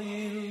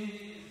חיים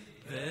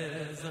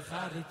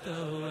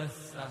וזכרתו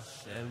אס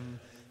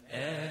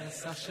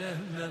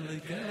השם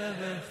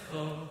אלוקיך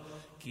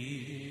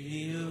כי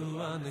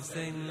יהיו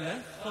אנסים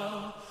לך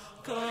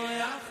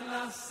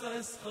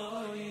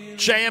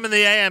JM in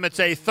the AM.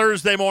 It's a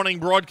Thursday morning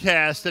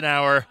broadcast in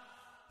our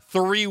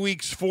 3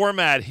 weeks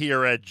format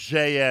here at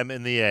JM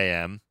in the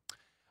AM.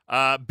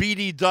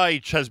 Beatie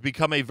Deutsch has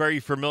become a very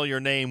familiar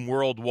name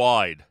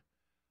worldwide.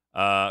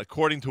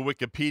 According to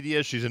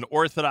Wikipedia, she's an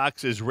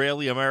Orthodox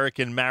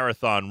Israeli-American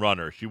marathon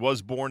runner. She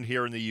was born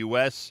here in the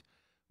U.S.,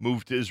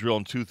 moved to Israel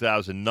in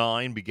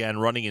 2009, began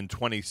running in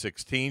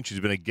 2016.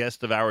 She's been a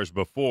guest of ours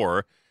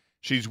before.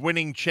 She's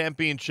winning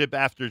championship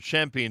after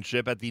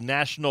championship at the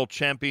National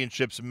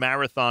Championships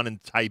Marathon in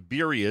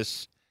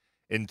Tiberias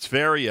in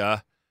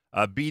Tveria.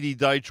 Beatie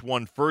Deutsch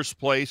won first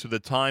place with a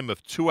time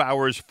of 2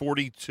 hours,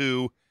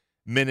 42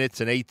 minutes,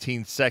 and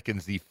 18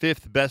 seconds, the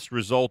fifth best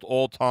result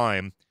all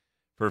time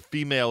for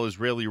female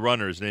Israeli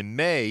runners. And in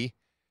May,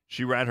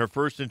 she ran her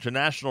first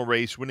international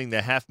race, winning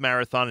the half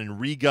marathon in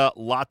Riga,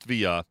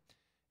 Latvia,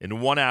 in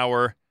 1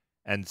 hour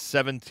and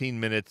 17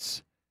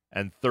 minutes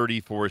and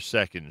 34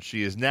 seconds.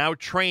 She is now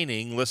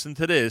training, listen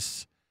to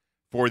this,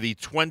 for the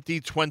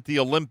 2020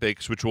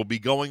 Olympics, which will be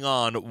going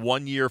on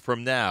 1 year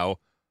from now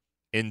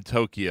in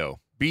Tokyo.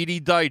 Beatie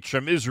Deutsch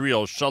from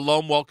Israel.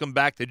 Shalom, welcome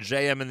back to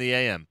JM in the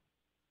AM.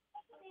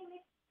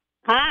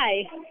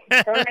 Hi.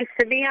 So nice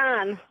to be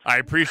on. I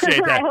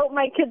appreciate that. I hope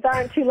my kids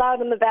aren't too loud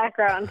in the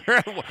background.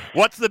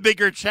 What's the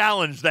bigger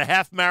challenge, the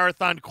half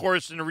marathon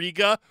course in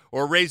Riga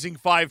or raising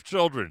 5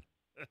 children?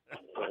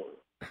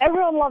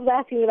 Everyone loves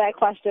asking me that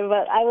question,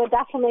 but I would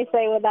definitely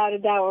say without a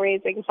doubt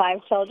raising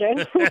 5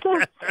 children.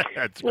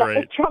 That's great.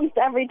 It trumps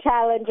every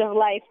challenge of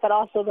life, but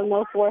also the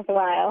most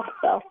worthwhile.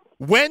 So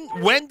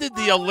when did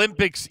the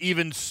Olympics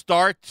even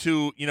start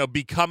to,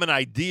 become an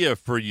idea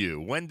for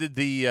you?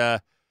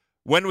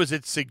 When was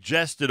it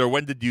suggested, or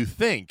when did you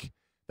think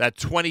that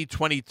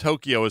 2020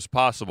 Tokyo is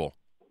possible?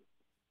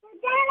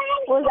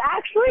 It was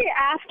actually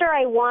after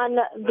I won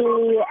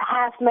the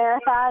half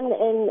marathon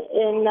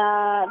in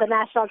the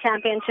national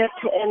championship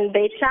in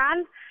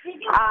Beitchan,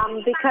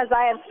 because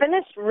I had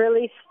finished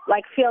really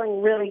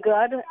feeling really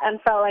good and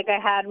felt like I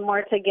had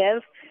more to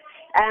give,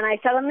 and I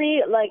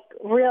suddenly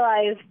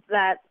realized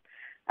that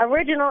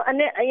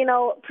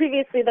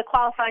previously the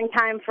qualifying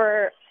time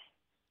for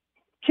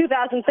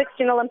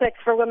 2016 Olympics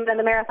for women in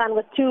the marathon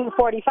was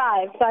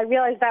 2:45, so I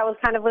realized that was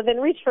kind of within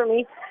reach for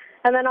me.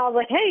 And then I was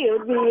like, hey, it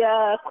would be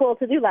cool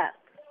to do that.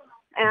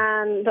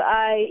 And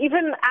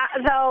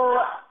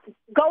though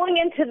going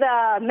into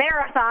the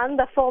marathon,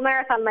 the full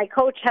marathon, my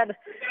coach had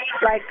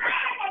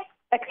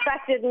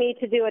expected me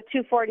to do a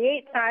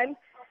 2:48 time.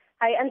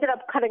 I ended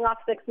up cutting off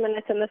 6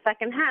 minutes in the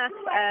second half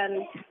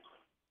and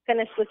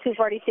finished with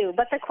 2:42.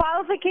 But the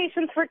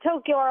qualifications for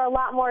Tokyo are a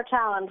lot more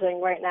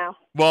challenging right now.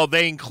 Well,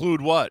 they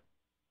include what?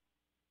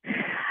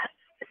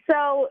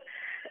 So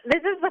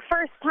this is the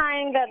first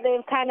time that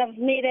they've kind of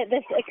made it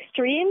this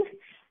extreme.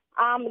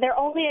 They're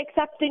only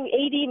accepting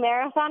 80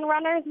 marathon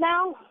runners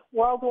now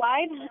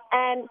worldwide,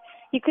 and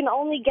you can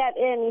only get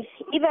in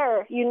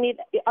either you need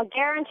a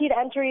guaranteed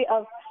entry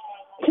of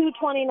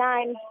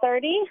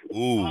 2:29:30,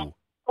 Ooh.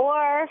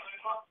 or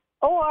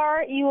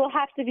you will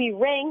have to be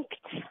ranked.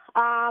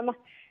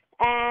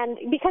 And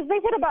because they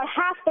said about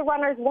half the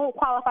runners won't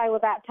qualify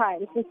with that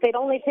time, since they'd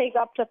only take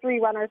up to 3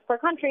 runners per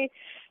country,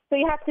 so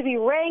you have to be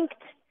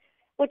ranked,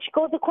 which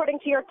goes according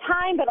to your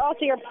time, but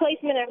also your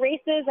placement at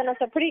races, and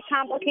it's a pretty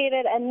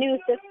complicated and new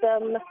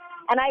system,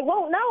 and I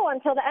won't know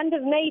until the end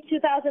of May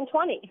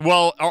 2020.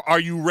 Well, are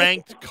you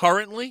ranked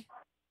currently?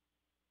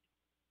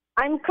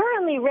 I'm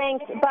currently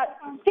ranked, but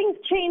things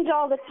change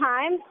all the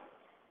time,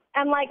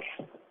 and, like,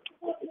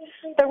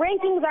 the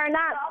rankings are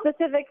not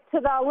specific to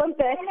the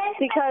Olympics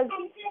because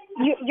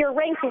you're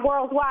ranked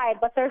worldwide,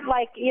 but there's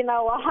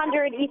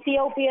 100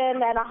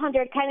 Ethiopian and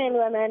 100 Kenyan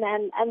women,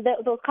 and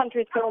those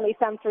countries can only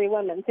send 3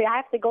 women. So I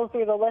have to go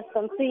through the list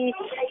and see,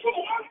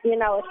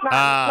 it's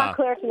not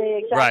clear to me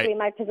exactly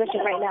my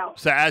position right now.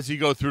 So as you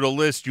go through the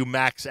list, you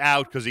max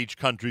out because each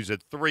country's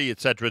at 3,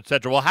 et cetera, et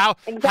cetera. Well,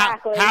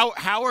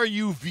 how are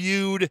you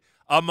viewed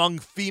among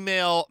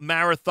female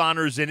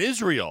marathoners in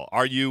Israel?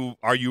 Are you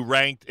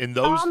ranked in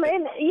those?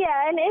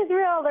 In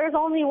Israel, there's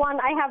only one.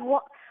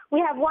 We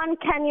have one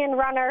Kenyan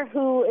runner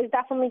who is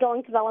definitely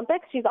going to the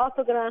Olympics. She's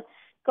also going to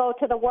go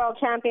to the World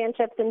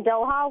Championships in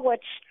Doha,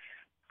 which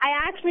I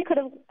actually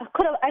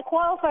I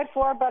qualified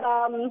for, but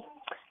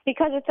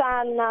because it's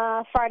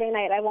on Friday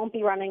night, I won't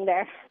be running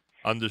there.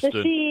 Understood.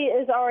 So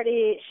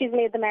she's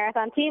made the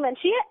marathon team, and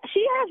she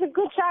has a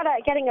good shot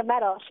at getting a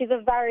medal. She's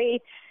a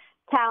very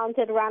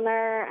talented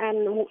runner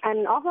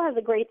and also has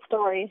a great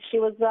story. She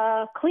was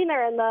a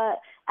cleaner in the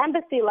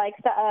embassy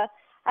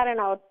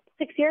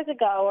 6 years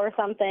ago or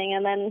something,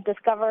 and then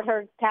discovered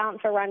her talent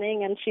for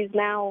running, and she's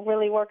now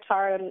really worked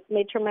hard and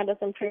made tremendous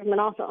improvement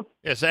also.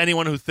 Yeah, so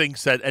anyone who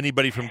thinks that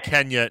anybody from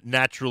Kenya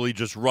naturally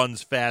just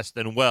runs fast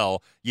and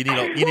well, you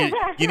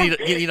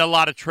need a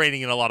lot of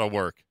training and a lot of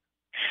work.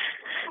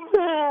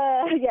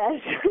 Yes.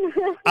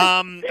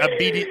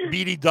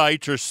 Beatie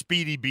Deutsch, or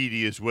Speedy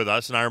Beatie, is with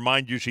us, and I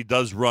remind you she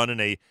does run in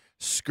a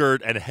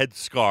skirt and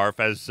headscarf,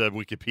 as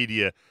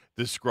Wikipedia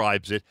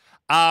describes it.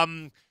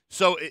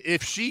 So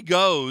if she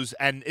goes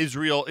and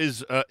Israel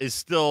is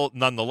still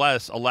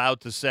nonetheless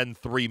allowed to send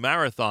 3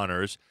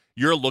 marathoners,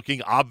 you're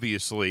looking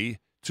obviously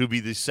to be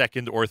the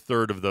second or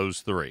third of those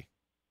 3.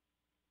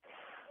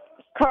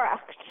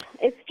 Correct.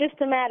 It's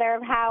just a matter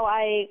of how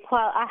I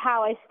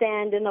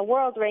stand in the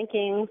world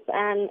rankings,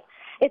 and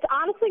it's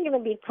honestly going to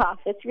be tough.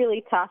 It's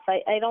really tough.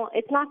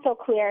 It's not so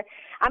clear.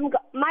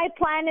 My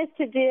plan is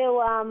to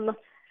do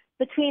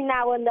between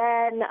now and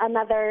then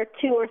another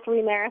 2 or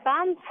 3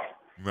 marathons.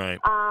 Right.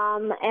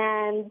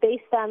 And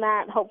based on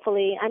that,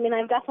 hopefully,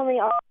 I've definitely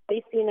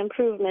already seen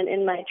improvement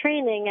in my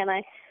training,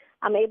 and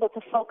I'm able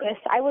to focus.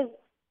 I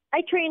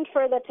trained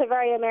for the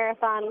Tveria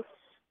Marathon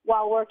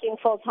while working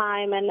full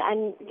time,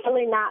 and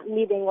really not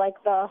needing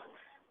the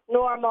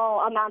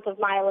normal amount of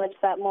mileage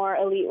that more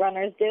elite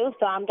runners do.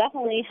 So I'm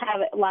definitely have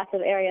lots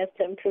of areas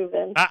to improve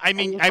in.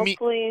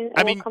 Hopefully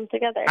it will come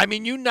together.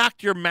 You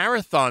knocked your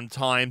marathon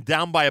time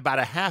down by about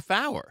a half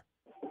hour,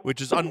 which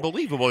is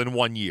unbelievable in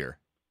 1 year.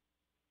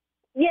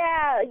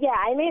 Yeah,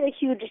 I made a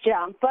huge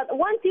jump. But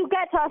once you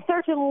get to a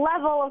certain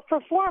level of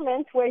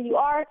performance where you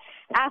are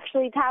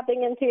actually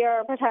tapping into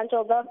your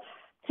potential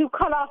to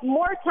cut off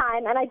more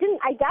time, and I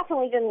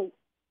definitely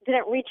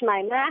didn't reach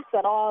my max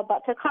at all,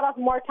 but to cut off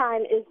more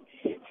time is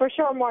for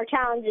sure more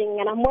challenging,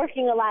 and I'm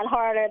working a lot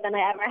harder than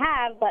I ever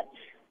have, but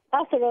I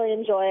also really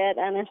enjoy it,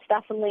 and it's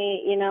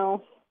definitely,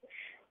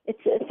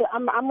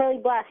 I'm really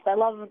blessed. I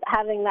love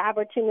having the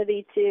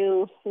opportunity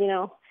to,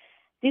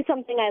 do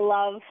something I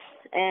love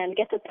and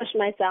get to push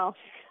myself.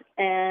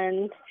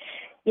 And,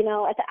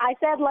 I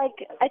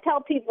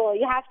tell people,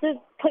 you have to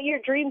put your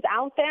dreams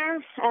out there,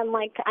 and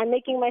I'm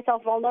making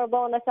myself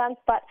vulnerable in a sense,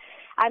 but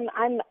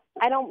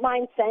I don't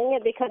mind saying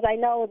it because I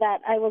know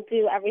that I will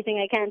do everything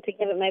I can to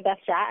give it my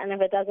best shot, and if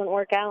it doesn't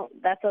work out,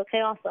 that's okay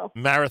also.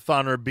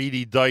 Marathoner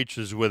Beatie Deutsch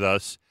is with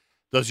us.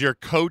 Does your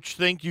coach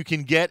think you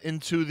can get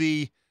into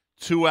the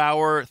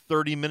 2-hour,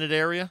 30-minute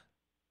area?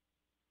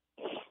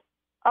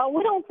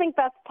 We don't think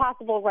that's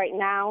possible right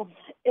now.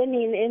 In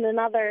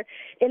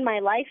my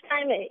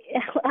lifetime,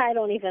 I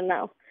don't even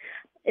know.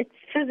 It's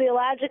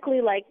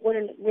physiologically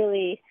wouldn't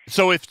really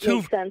make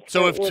sense.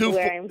 So if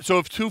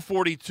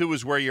 242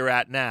 is where you're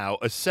at now,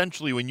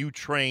 essentially when you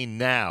train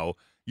now,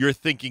 you're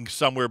thinking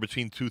somewhere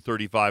between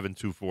 235 and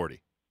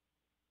 240.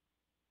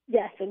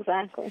 Yes,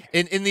 exactly.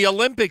 In the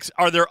Olympics,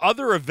 are there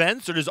other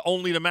events, or is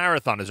only the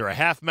marathon? Is there a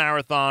half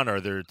marathon?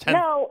 Are there 10?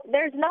 No,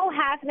 there's no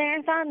half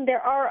marathon.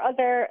 There are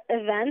other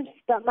events,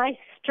 but my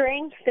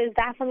strength is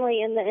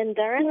definitely in the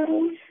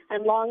endurance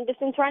and long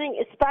distance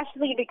running,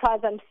 especially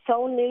because I'm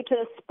so new to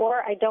the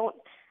sport.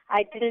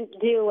 I didn't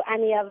do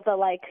any of the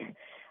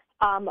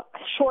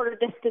shorter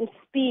distance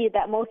speed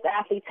that most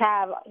athletes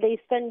have. They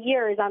spend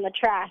years on the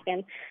track,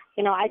 and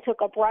I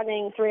took up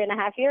running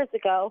 3.5 years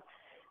ago.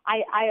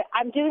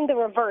 I'm doing the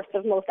reverse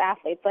of most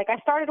athletes. Like, I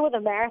started with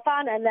a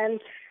marathon, and then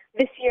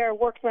this year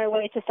worked my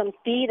way to some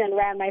speed and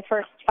ran my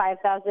first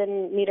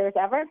 5,000 meters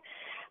ever.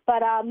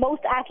 But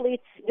most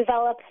athletes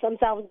develop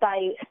themselves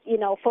by,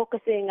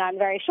 focusing on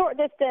very short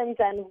distance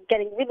and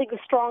getting really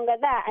strong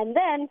at that. And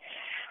then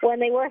when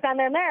they work on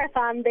their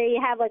marathon, they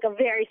have a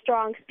very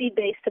strong speed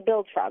base to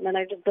build from, and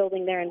they're just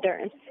building their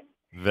endurance.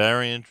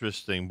 Very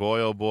interesting.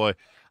 Boy, oh boy.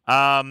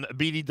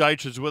 Beatie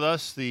Deutsch is with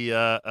us,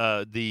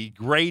 the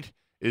great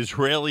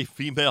Israeli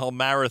female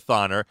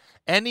marathoner.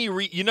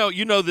 You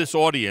know this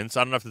audience.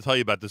 I don't have to tell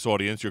you about this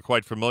audience. You're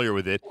quite familiar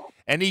with it.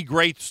 Any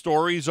great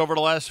stories over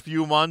the last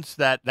few months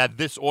that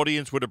this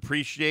audience would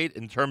appreciate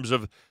in terms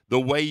of the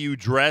way you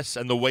dress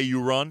and the way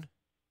you run?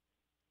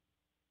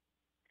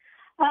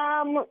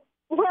 Well,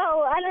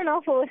 I don't know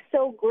if it was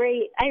so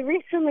great. I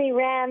recently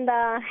ran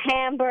the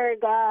Hamburg.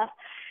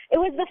 It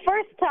was the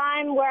first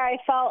time where I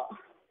felt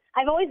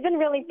I've always been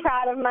really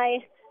proud of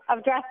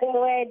dressing the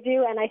way I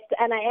do, and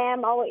I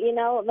am always,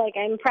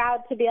 I'm proud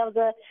to be able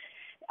to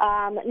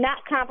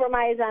not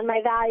compromise on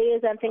my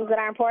values and things that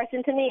are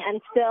important to me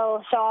and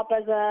still show up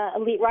as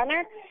an elite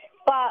runner.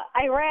 But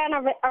I ran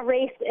a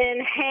race in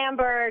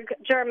Hamburg,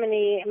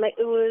 Germany.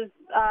 It was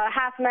a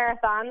half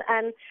marathon,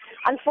 and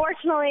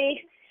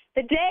unfortunately,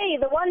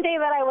 the one day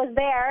that I was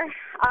there,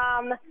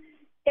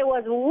 it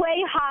was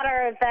way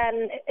hotter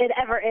than it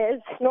ever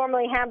is.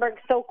 Normally,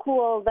 Hamburg's so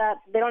cool that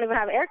they don't even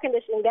have air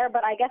conditioning there,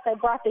 but I guess I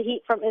brought the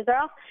heat from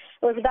Israel.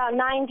 It was about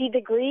 90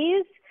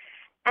 degrees,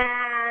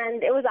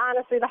 and it was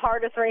honestly the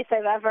hardest race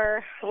I've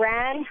ever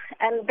ran.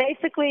 And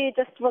basically, it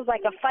just was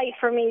like a fight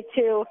for me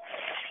to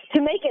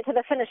make it to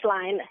the finish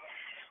line.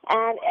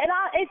 And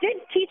it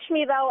did teach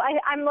me, though.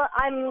 I'm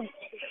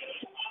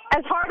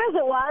as hard as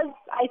it was,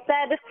 I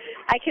said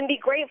I can be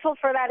grateful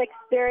for that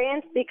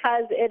experience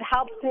because it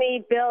helps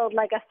me build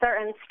a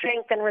certain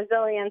strength and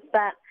resilience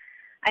that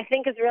I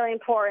think is really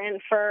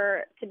important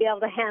to be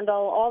able to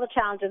handle all the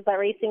challenges that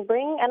racing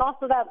brings and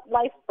also that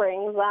life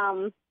brings.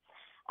 And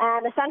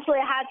essentially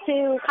I had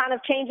to kind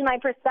of change my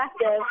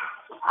perspective.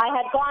 I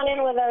had gone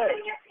in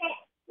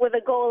with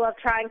a goal of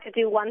trying to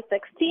do 1:16,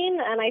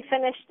 and I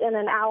finished in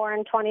an hour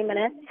and 20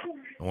 minutes.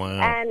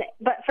 Wow.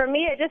 But for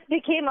me, it just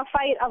became a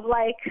fight of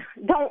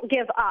don't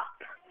give up.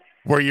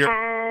 Were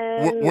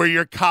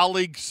your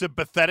colleagues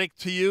sympathetic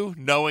to you,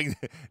 knowing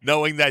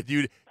that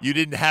you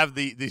didn't have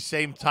the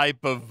same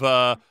type of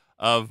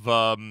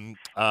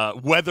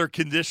weather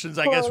conditions,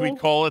 I guess we'd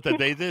call it, that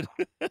they did?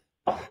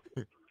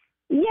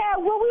 Yeah,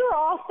 well, we were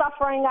all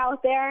suffering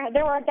out there.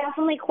 There were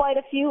definitely quite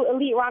a few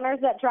elite runners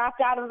that dropped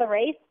out of the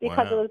race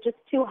because it was just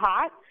too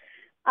hot.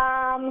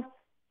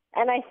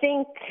 And I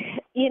think,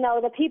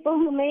 the people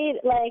who made,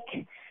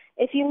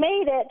 if you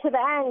made it to the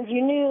end,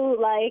 you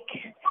knew,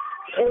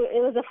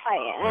 it was a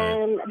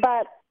fight.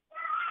 But,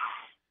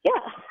 yeah.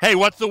 Hey,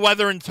 what's the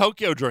weather in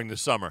Tokyo during the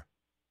summer?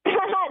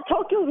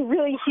 Tokyo's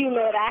really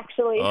humid,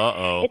 actually.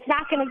 Uh-oh. It's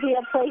not going to be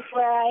a place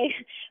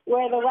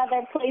where the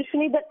weather plays to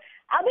me, but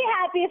I'll be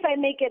happy if I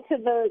make it to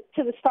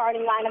the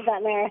starting line of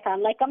that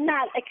marathon. I'm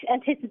not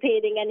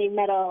anticipating any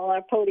medal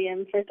or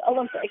podium for the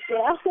Olympics,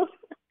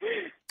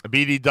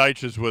 Beatie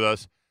Deutsch is with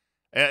us.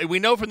 We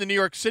know from the New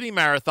York City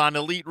Marathon,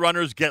 elite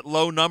runners get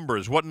low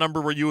numbers. What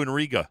number were you in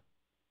Riga?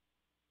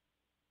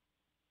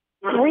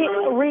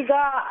 Riga,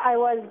 I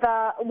was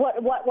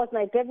what was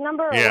my bib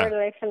number, or where did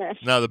I finish?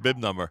 No, the bib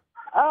number.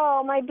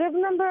 Oh, my bib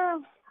number,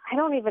 I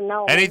don't even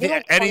know.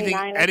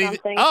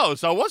 Anything. Oh,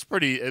 so it was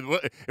pretty. It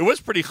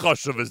was pretty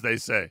choshev, as they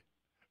say.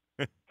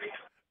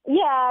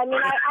 Yeah, I mean,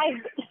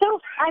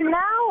 I'm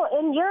now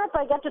in Europe.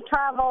 I get to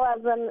travel as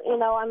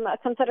I'm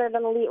considered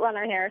an elite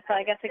runner here, so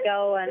I get to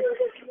go and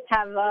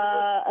have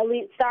a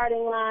elite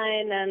starting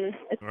line, and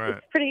it's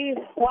pretty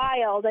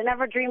wild. I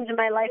never dreamed in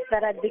my life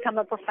that I'd become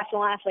a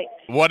professional athlete.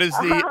 What's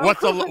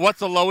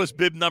the lowest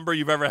bib number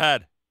you've ever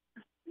had?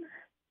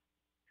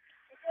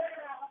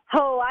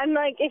 Oh, I'm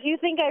if you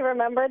think I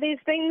remember these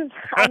things,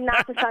 I'm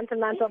not a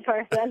sentimental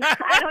person.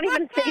 I don't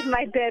even save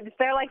my bibs.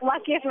 They're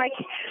lucky if my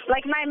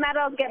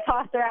medals get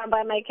tossed around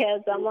by my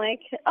kids. I'm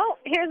oh,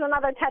 here's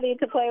another teddy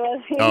to play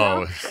with.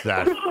 Oh,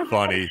 that's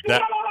funny.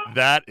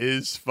 That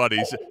is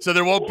funny. So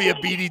there won't be a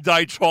Beatie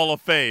Deutsch Hall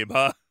of Fame,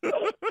 huh?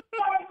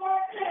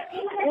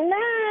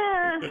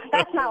 Nah,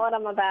 that's not what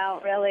I'm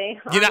about, really,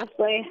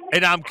 honestly.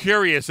 And I'm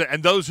curious,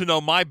 and those who know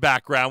my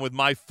background with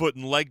my foot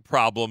and leg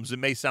problems, it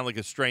may sound like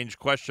a strange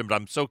question, but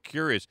I'm so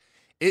curious.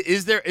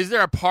 Is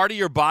there a part of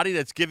your body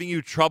that's giving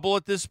you trouble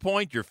at this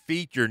point? Your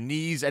feet, your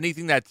knees,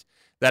 anything that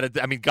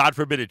I mean, God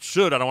forbid it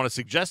should. I don't want to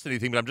suggest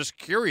anything, but I'm just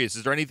curious.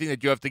 Is there anything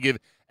that you have to give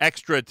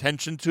extra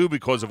attention to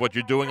because of what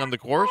you're doing on the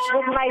course?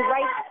 With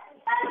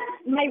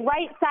my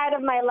right side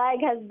of my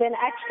leg has been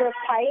extra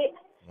tight,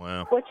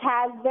 Wow. which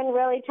has been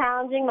really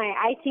challenging. My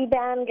IT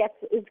band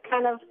is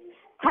kind of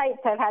tight,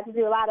 so I've had to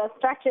do a lot of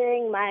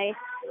stretching, my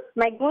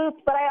glutes.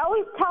 But I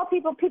always tell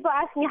people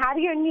ask me, how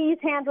do your knees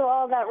handle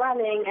all that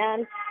running?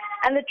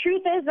 And the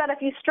truth is that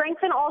if you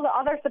strengthen all the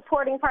other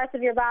supporting parts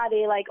of your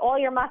body, like all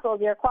your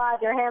muscles, your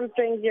quads, your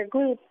hamstrings, your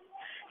glutes,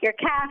 your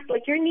calves,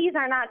 like your knees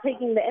are not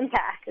taking the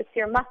impact. It's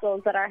your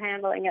muscles that are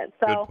handling it.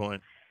 So good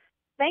point.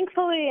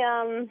 Thankfully,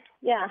 I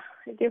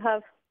do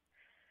have.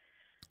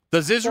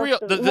 Does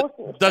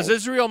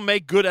Israel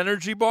make good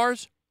energy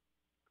bars?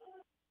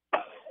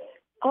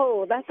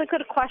 Oh, that's a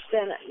good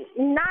question.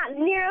 Not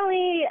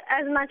nearly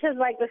as much as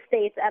like the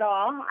States at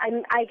all.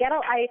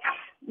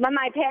 When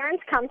my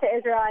parents come to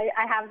Israel,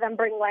 I have them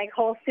bring like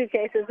whole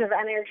suitcases of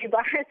energy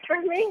bars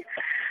for me.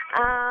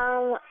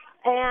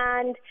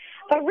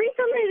 But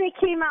recently they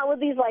came out with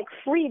these like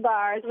free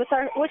bars, which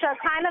are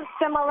kind of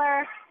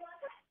similar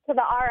to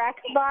the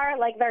RX bar,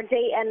 like they're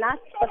date and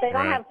nuts, but they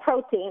don't have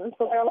protein,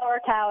 so they're lower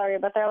calorie,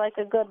 but they're like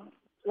a good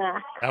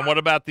snack. And what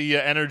about the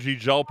energy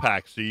gel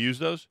packs? Do you use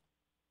those?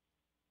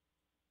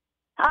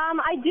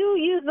 I do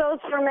use those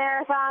for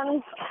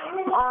marathons,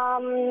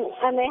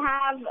 and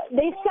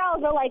they sell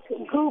the like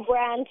Goo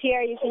brand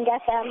here. You can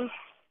get them.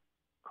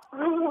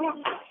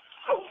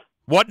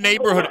 What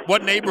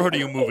neighborhood are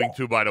you moving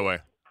to, by the way?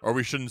 Or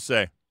we shouldn't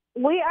say.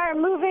 We're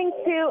moving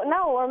in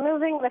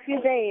a few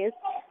days.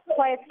 That's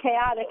why it's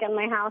chaotic in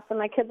my house, and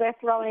my kids are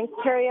throwing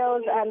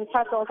Cheerios and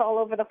pretzels all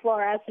over the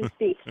floor as we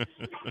speak.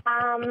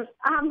 I'm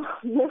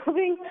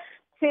moving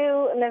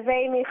to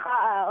Neve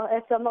Mischel.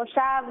 It's a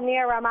moshav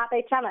near Ramat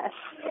Beit Shemesh.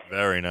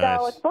 Very nice.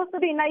 So it's supposed to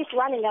be nice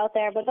running out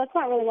there, but that's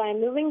not really why I'm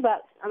moving,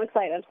 but I'm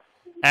excited.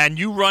 And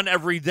you run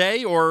every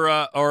day,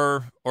 or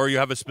you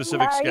have a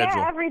specific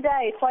schedule? Yeah, every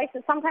day. A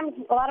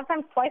lot of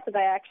times twice a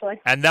day, actually.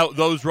 And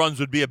those runs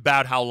would be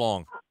about how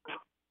long?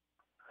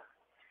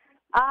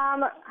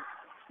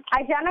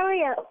 I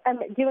generally am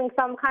doing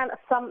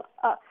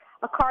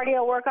a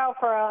cardio workout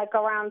for like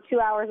around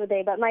 2 hours a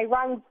day, but my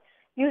runs,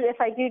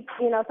 if I do,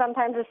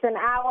 sometimes it's an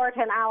hour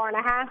to an hour and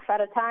a half at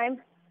a time.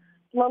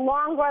 The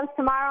long runs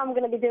tomorrow, I'm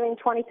going to be doing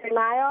 23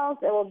 miles.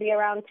 It will be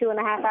around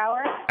 2.5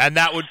 hours. And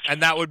that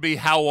would be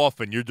how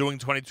often? You're doing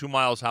 22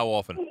 miles how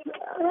often?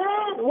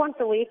 Once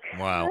a week.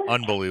 Wow,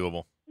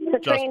 unbelievable. To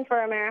train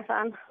for a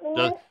marathon.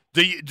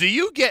 Do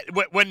you get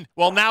when?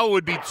 Well, now it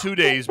would be 2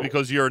 days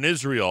because you're in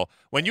Israel.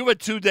 When you have a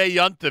 2-day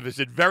yontiv, is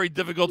it very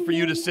difficult for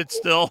you to sit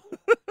still?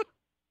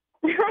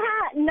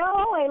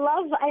 No, I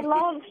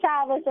love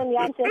Shabbos and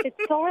Yontif.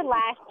 It's so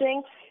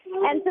relaxing.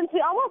 And since we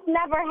almost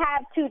never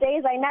have 2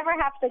 days, I never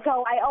have to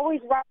go. I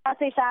always run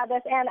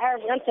Shabbos and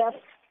Erev Yontif.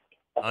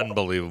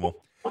 Unbelievable.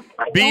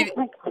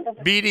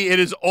 Beatie, it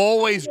is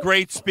always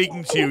great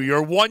speaking to you.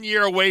 You're 1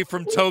 year away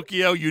from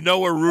Tokyo. You know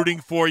we're rooting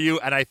for you,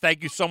 and I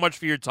thank you so much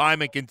for your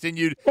time and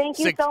continued. Thank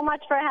you so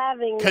much for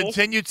having me.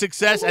 Continued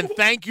success, and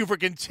thank you for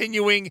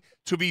continuing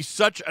to be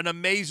such an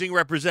amazing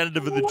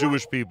representative of the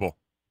Jewish people.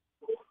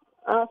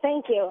 Oh,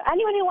 thank you.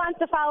 Anyone who wants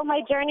to follow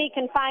my journey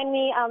can find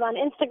me on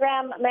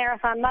Instagram,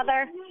 Marathon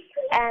Mother,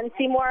 and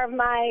see more of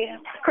my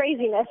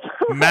craziness.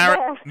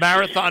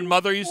 Marathon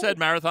Mother, you said?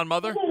 Marathon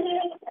Mother?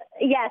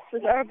 Yes,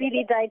 or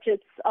Beatie Deutsch.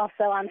 It's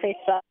also on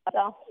Facebook.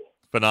 So.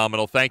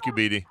 Phenomenal. Thank you,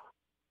 Beatie.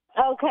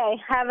 Okay.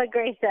 Have a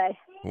great day.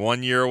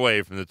 1 year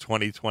away from the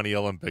 2020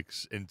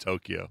 Olympics in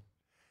Tokyo.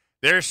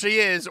 There she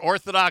is,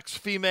 Orthodox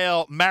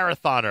female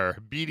marathoner,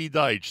 Beatie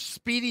Deutsch.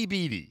 Speedy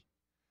Beatie.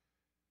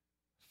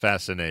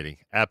 Fascinating.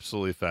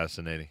 Absolutely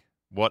fascinating.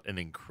 What an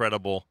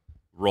incredible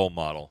role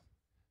model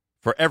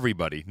for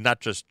everybody,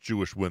 not just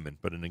Jewish women,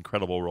 but an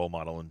incredible role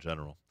model in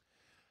general.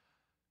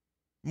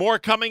 More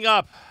coming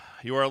up.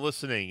 You are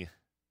listening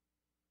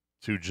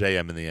to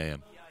JM in the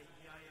AM.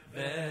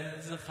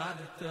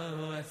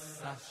 וזכרתו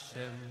אס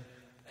השם,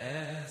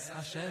 אס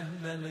השם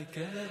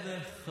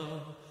ולגלבך,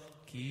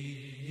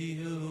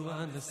 כי הוא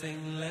אנסן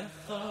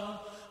לך,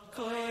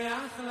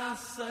 כויח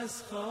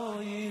לסוס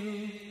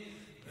חויל,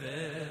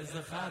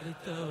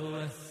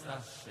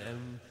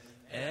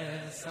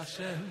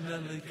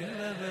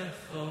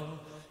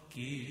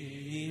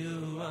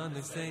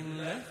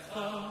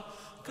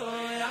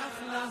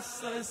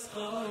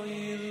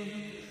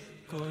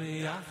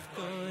 כויח,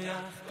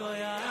 כויח,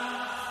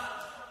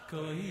 כויח,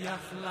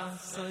 כויח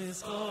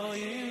לסוס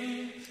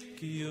חויל,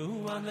 כי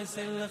הוא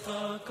אנסן לך,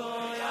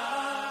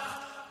 כויח,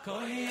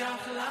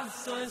 כויח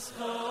לסוס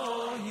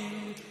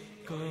חויל,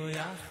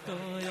 כויח,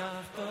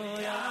 כויח,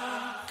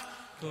 כויח,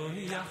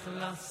 koyach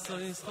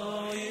lasois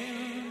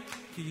khoyim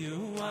ki yu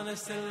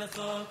anesel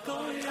kho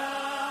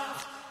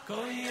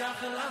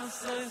koyach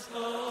lasois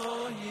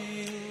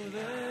khoyim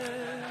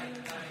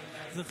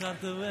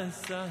zakhat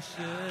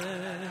vesashe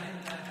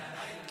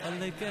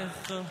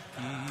alekho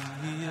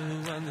ki yu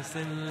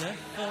anesel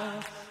kho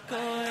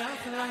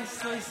koyach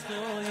lasois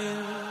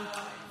khoyim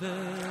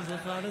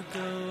zakhat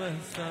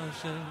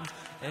vesashe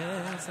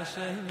es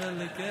ashe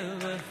alekho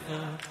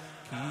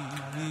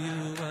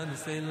Kivi and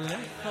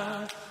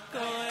Selecha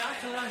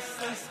Koyach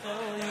Lasses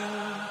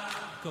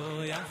Koyach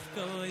Koyach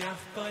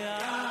Koyach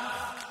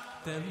Koyach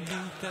Tembi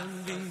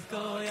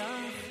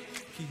Koyach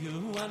Kivi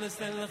and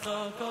Selecha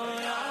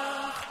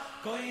Koyach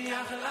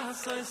Koyach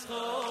Lasses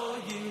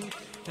Koyach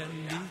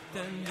Tembi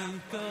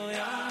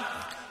Koyach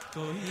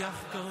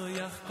Koyach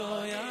Koyach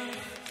Koyach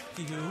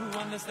Kivi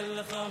and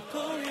Selecha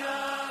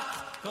Koyach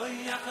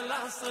Koyach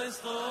Lasses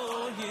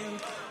Koyach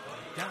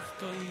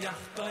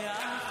Koyach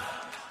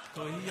Koyach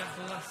Koyach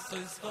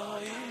Lasses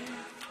Koyach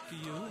Ki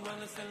you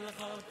wanna sell a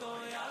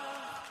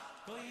koyach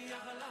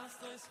Koyach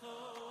Lasses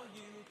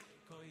Koyach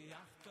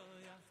Koyach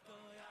Koyach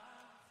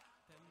Koyach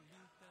Tembi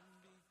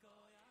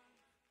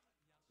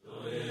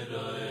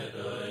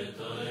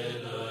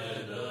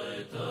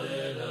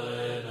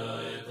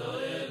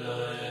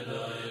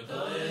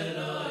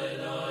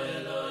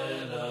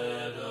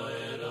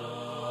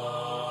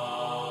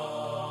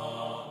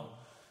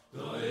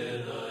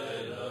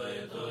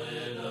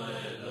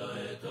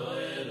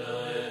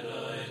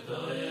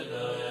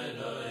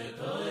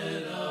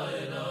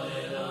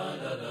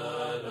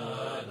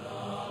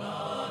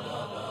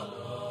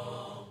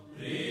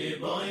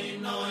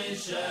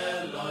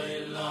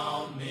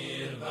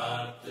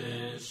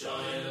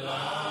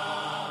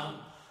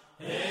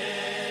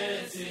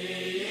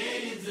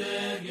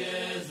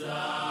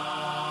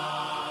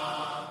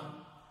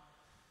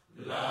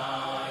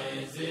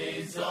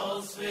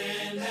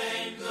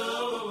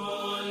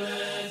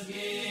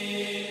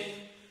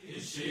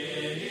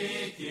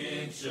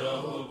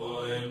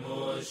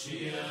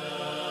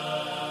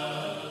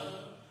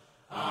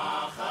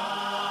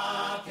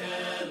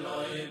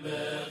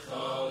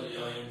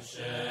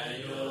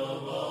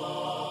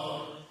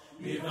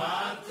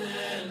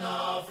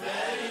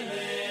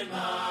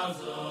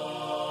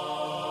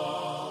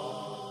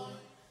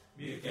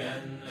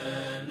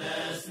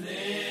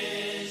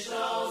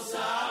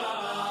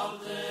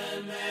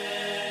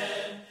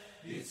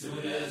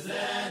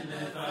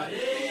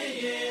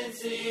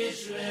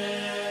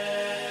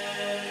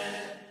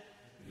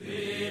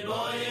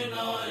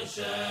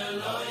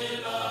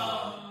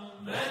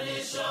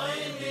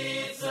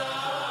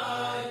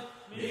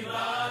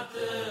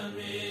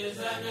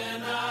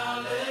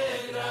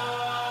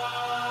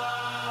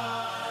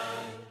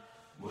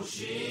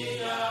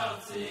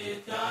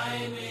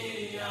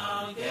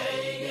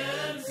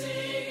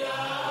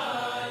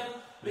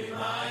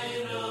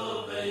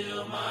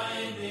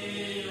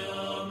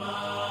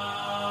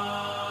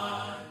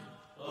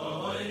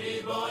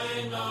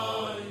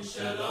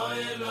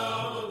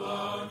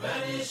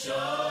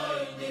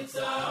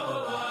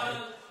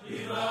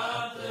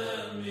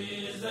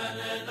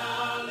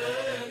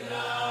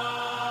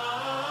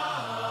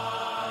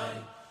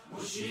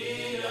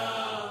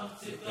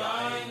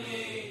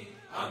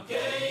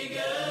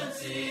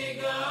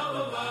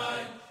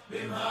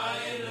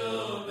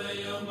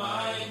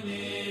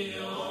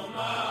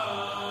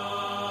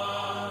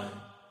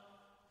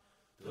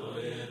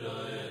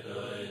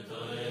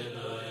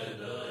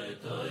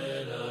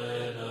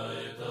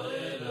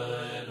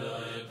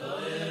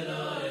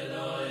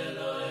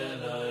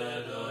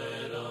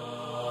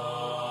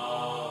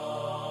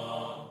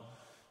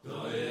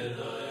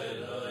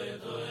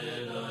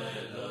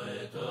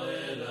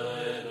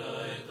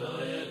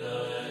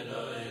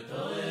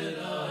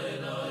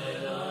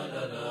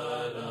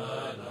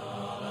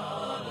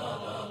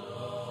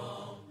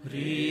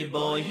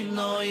Boy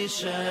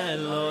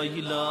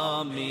sheloi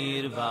la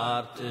mir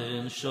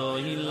warten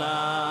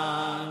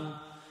shoilan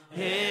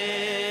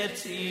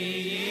Herz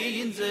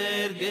in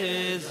zer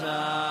gesang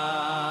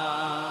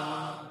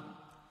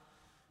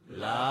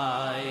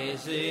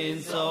Leise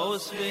ins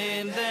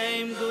Auswind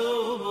dem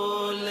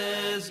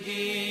Gubules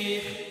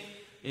gich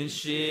In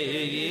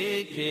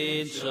Schick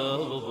in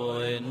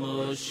Shoboin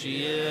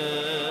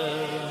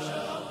Moshiach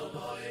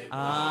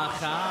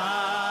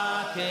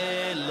Achak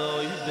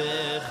Eloi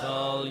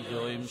bechal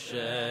yoim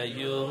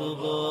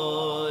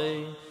sheyuvoy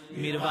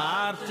mir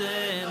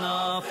warten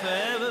auf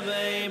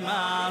ewei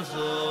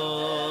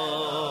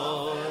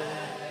mazor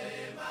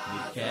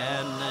wir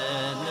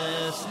kennen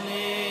es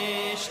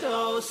nicht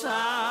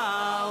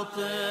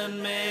aushalten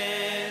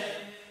mehr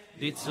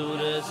die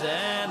Zure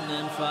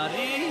sennen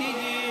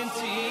farin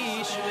sie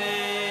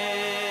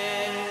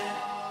schwer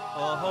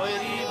oh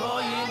heuri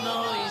boi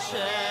noi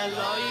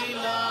sheloi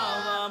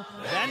lavam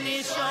wenn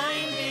ich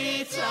schon die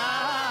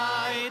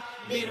Zeit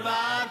wir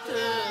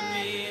warten,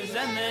 wir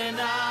sind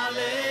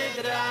alle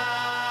drei.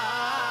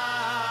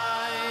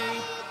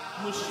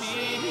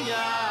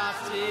 Moshiach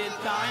zieht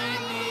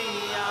keine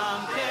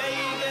am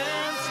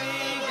Kegen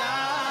sich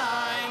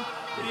ein.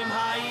 Brim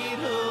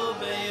Heiru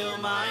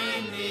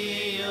beumeini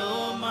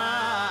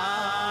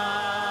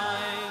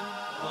umein.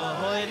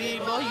 Ohoi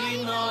boi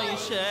noi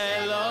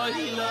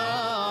sheloi lo.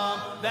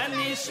 Wenn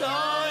ich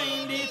schon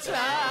die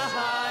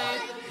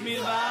Zeit,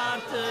 wir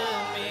warten,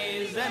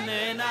 wir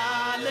sind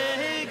alle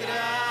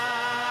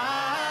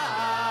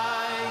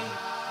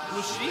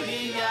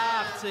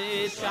Moshiach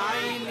zit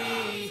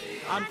shiny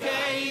am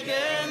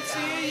kegen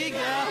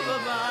ziga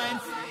bewein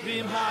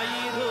bim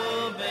hayru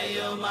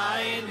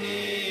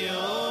beyomayni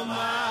yomay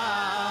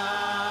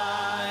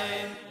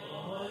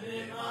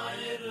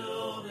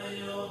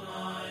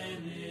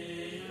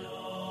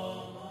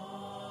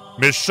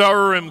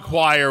Misharim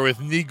Choir with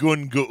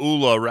Nigun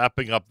Geula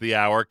wrapping up the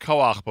hour.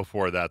 Koach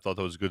before that. Thought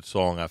that was a good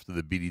song after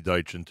the Beatie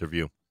Deutsch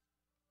interview.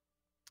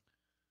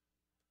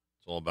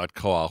 It's all about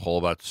Koach, all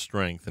about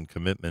strength and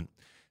commitment.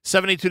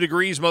 72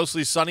 degrees,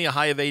 mostly sunny, a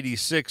high of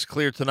 86.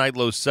 Clear tonight,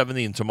 low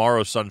 70. And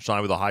tomorrow,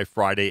 sunshine with a high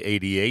Friday,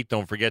 88.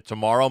 Don't forget,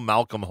 tomorrow,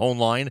 Malcolm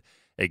Hoenlein,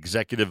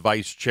 Executive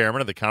Vice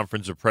Chairman of the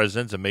Conference of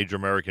Presidents and Major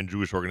American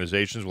Jewish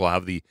Organizations, will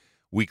have the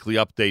weekly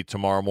update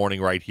tomorrow morning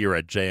right here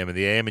at JM and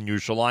the AM in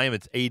Yerushalayim.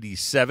 It's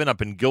 87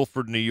 up in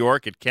Guilford, New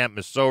York at Camp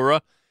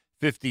Mesorah,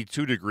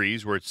 52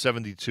 degrees. We're at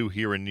 72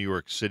 here in New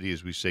York City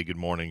as we say good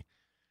morning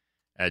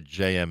at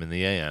JM and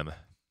the AM.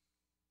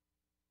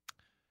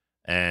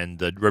 And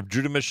Reb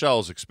Judah Mischel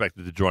is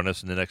expected to join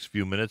us in the next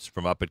few minutes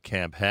from up at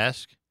Camp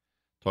HASC.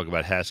 Talk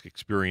about HASC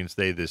Experience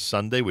Day this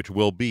Sunday, which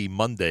will be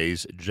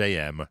Monday's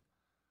JM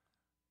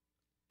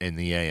in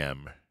the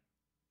AM.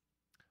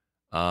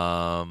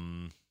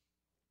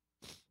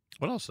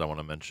 What else did I want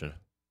to mention?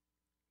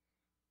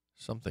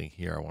 Something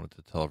here I wanted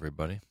to tell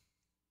everybody.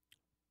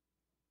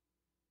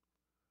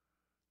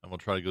 And we'll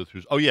try to go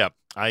through. Oh, yeah.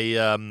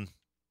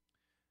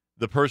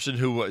 The person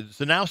who,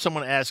 so now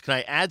someone asked, can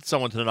I add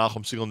someone to the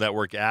Nachum Segal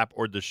Network app,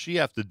 or does she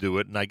have to do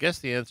it? And I guess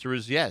the answer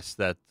is yes,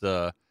 that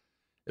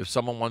if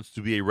someone wants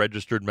to be a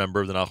registered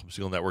member of the Nachum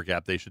Segal Network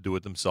app, they should do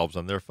it themselves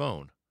on their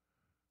phone.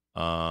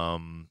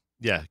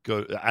 Yeah,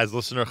 go as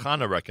listener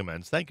Chana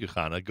recommends. Thank you,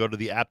 Chana. Go to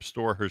the App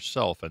Store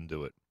herself and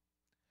do it.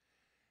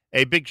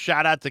 A big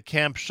shout out to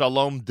Camp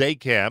Shalom Day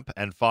Camp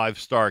and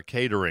 5-Star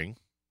Catering.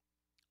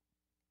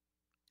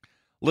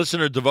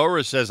 Listener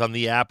Devora says on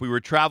the app, we were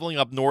traveling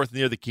up north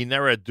near the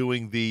Kinneret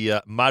doing the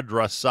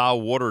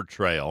Madrasa Water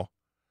Trail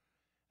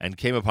and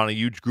came upon a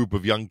huge group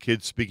of young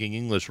kids speaking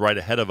English right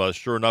ahead of us.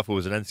 Sure enough, it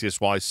was an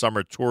NCSY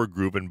summer tour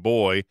group, and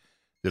boy,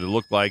 did it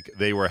look like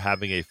they were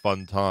having a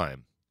fun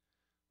time.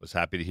 Was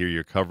happy to hear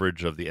your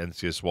coverage of the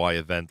NCSY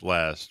event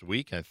last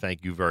week. I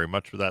thank you very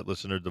much for that,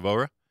 Listener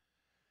Devora.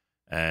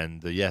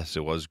 And yes,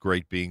 it was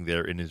great being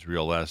there in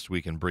Israel last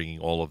week and bringing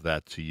all of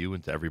that to you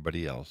and to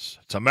everybody else.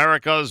 It's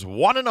America's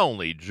one and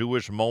only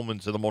Jewish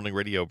Moments in the Morning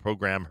radio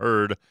program,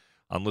 heard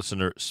on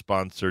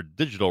listener-sponsored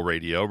digital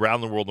radio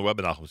around the world on the web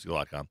at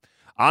NachumSegal.com,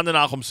 on the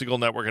Nachum Segal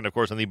Network, and, of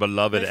course, on the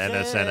beloved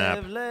NSN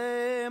app.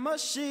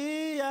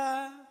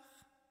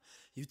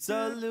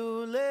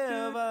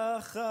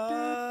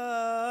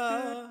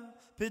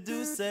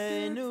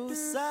 Pedusenu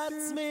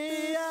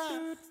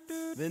satzmiach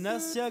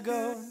v'nas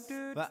yagon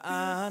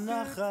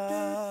v'anacha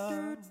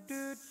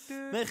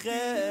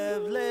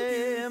mechev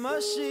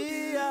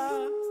le'mashiach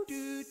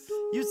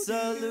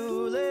yutzalu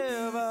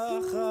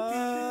levacha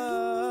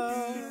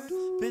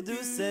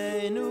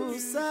Pedusenu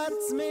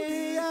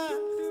satzmiach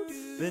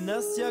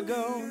v'nas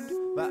yagon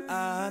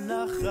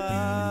v'anacha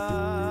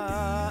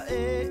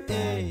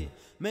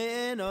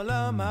me'en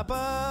olam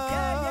haba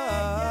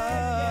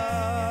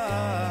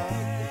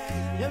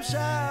Yom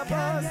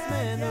Shabbos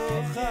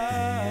Menucha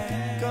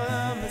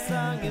Kolam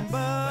Mesangim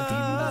Ba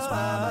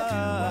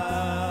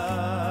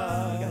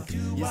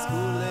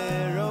Yizku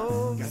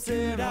Lerov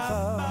Simcha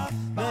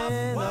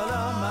Men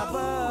Olam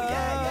Haba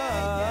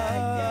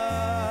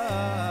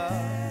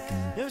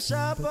Yom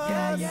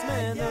Shabbos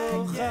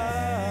Menucha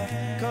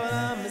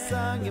Kolam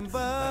Mesangim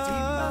Ba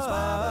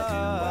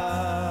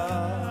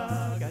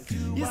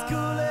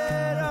Yizku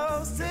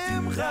Lerov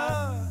Simcha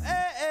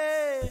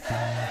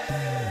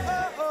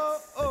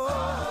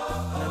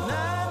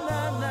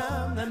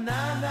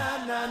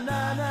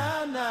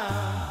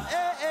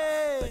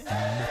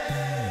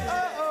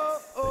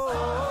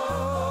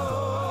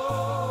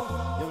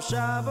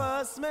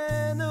Shabbos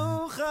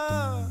Menucha,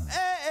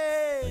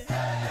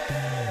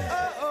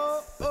 oh oh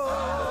oh,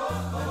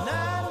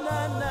 na na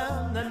na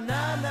na na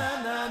na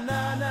na na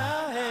na,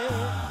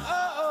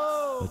 hey,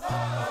 oh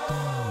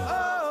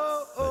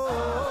oh oh oh,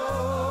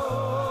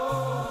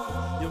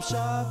 Yom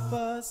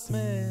Shabbos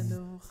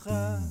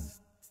Menucha,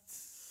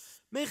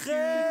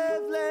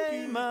 Mechev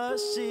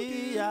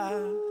le'Mashiach,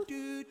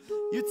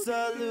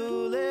 Yutzalu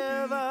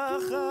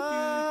levacha.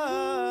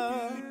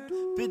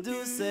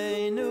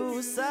 Pedusenu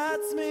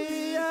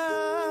satzmiach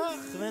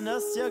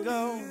v'nas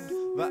yagon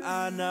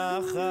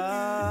v'anacha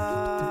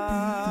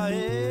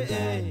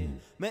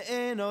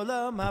me'en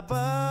olam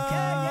haba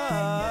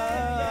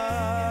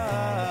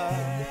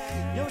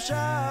Yom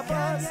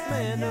Shabbos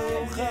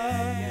Menucha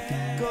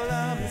kol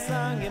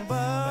ha'mesangim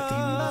ba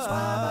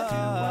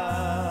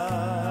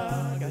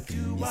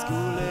yizku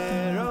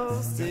lerov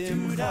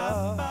simcha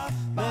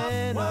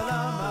me'en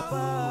olam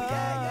haba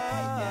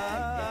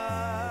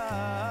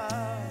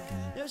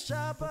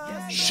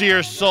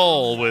Sheer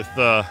Soul with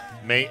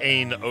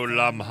Me'ain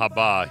Olam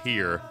Haba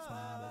here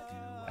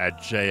at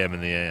JM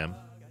in the AM.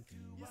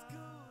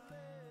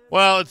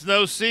 Well, it's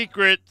no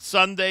secret.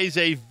 Sunday's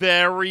a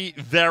very,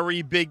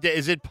 very big day.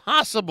 Is it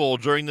possible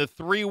during the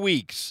 3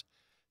 weeks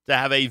to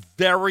have a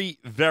very,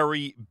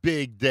 very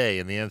big day?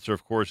 And the answer,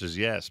 of course, is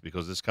yes,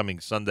 because this coming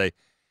Sunday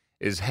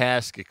is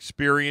HASC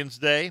Experience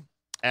Day.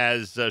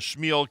 As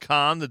Shmuel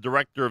Khan, the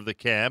director of the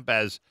camp,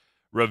 as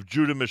Rav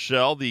Judah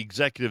Mischel, the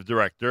executive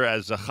director,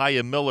 as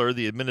Chaya Miller,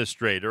 the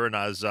administrator, and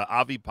as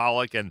Avi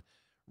Pollack and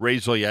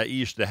Rezel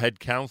Yaish, the head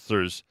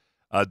counselors,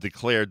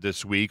 declared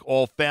this week.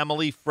 All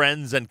family,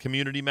 friends, and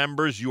community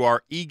members, you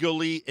are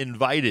eagerly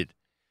invited,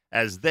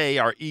 as they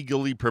are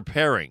eagerly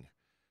preparing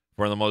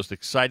for one of the most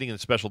exciting and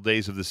special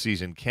days of the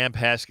season, Camp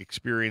HASC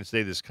Experience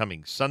Day, this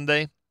coming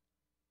Sunday.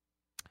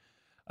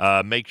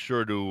 Make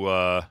sure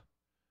to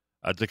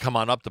come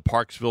on up to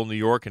Parksville, New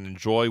York, and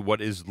enjoy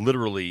what is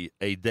literally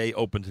a day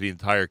open to the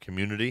entire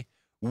community.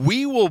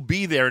 We will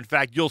be there. In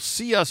fact, you'll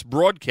see us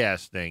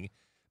broadcasting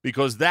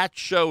because that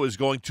show is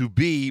going to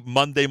be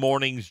Monday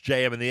mornings,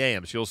 JM and the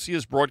AM. So you'll see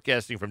us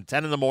broadcasting from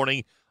 10 in the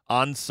morning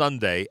on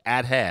Sunday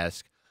at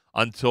HASC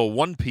until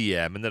 1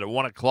 p.m. And then at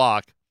 1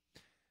 o'clock,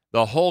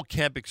 the whole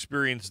Camp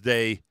Experience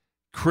Day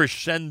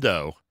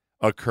crescendo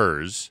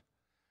occurs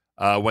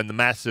when the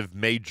massive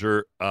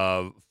major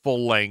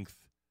full-length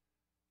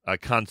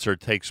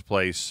concert takes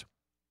place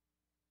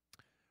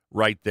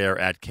right there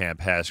at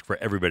Camp HASC for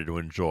everybody to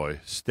enjoy.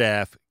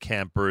 Staff,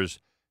 campers,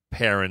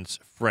 parents,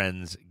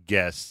 friends,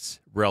 guests,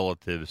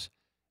 relatives,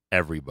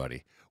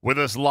 everybody. With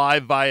us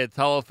live via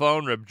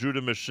telephone, Reb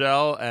Judah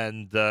Mischel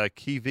and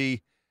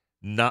Kivi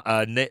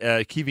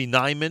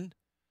Naiman.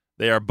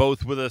 They are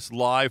both with us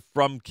live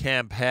from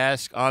Camp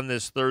HASC on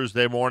this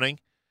Thursday morning.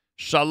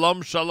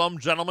 Shalom, shalom,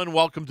 gentlemen.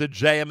 Welcome to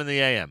JM and the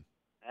AM.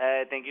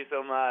 Hey, thank you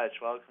so much.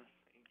 Welcome.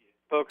 Thank you.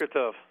 Boker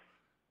Tov.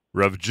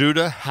 Rav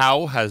Judah,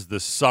 how has the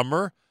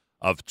summer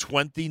of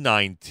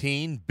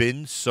 2019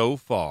 been so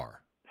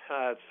far?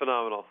 It's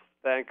phenomenal.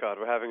 Thank God.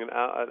 We're having an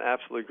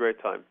absolutely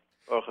great time.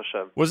 Baruch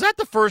Hashem. Was that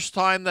the first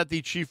time that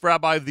the chief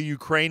rabbi of the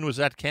Ukraine was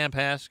at Camp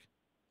HASC?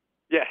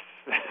 Yes.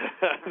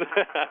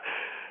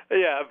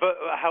 Yeah, but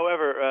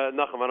however,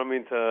 Nachum, I don't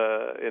mean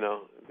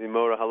to, be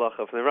Mora Halacha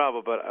of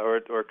Rabbi, but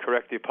or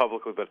correct you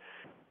publicly, but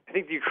I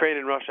think the Ukraine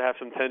and Russia have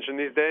some tension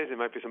these days. There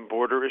might be some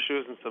border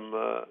issues and some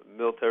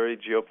military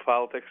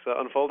geopolitics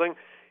unfolding.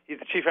 He's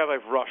the chief rabbi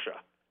of Russia.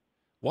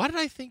 Why did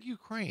I think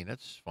Ukraine?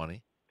 That's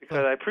funny.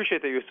 Because I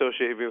appreciate that you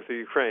associate me with the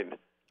Ukraine.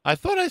 I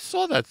thought I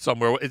saw that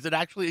somewhere. Is it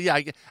actually? Yeah,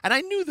 and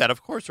I knew that,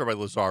 of course, Rabbi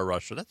Lazar,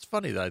 Russia. That's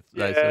funny that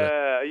I said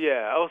that.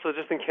 Yeah. Also,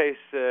 just in case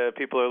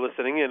people are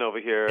listening in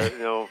over here,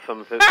 some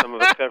of the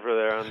fevra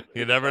there on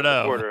you never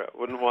know. The border.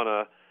 Wouldn't want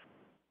to,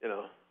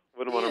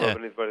 rub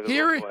anybody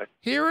the wrong way.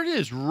 Here it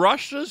is.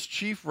 Russia's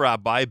chief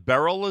rabbi,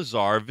 Beryl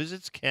Lazar,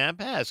 visits Camp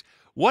HASC.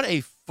 What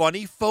a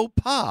funny faux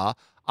pas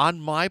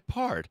on my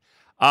part.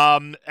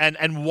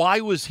 And why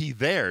was he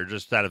there,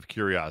 just out of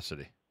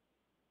curiosity?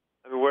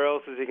 I mean, where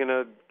else is he going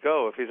to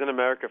go? If he's in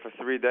America for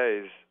 3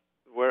 days,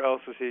 where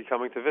else is he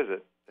coming to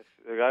visit? If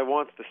the guy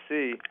wants to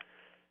see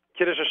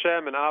Kiddush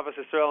Hashem and Avos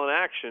Yisrael in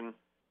action,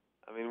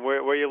 I mean,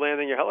 where are you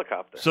landing your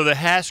helicopter? So the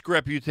HASC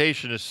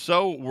reputation is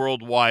so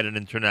worldwide and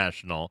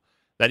international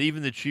that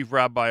even the chief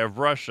rabbi of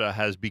Russia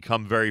has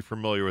become very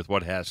familiar with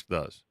what HASC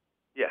does.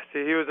 Yes,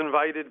 he was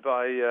invited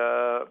by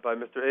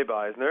Mr. Abe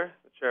Eisner,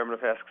 the chairman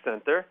of HASC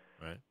Center,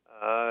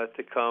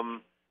 to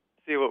come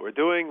see what we're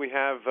doing. We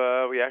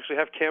actually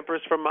have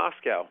campers from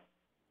Moscow.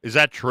 Is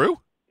that true?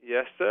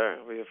 Yes, sir.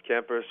 We have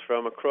campers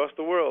from across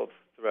the world,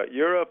 throughout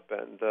Europe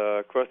and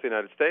across the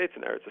United States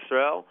and Eretz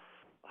Israel,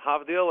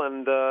 Havdil,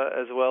 and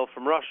as well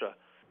from Russia.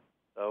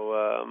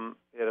 So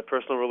he had a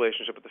personal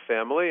relationship with the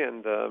family,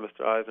 and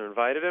Mr. Eisner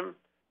invited him,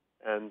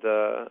 and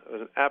it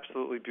was an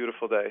absolutely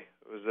beautiful day.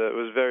 It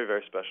was very,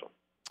 very special.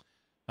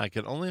 I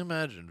can only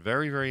imagine.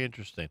 Very, very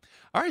interesting.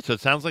 All right, so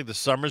it sounds like the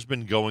summer's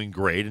been going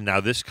great, and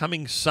now this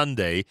coming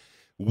Sunday,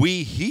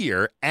 we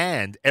here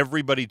and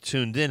everybody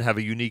tuned in have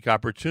a unique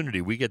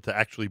opportunity. We get to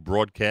actually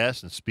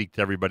broadcast and speak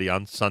to everybody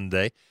on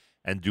Sunday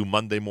and do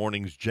Monday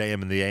mornings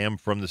JM and the AM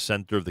from the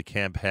center of the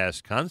Camp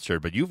HASC concert.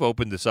 But you've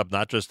opened this up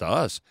not just to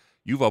us.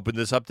 You've opened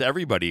this up to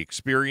everybody.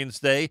 Experience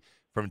Day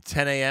from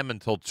 10 a.m.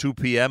 until 2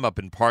 p.m. up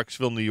in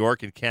Parksville, New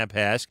York at Camp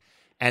HASC.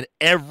 And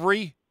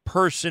every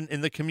person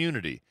in the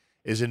community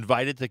is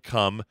invited to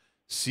come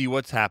see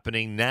what's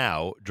happening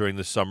now during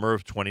the summer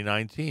of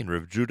 2019.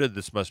 Rav Judah,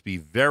 this must be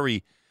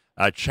very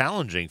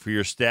challenging for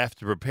your staff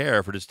to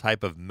prepare for this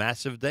type of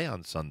massive day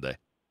on Sunday.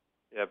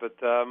 Yeah, but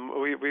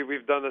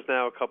we've done this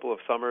now a couple of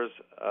summers,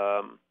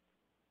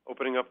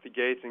 opening up the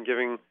gates and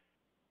giving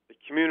the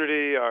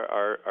community,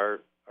 our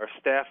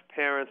staff,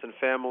 parents and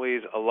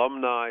families,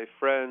 alumni,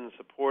 friends,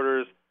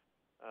 supporters,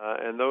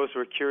 and those who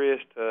are curious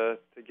to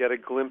get a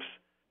glimpse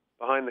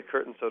behind the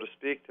curtain, so to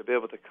speak, to be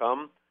able to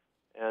come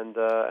and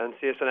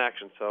see us in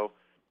action. So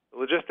the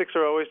logistics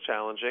are always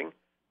challenging,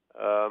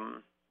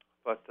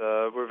 but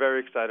we're very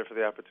excited for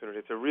the opportunity.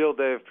 It's a real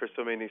day of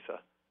Pirsumei Nisa,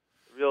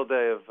 a real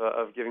day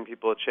of giving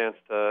people a chance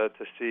to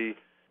see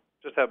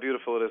just how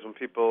beautiful it is when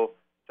people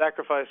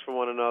sacrifice for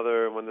one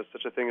another, and when there's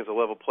such a thing as a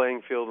level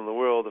playing field in the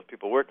world of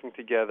people working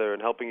together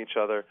and helping each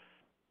other.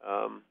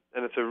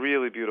 And it's a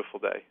really beautiful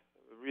day,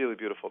 a really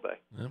beautiful day.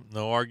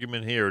 No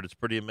argument here. It's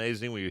pretty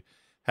amazing. We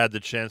had the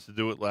chance to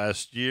do it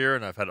last year,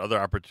 and I've had other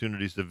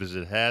opportunities to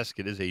visit HASC.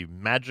 It is a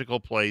magical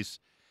place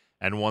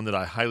and one that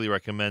I highly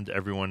recommend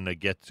everyone to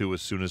get to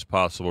as soon as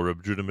possible.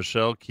 Rabbi Judah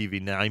Mischel,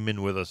 Kivi Naiman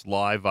with us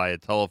live via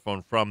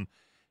telephone from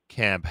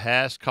Camp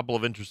HASC. Couple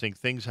of interesting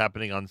things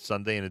happening on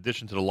Sunday. In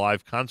addition to the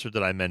live concert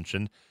that I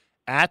mentioned,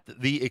 at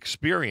the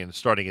Experience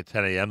starting at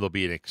 10 a.m., there'll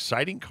be an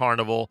exciting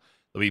carnival.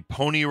 There'll be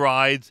pony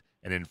rides,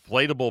 an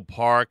inflatable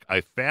park,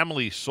 a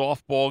family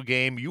softball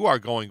game. You are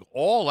going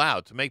all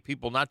out to make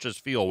people not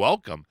just feel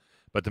welcome,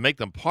 but to make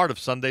them part of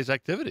Sunday's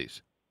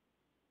activities.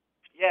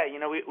 Yeah,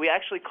 we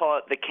actually call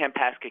it the Camp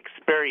HASC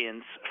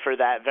Experience for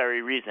that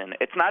very reason.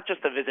 It's not just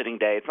a visiting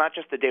day. It's not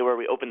just a day where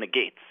we open the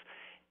gates.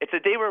 It's a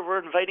day where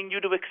we're inviting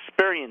you to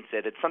experience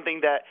it. It's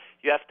something that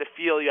you have to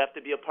feel, you have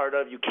to be a part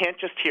of. You can't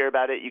just hear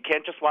about it. You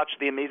can't just watch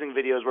the amazing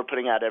videos we're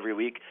putting out every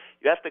week.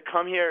 You have to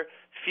come here,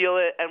 feel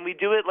it, and we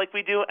do it like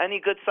we do any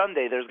good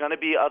Sunday. There's going to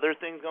be other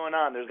things going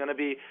on. There's going to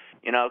be,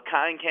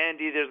 cotton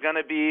candy. There's going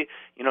to be,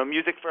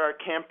 music for our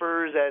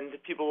campers, and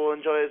people will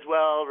enjoy as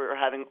well. We're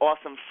having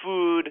awesome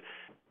food.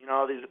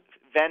 These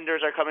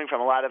vendors are coming from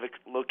a lot of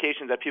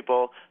locations that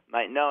people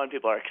might know and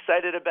people are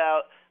excited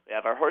about. We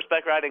have our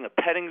horseback riding, a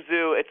petting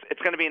zoo. It's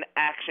going to be an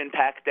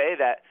action-packed day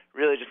that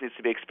really just needs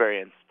to be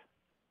experienced.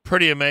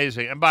 Pretty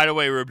amazing. And by the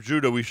way, Reb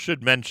Judah, we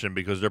should mention,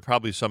 because there are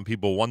probably some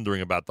people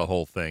wondering about the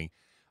whole thing,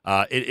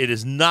 it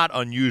is not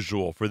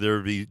unusual for there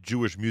to be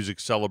Jewish music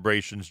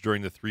celebrations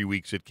during the 3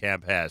 weeks at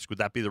Camp HASC. Would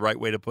that be the right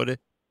way to put it?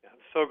 I'm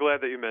so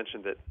glad that you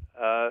mentioned it.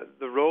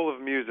 The role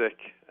of music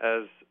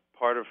as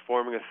part of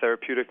forming a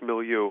therapeutic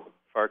milieu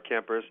for our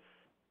campers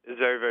is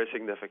very, very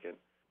significant.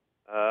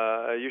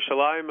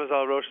 Yerushalayim is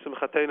al rosh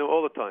simchatenu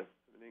all the time.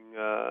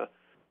 Meaning,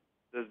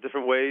 there's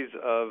different ways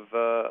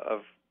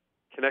of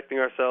connecting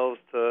ourselves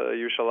to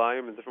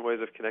Yerushalayim and different ways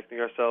of connecting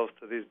ourselves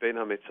to these Bein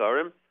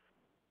HaMetzarim.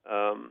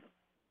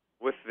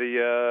 With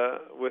a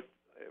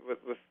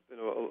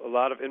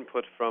lot of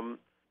input from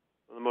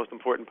the most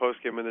important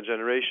poskim in the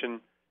generation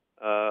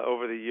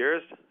over the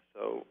years.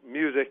 So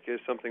music is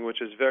something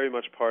which is very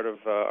much part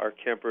of our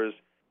campers'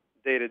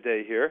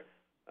 day-to-day here.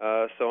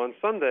 So on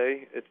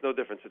Sunday, it's no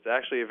difference. It's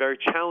actually a very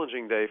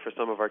challenging day for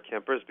some of our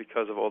campers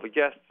because of all the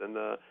guests and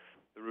the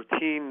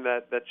routine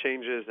that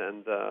changes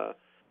and the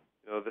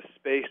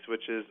space,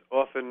 which is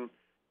often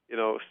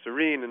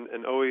serene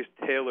and always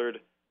tailored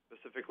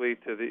specifically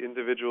to the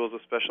individuals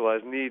with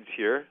specialized needs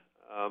here.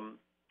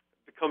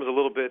 Becomes a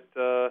little bit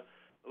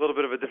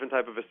of a different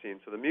type of a scene.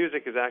 So the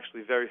music is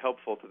actually very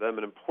helpful to them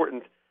and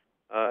important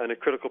and a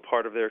critical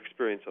part of their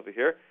experience over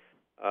here.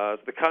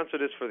 The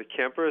concert is for the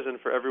campers and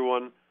for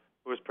everyone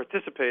who is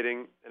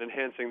participating and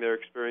enhancing their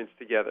experience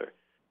together.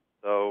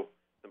 So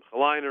Simcha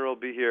Leiner will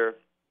be here.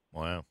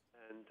 Wow.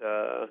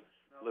 And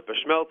Lipa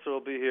Schmelzer will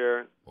be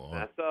here.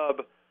 Matt Dubb,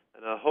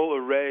 and a whole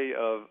array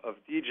of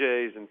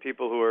DJs and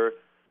people who are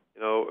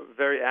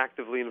very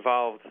actively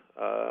involved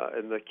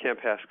in the Camp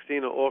HASC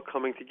scene, all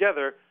coming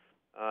together.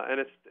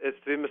 And it's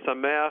to be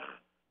mesameach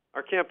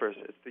our campers.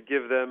 It's to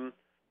give them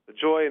the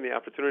joy and the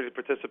opportunity to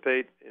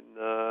participate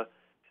in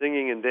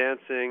singing and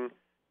dancing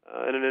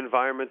in an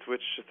environment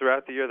which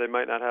throughout the year they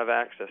might not have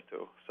access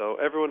to. So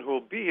everyone who will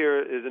be here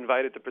is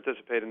invited to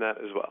participate in that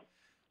as well.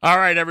 All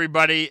right,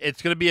 everybody.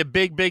 It's going to be a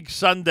big, big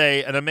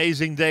Sunday, an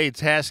amazing day.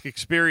 It's HASC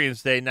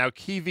Experience Day. Now,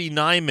 Kivi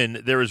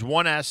Naiman, there is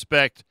one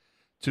aspect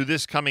to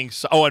this coming.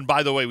 Oh, and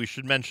by the way, we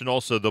should mention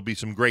also there'll be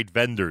some great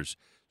vendors.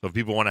 So if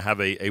people want to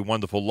have a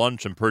wonderful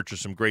lunch and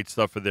purchase some great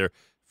stuff for their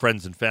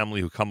friends and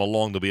family who come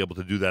along, they'll be able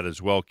to do that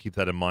as well. Keep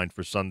that in mind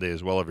for Sunday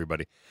as well,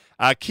 everybody.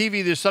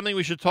 Kivi, there's something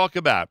we should talk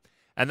about.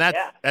 And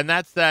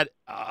that's that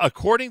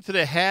according to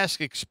the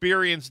HASC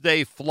Experience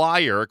Day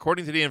flyer,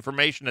 according to the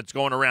information that's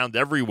going around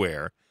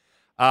everywhere,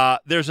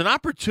 there's an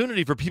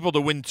opportunity for people to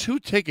win 2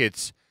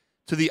 tickets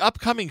to the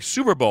upcoming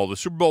Super Bowl. The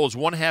Super Bowl is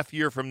 1.5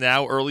 years from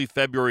now, early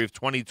February of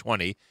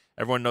 2020.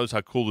 Everyone knows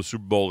how cool the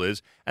Super Bowl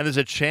is. And there's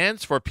a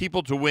chance for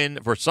people to win,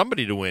 for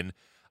somebody to win,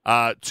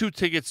 2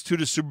 tickets to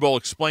the Super Bowl.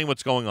 Explain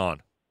what's going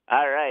on.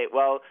 All right.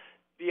 Well,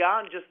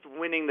 beyond just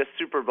winning the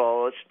Super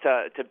Bowl,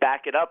 it's to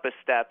back it up a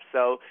step.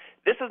 So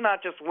this is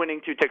not just winning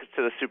 2 tickets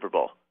to the Super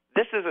Bowl.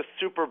 This is a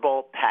Super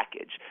Bowl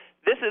package.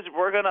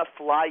 We're going to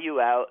fly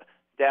you out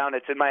down.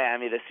 It's in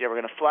Miami this year.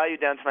 We're going to fly you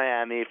down to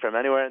Miami from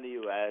anywhere in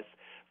the U.S.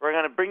 We're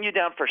going to bring you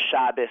down for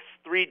Shabbos,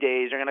 3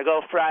 days. You're going to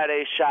go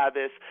Friday,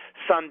 Shabbos,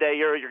 Sunday.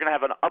 You're going to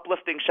have an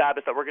uplifting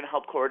Shabbos that we're going to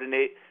help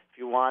coordinate if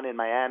you want in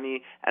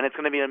Miami. And it's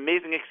going to be an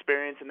amazing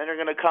experience. And then you're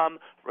going to come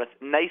with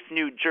nice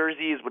new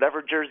jerseys,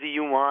 whatever jersey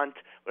you want,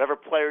 whatever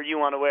player you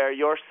want to wear,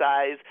 your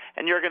size.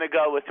 And you're going to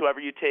go with whoever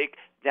you take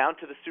down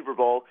to the Super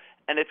Bowl.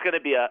 And it's going to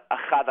be a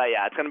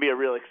chavaya. It's going to be a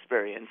real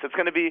experience.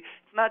 It's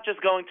not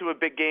just going to a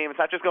big game. It's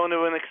not just going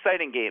to an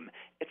exciting game.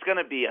 It's going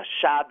to be a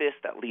Shabbos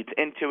that leads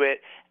into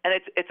it. And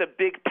it's a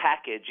big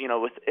package,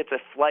 it's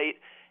a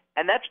flight.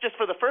 And that's just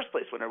for the first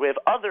place winner. We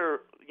have other,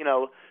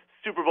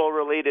 Super Bowl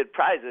related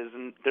prizes,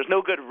 and there's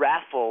no good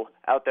raffle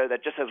out there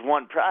that just has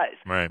one prize.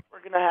 Right. We're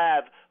going to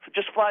have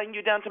just flying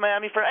you down to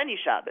Miami for any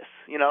Shabbos.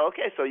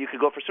 Okay, so you could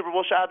go for Super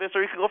Bowl Shabbos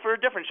or you could go for a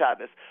different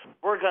Shabbos.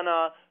 We're going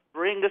to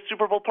bring a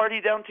Super Bowl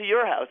party down to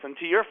your house and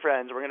to your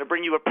friends. We're going to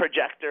bring you a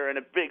projector and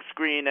a big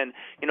screen and,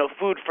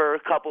 food for a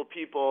couple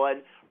people.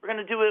 And we're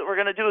going to do it. We're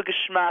going to do a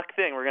geschmack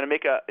thing. We're going to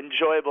make an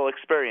enjoyable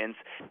experience.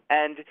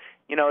 And,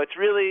 it's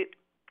really,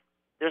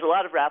 there's a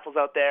lot of raffles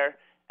out there.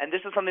 And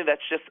this is something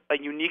that's just a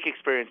unique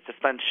experience to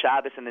spend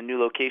Shabbos in a new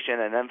location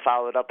and then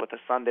follow it up with a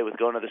Sunday with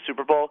going to the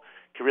Super Bowl.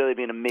 Could really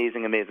be an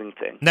amazing, amazing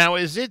thing. Now,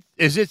 is it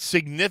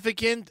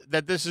significant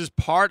that this is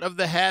part of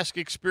the HASC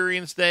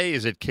Experience Day?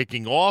 Is it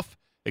kicking off?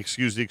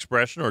 Excuse the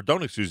expression, or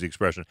don't excuse the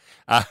expression.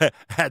 At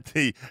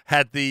the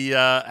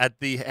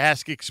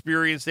HASC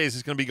Experience Day, is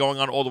this going to be going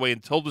on all the way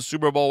until the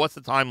Super Bowl? What's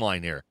the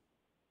timeline here?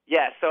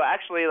 Yeah. So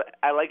actually,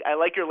 I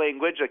like your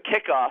language. A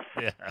kickoff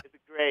is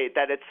great.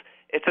 That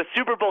it's a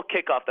Super Bowl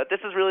kickoff. That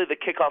this is really the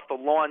kickoff, the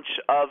launch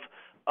of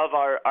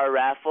our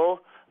raffle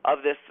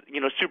of this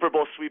Super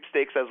Bowl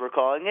sweepstakes, as we're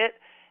calling it.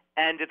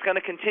 And it's going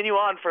to continue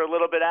on for a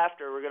little bit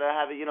after. We're going to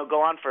have it,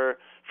 go on for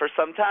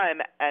some time,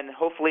 and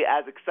hopefully,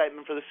 as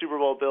excitement for the Super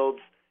Bowl builds,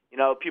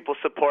 people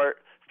support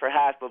for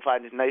HASC will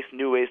find nice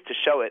new ways to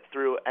show it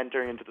through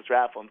entering into this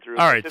raffle and through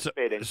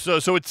participating.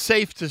 So it's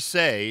safe to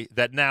say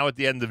that now at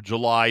the end of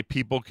July,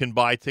 people can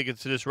buy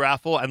tickets to this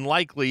raffle, and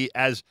likely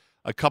as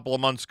a couple of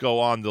months go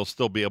on, they'll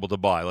still be able to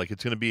buy. Like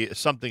it's going to be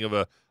something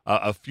of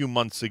a few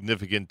months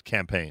significant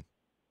campaign.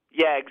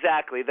 Yeah,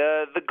 exactly.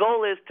 The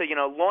goal is to,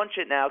 launch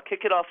it now,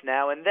 kick it off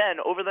now, and then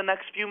over the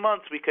next few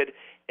months we could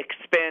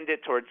expand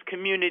it towards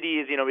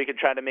communities. We could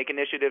try to make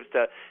initiatives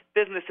to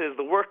businesses,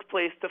 the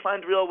workplace, to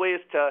find real ways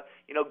to,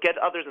 get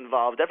others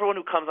involved. Everyone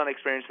who comes on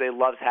Experience Day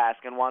loves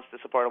HASC and wants to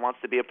support and wants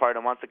to be a part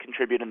and wants to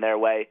contribute in their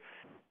way.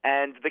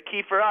 And the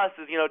key for us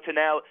is, to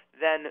now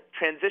then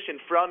transition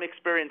from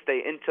Experience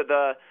Day into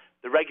the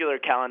regular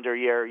calendar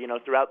year,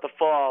 throughout the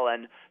fall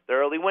and the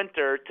early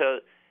winter, to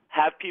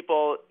have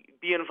people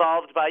be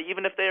involved by,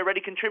 even if they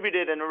already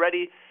contributed and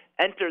already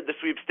entered the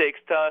sweepstakes,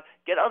 to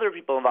get other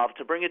people involved,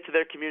 to bring it to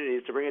their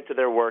communities, to bring it to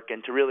their work,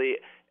 and to really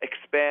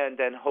expand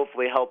and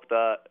hopefully help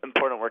the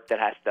important work that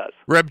HASC does.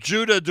 Reb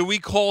Judah, do we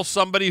call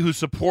somebody who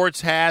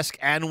supports HASC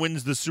and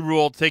wins the Super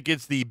Bowl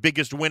tickets the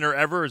biggest winner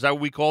ever? Is that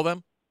what we call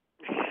them?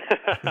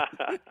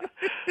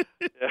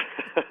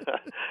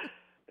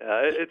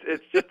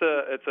 It's just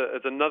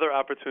it's another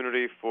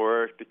opportunity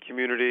for the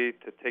community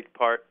to take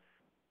part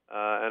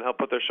and help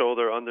put their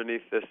shoulder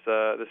underneath this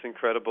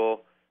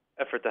incredible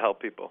effort to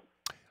help people.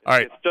 All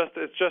right.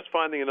 It's just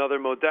finding another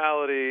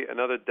modality,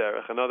 another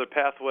derech, another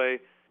pathway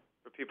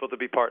for people to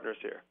be partners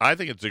here. I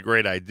think it's a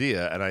great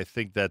idea, and I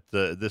think that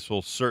this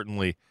will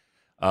certainly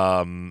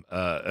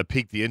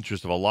pique the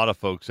interest of a lot of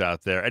folks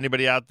out there.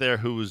 Anybody out there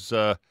who's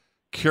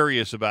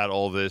curious about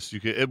all this, you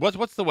could.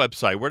 What's the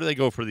website? Where do they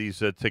go for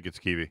these tickets,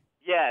 Kivi?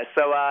 Yeah,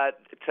 so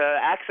to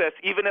access,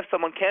 even if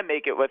someone can't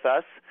make it with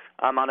us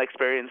on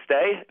Experience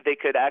Day, they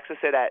could access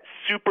it at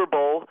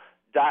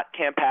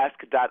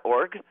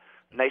superbowl.camphasc.org.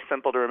 Nice,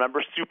 simple to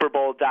remember,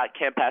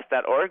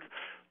 superbowl.camphasc.org.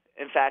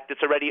 In fact,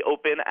 it's already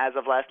open as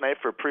of last night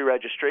for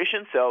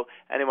pre-registration, so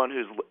anyone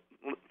who's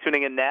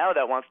tuning in now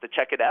that wants to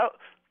check it out,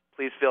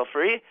 please feel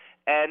free.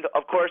 And,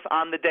 of course,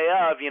 on the day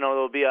of,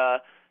 there'll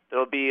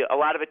be a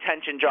lot of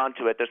attention drawn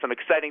to it. There's some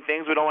exciting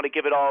things. We don't want to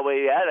give it all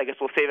away yet. I guess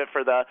we'll save it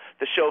for the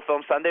show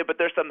film Sunday. But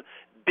there's some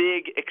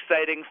big,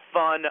 exciting,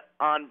 fun,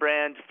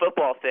 on-brand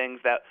football things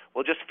that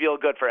will just feel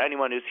good for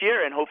anyone who's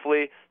here. And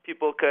hopefully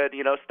people could,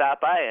 stop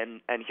by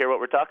and hear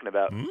what we're talking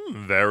about.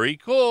 Very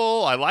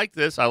cool. I like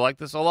this. I like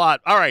this a lot.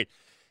 All right.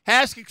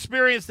 HASC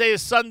Experience Day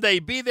is Sunday.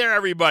 Be there,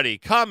 everybody.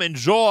 Come,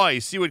 enjoy.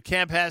 See what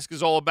Camp HASC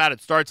is all about.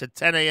 It starts at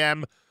 10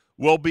 a.m.,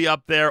 We'll be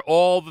up there.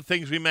 All the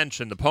things we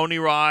mentioned, the pony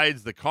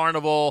rides, the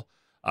carnival,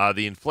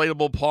 the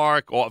inflatable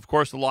park, of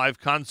course, the live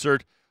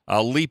concert,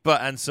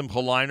 Lipa and Simcha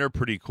Liner,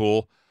 pretty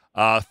cool.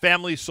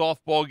 Family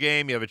softball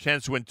game. You have a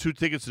chance to win 2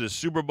 tickets to the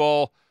Super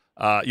Bowl.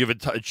 You have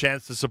a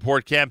chance to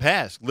support Camp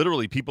HASC.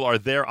 Literally, people are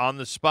there on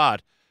the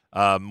spot.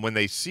 When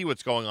they see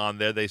what's going on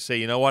there, they say,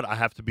 you know what, I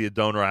have to be a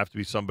donor. I have to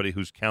be somebody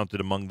who's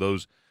counted among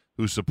those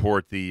who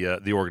support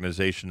the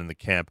organization and the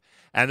camp.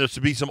 And there's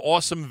to be some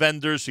awesome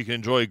vendors so you can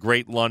enjoy a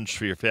great lunch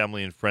for your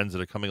family and friends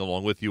that are coming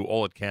along with you,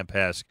 all at Camp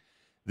HASC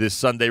this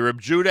Sunday. Reb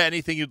Judah,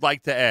 anything you'd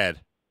like to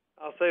add?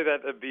 I'll say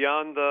that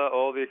beyond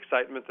all the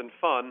excitement and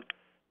fun,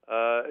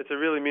 it's a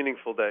really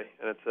meaningful day.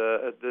 And it's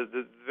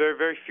there's very,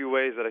 very few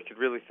ways that I could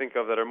really think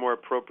of that are more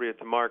appropriate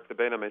to mark the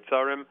Bein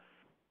HaMetzarim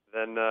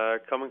than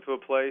coming to a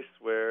place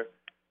where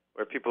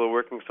people are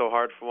working so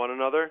hard for one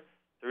another,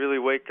 to really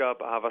wake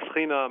up Ahavas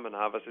Chinam and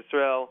Ahavas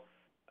Yisrael,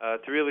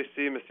 to really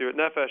see Mesirat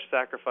Nefesh,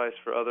 sacrifice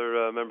for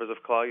other members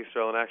of Klal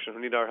Yisrael in action who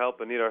need our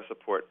help and need our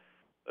support.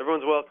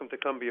 Everyone's welcome to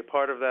come be a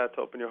part of that,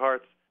 to open your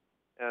hearts,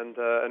 and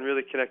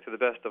really connect to the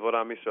best of what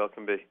Am Yisrael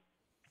can be.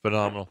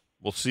 Phenomenal.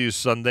 We'll see you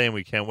Sunday, and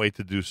we can't wait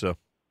to do so.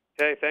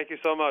 Okay, thank you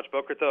so much.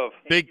 Boker Tov.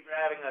 Thank you for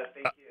having us.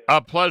 Thank you.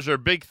 A pleasure.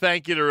 Big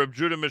thank you to Reb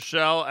Judah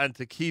Mischel and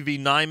to Kivi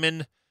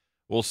Naiman.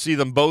 We'll see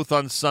them both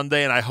on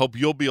Sunday, and I hope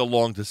you'll be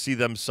along to see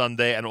them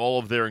Sunday and all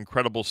of their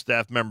incredible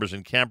staff members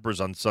and campers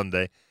on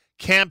Sunday.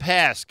 Camp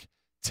HASC,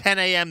 10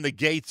 a.m., the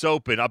gates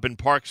open up in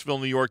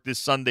Parksville, New York this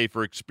Sunday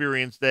for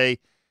Experience Day.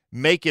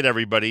 Make it,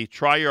 everybody.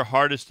 Try your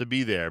hardest to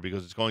be there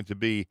because it's going to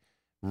be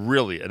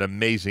really an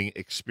amazing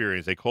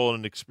experience. They call it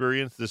an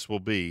experience. This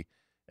will be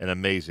an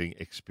amazing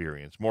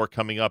experience. More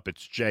coming up.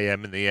 It's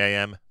JM in the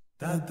AM.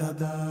 Da da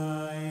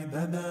da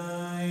da da da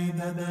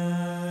da da da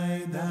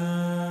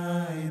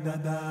da da da da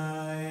da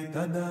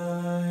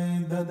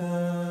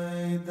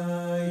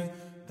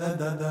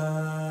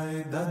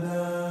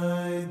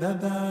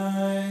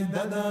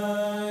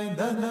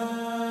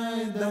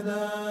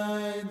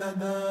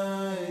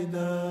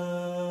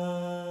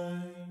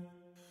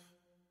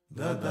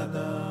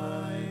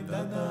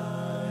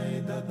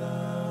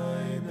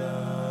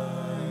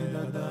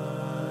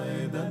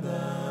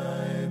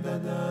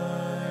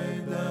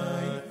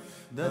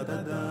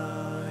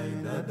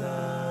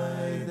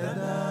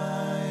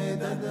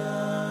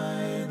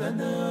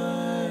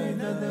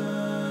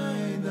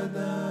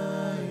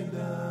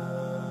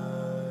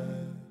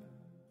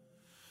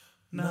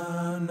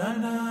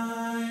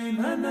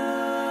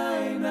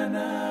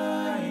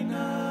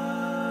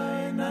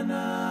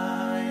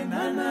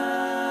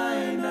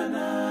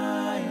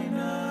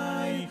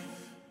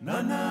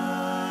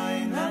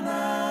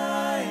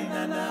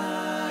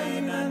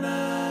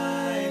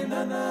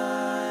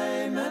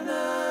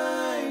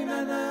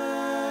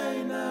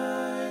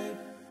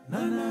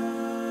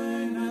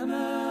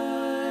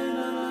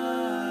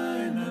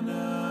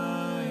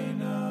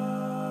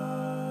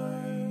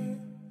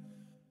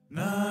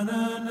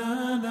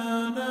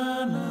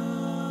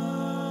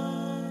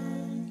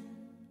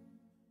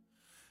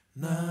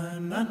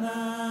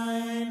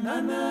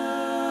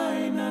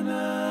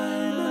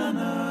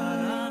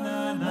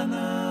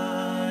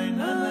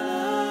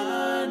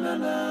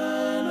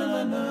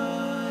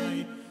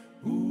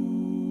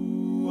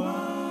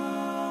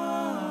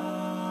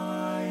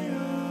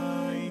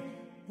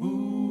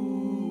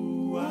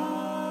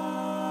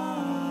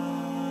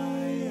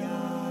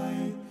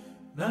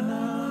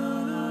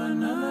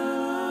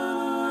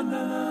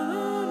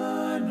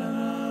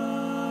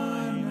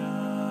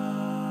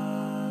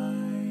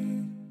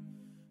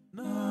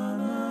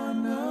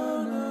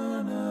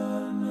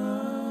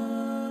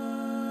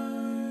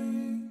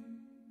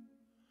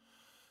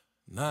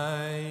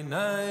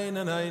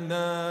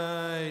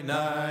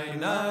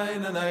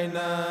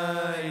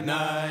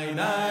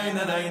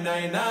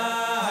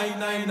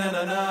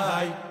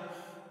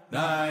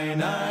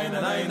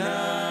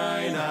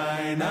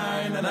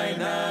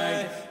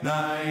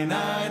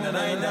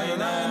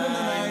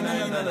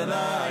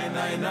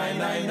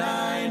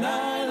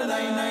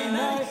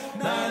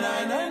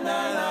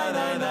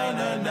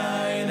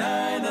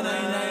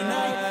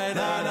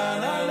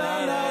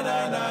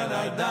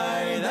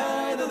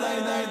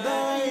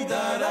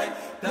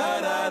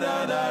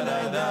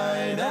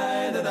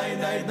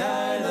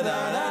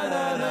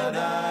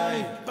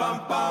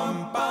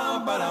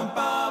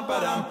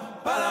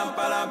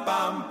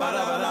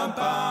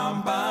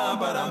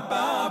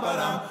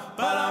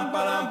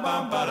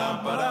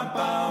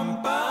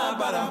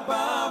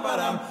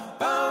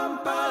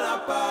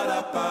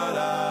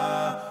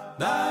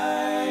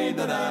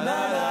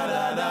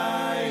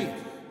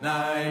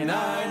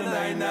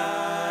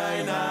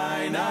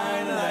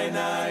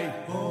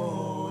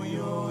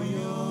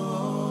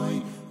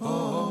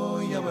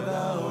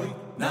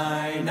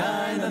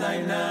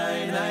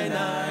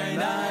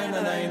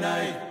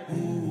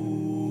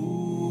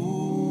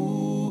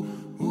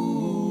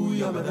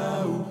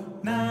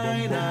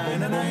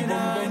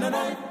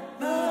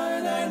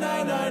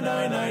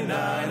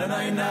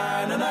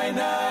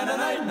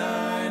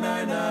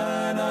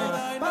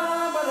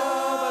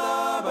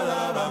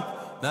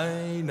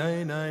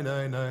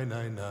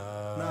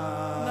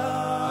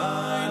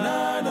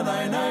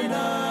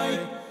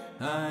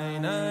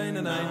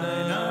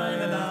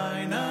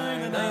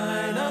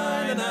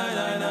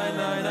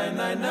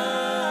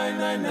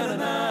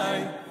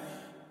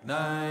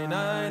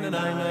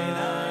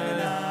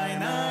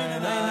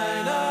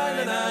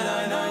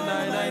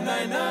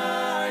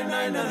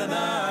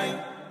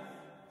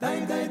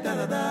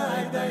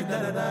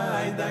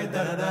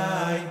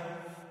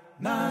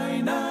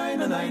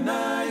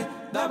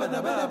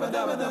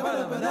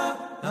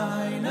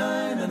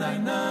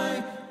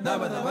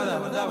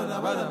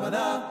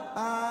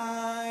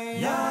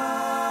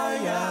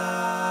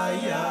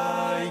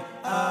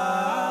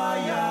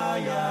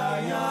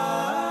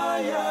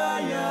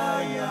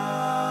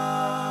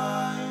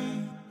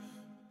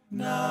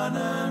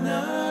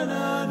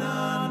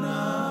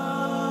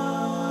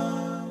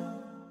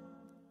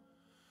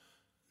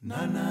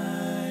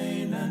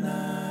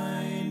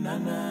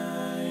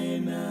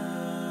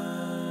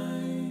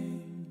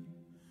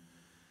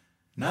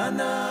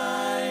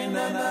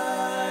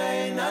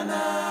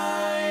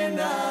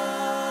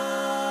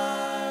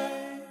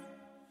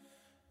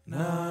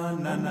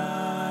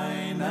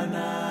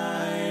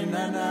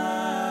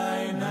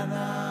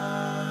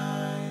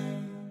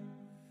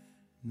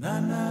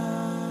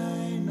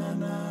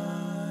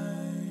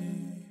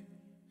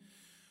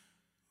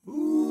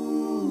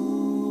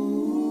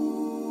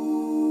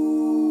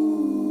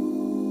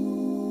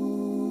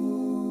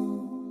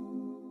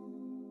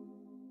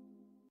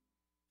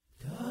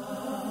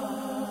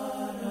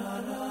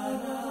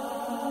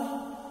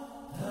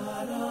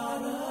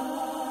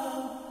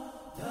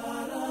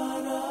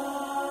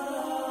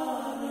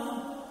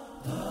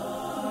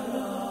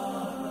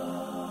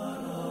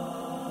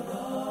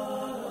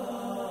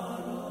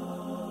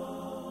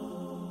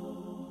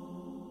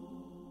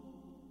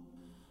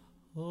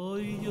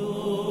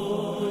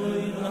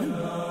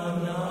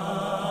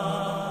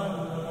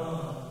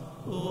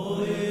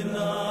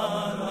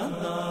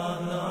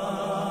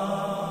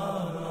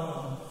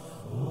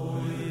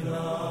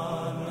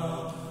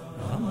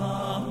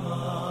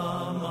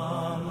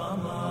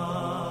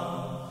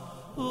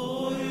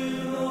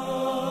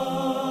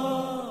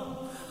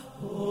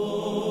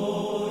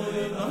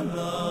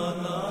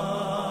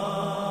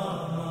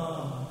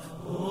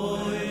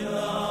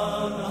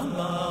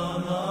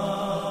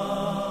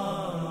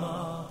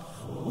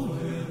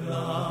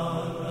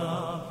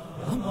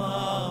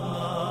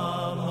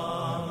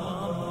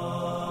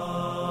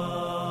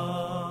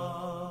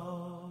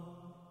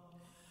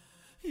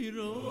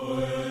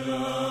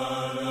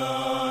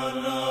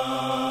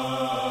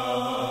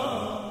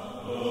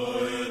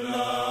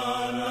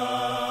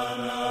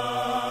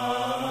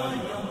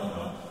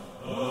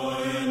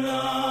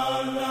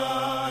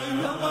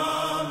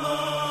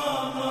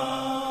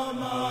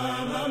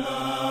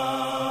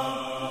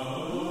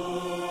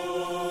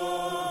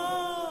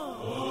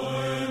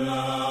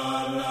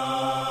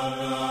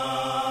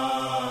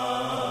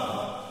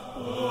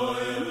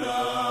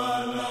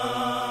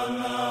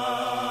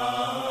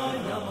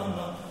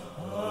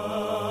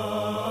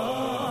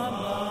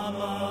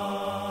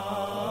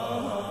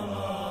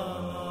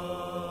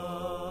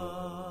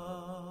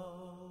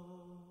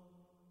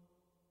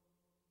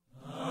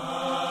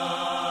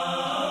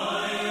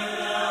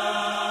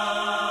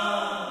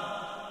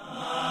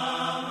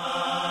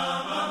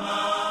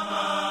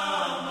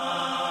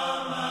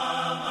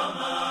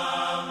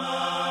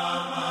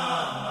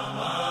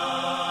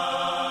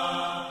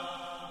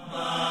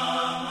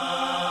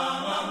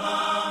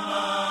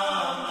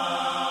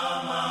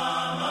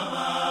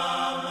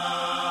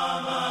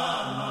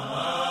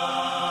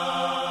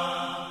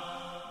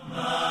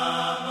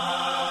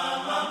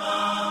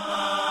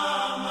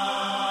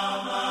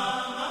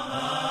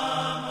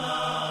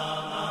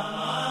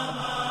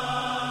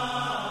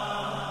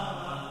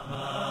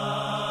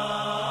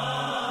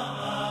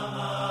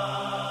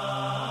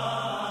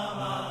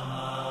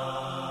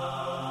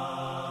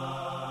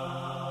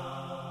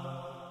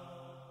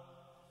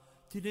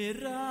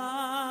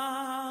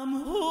Tineram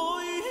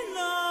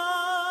hoina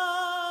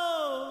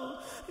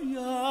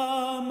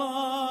ya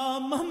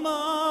mama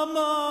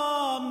mama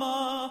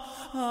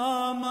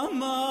mama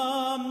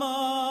mama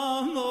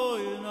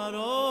hoina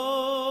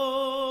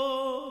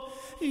ro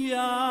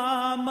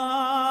ya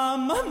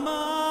mama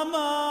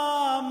mama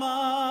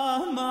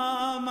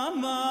mama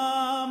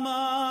mama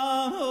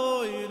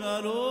hoina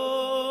ro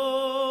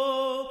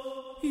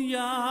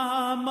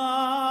ya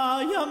mama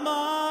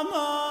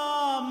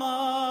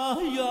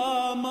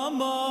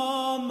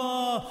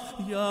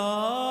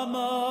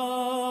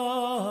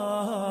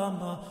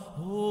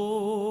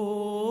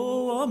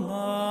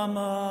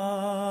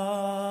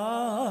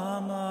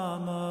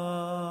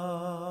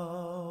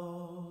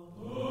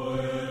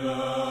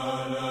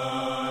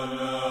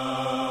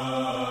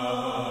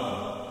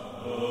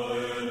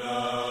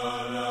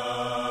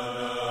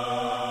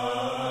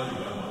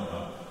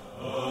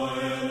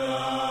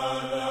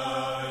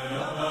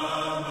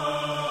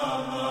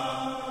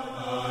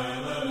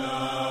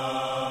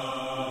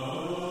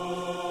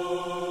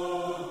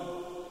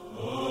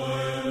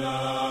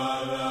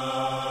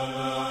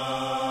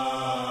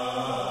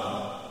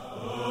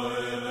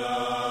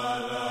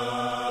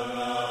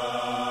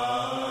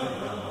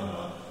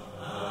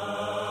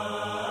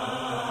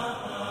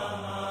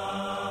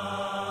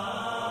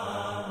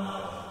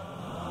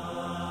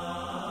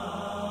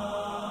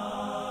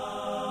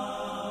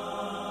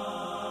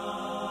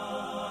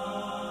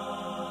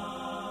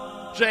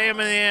JM in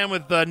the AM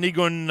with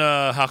Nigun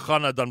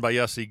Hachana done by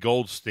Yossi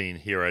Goldstein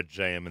here at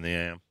JM in the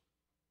AM.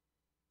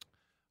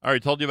 All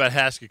right, told you about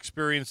HASC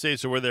Experience Day,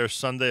 so we're there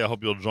Sunday. I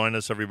hope you'll join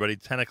us, everybody,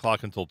 10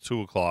 o'clock until 2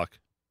 o'clock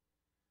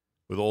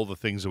with all the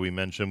things that we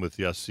mentioned with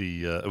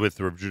Yossi, with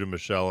Rabbi Judah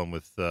Mischel and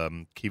with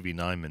Kivi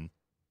Naiman.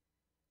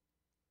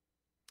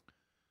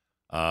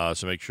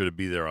 So make sure to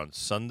be there on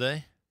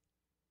Sunday.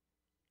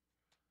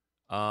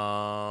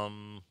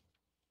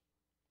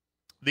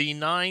 The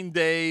 9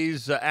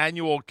 days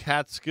annual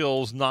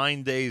Catskills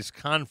 9 Days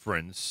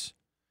Conference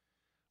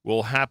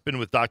will happen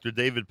with Dr.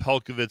 David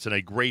Pelkovitz and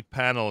a great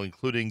panel,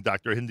 including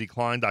Dr. Hindi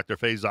Klein, Dr.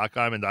 Faye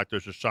Zakheim, and Dr.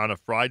 Shoshana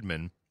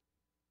Friedman.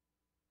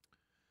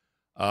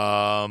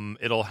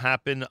 It'll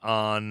happen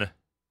on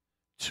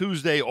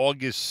Tuesday,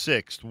 August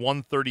 6th,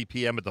 1:30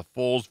 p.m. at the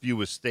Falls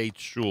View Estate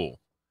Shul.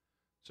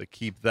 So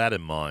keep that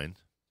in mind.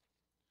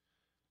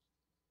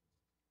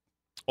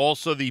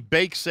 Also, the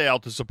bake sale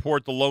to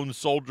support the Lone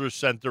Soldiers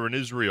Center in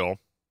Israel.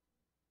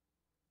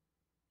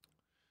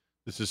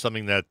 This is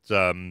something that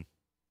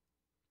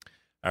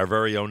our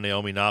very own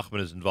Naomi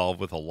Nachman is involved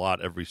with a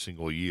lot every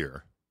single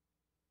year.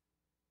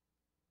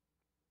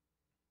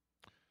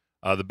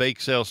 The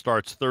bake sale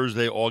starts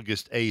Thursday,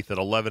 August 8th at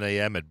 11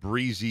 a.m. at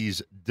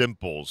Breezy's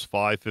Dimples,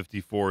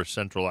 554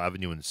 Central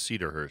Avenue in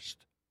Cedarhurst.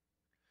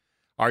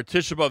 Our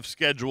Tisha B'Av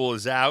schedule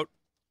is out.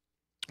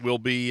 We'll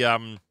be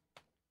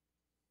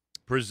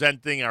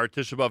presenting our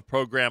Tisha B'Av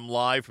program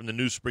live from the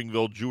New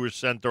Springville Jewish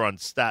Center on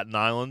Staten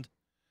Island.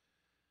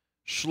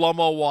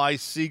 Shlomo Y.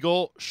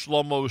 Siegel,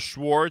 Shlomo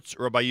Schwartz,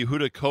 Rabbi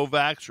Yehuda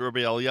Kovacs, Rabbi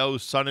Eliyahu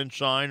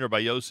Sonnenschein, Rabbi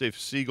Yosef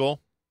Siegel,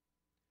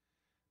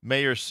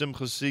 Mayor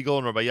Simcha Siegel,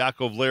 and Rabbi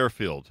Yaakov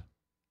Learfield.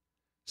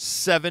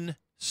 7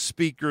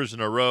 speakers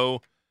in a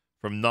row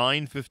from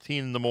 9:15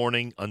 in the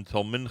morning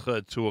until Mincha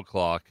at 2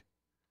 o'clock.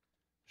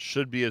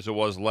 Should be, as it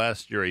was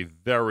last year, a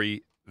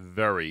very,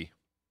 very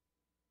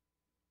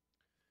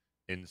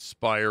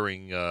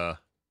inspiring Tisha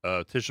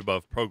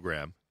B'Av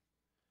program.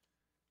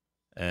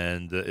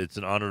 And it's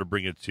an honor to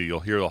bring it to you. You'll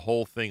hear the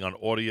whole thing on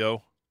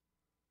audio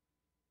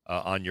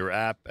on your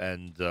app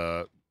and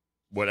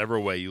whatever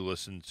way you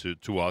listen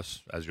to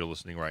us as you're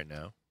listening right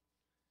now.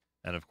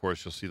 And, of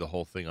course, you'll see the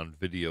whole thing on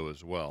video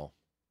as well.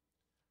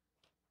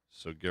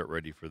 So get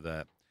ready for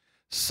that.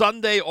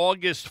 Sunday,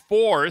 August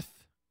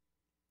 4th,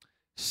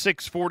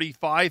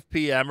 6:45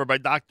 p.m., Rabbi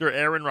Dr.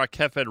 Aaron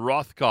Rakefed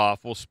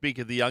Rothkopf will speak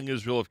at the Young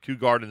Israel of Kew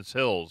Gardens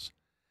Hills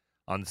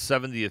on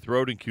 70th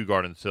Road in Kew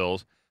Gardens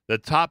Hills. The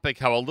topic,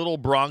 how a little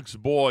Bronx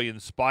boy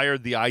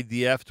inspired the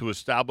IDF to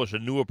establish a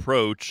new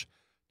approach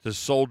to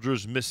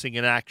soldiers missing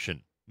in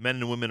action. Men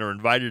and women are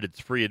invited.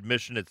 It's free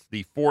admission. It's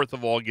the 4th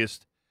of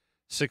August,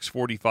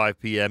 6:45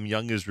 p.m.,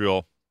 Young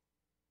Israel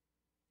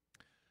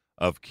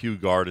of Kew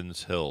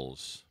Gardens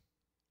Hills.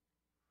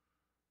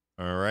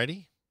 All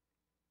righty.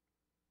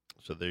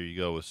 So there you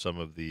go with some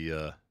of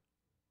the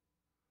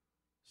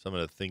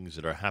things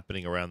that are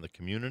happening around the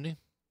community.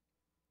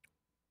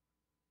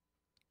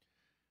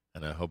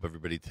 And I hope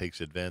everybody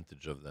takes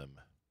advantage of them.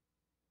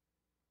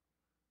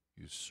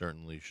 You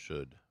certainly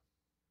should.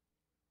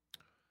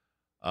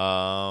 What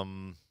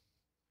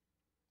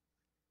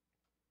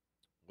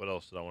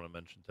else did I want to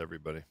mention to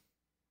everybody?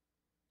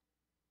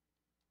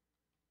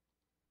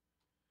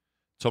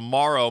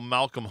 Tomorrow,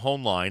 Malcolm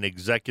Hoenlein,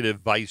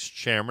 Executive Vice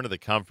Chairman of the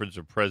Conference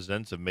of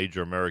Presidents of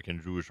Major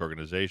American Jewish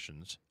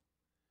Organizations,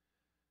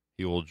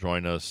 he will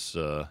join us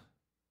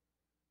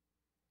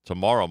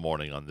tomorrow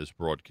morning on this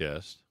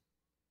broadcast.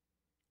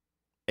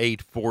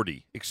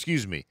 7:40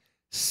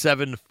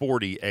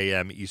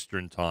 a.m.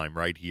 Eastern Time,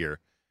 right here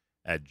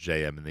at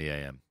JM in the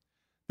AM.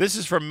 This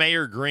is from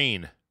Mayor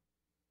Green.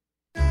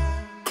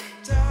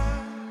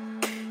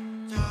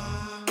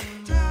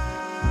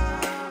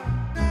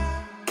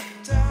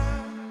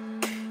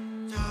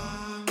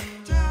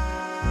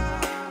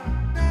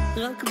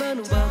 רק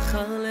בנו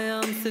בחר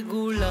לעם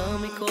סגולה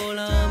מכל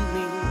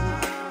העמים,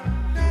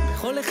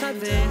 בכל אחד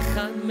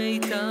ואחד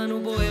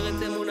מאיתנו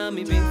בוערת אמונה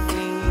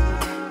מבפנים.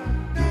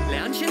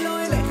 לאן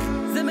שלא אלך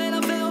זה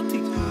מלווה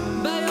אותי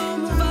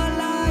ביום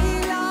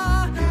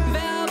ובלילה,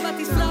 ואהבת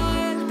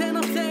ישראל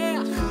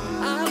תנצח,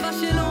 אהבה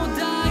שלא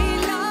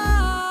די לה.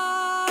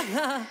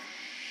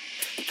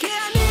 כי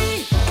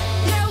אני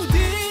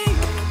יהודי,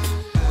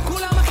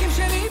 כולם אחים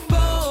שלי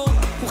פה,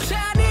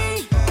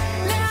 וכשאני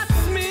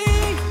לעצמי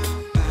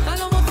אני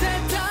לא מוצא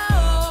את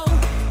האור.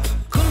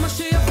 כל מה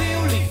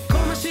שיביאו לי, כל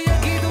מה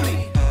שיגידו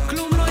לי,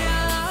 כלום לא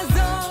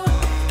יעזור.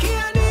 כי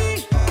אני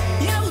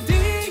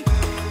יהודי,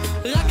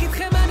 רק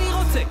איתכם אני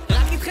רוצה,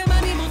 רק איתכם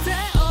אני מוצא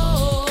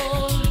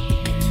אור.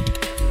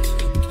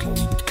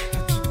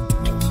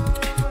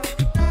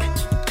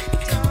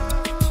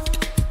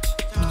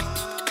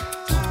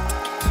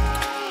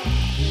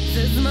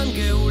 זה זמן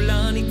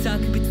גאולה, נצעק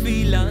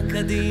בתפילה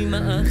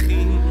קדימה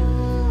אחים,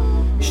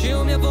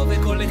 שיום יבוא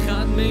וכל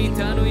אחד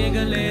מאיתנו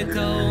יגלה את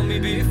האור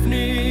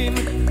מבפנים.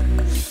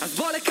 אז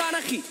בוא לכאן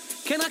אחי,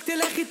 כן רק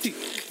תלך איתי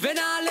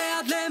ונעלה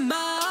עד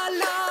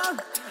למעלה.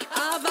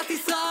 אהבת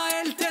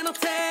ישראל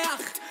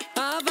תנצח,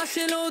 אהבה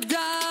שלא די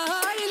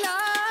לה.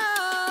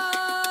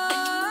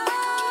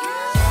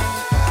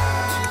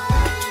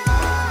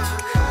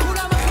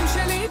 כולם אחים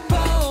שלי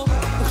פה,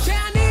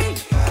 וכשאני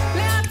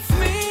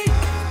לעצמי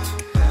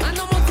אני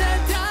לא מוצא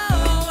את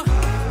האור.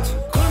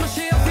 כל מה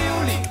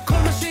שיביאו לי, כל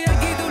מה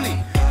שיגידו לי,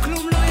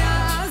 כלום לא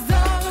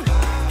יעזור.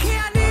 כי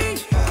אני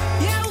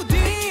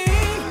יהודי,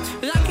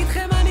 רק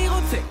איתכם אני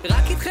רוצה,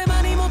 רק איתכם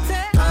אני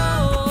מוצא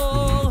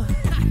אור.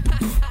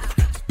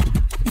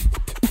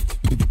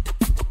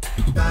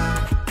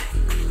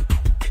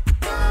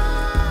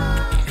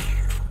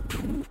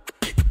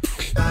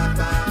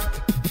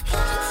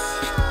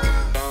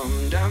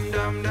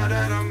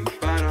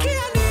 כי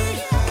אני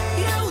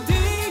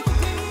יהודי,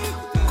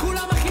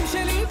 כולם אחים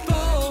שלי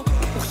פה,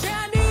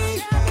 וכשאני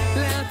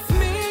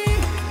לעצמי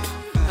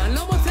אני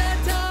לא מוצא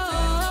את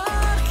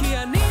האור. כי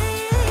אני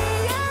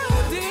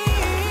יהודי,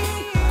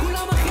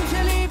 כולם אחים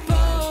שלי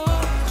פה,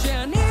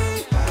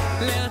 כשאני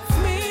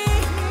לעצמי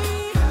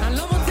אני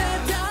לא מוצא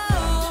את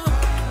האור.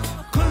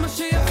 כל מה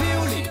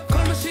שיביאו לי,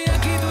 כל מה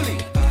שיגידו לי,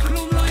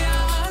 כלום לא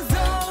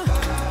יעזור.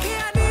 כי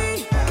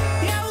אני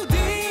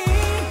יהודי,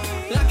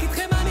 רק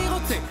איתכם אני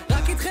רוצה,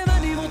 רק איתכם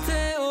אני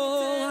מוצא אור.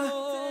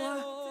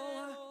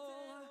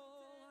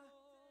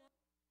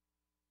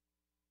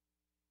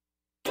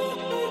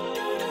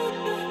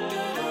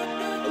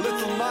 A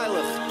little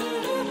Milech.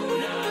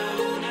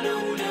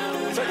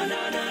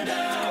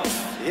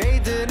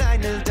 Jeder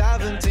eine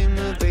davent in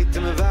me bete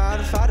me war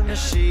far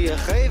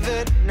Mashiach.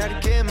 Gever naar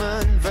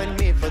kimmen, wenn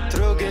mir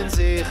vertrogen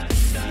sich.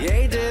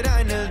 Jeder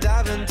eine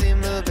davent in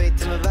me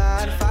bete me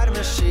war far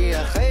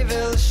Mashiach.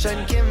 Will schon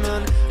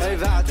kimmen,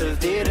 wartet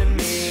dir in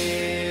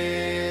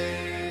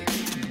mir.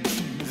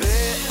 We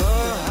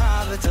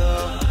ohavet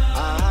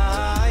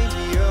ay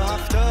mi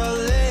ohavtol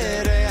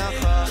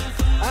lerecha.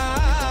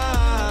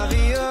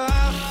 Vi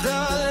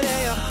ohavtol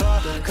lerecha.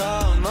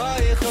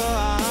 Kamoi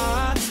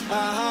choat.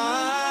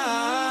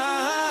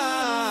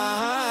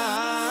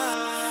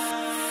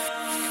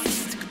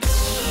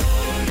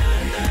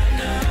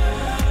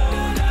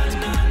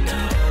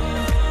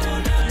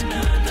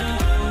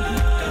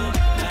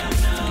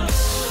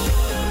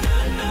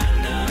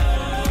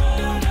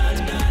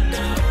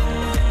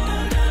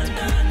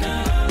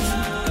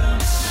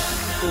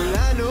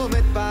 כולנו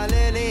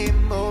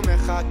מתפללים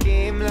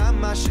ומחכים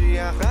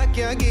למשיח, רק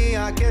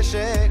יגיע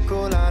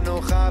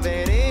כשכולנו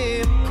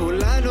חברים.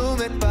 כולנו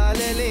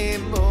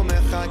מתפללים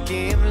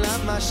ומחכים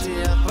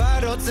למשיח,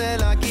 כבר רוצה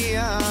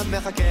להגיע,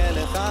 מחכה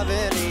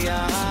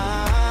לחבריה.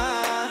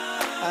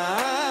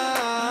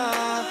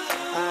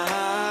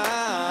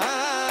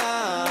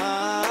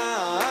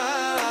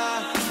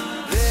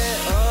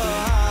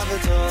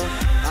 ואוהבתו,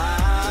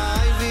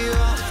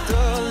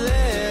 ואוהבתו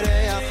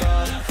לרעך.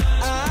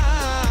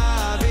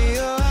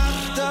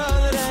 ואוהבתו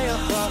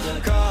לרעך,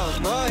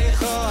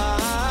 כמוך.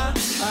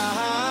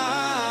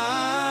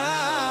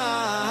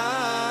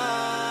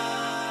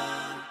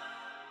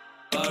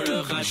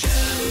 Baruch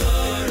Hashem,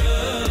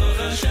 Baruch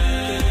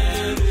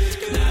Hashem,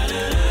 la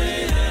la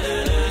la la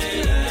la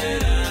la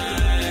la.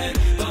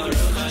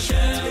 Baruch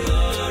Hashem,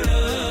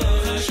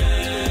 Baruch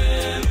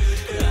Hashem,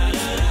 la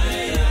la la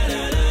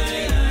la la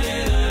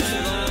la.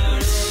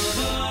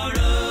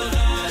 Baruch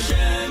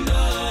Hashem,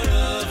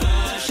 Baruch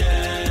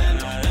Hashem,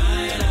 la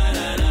la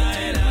la la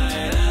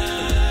la.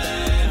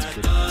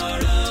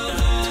 Baruch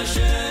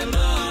Hashem,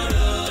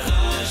 Baruch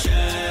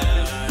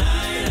Hashem, la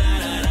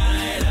la la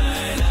la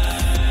la.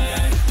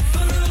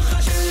 Baruch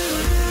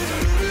Hashem.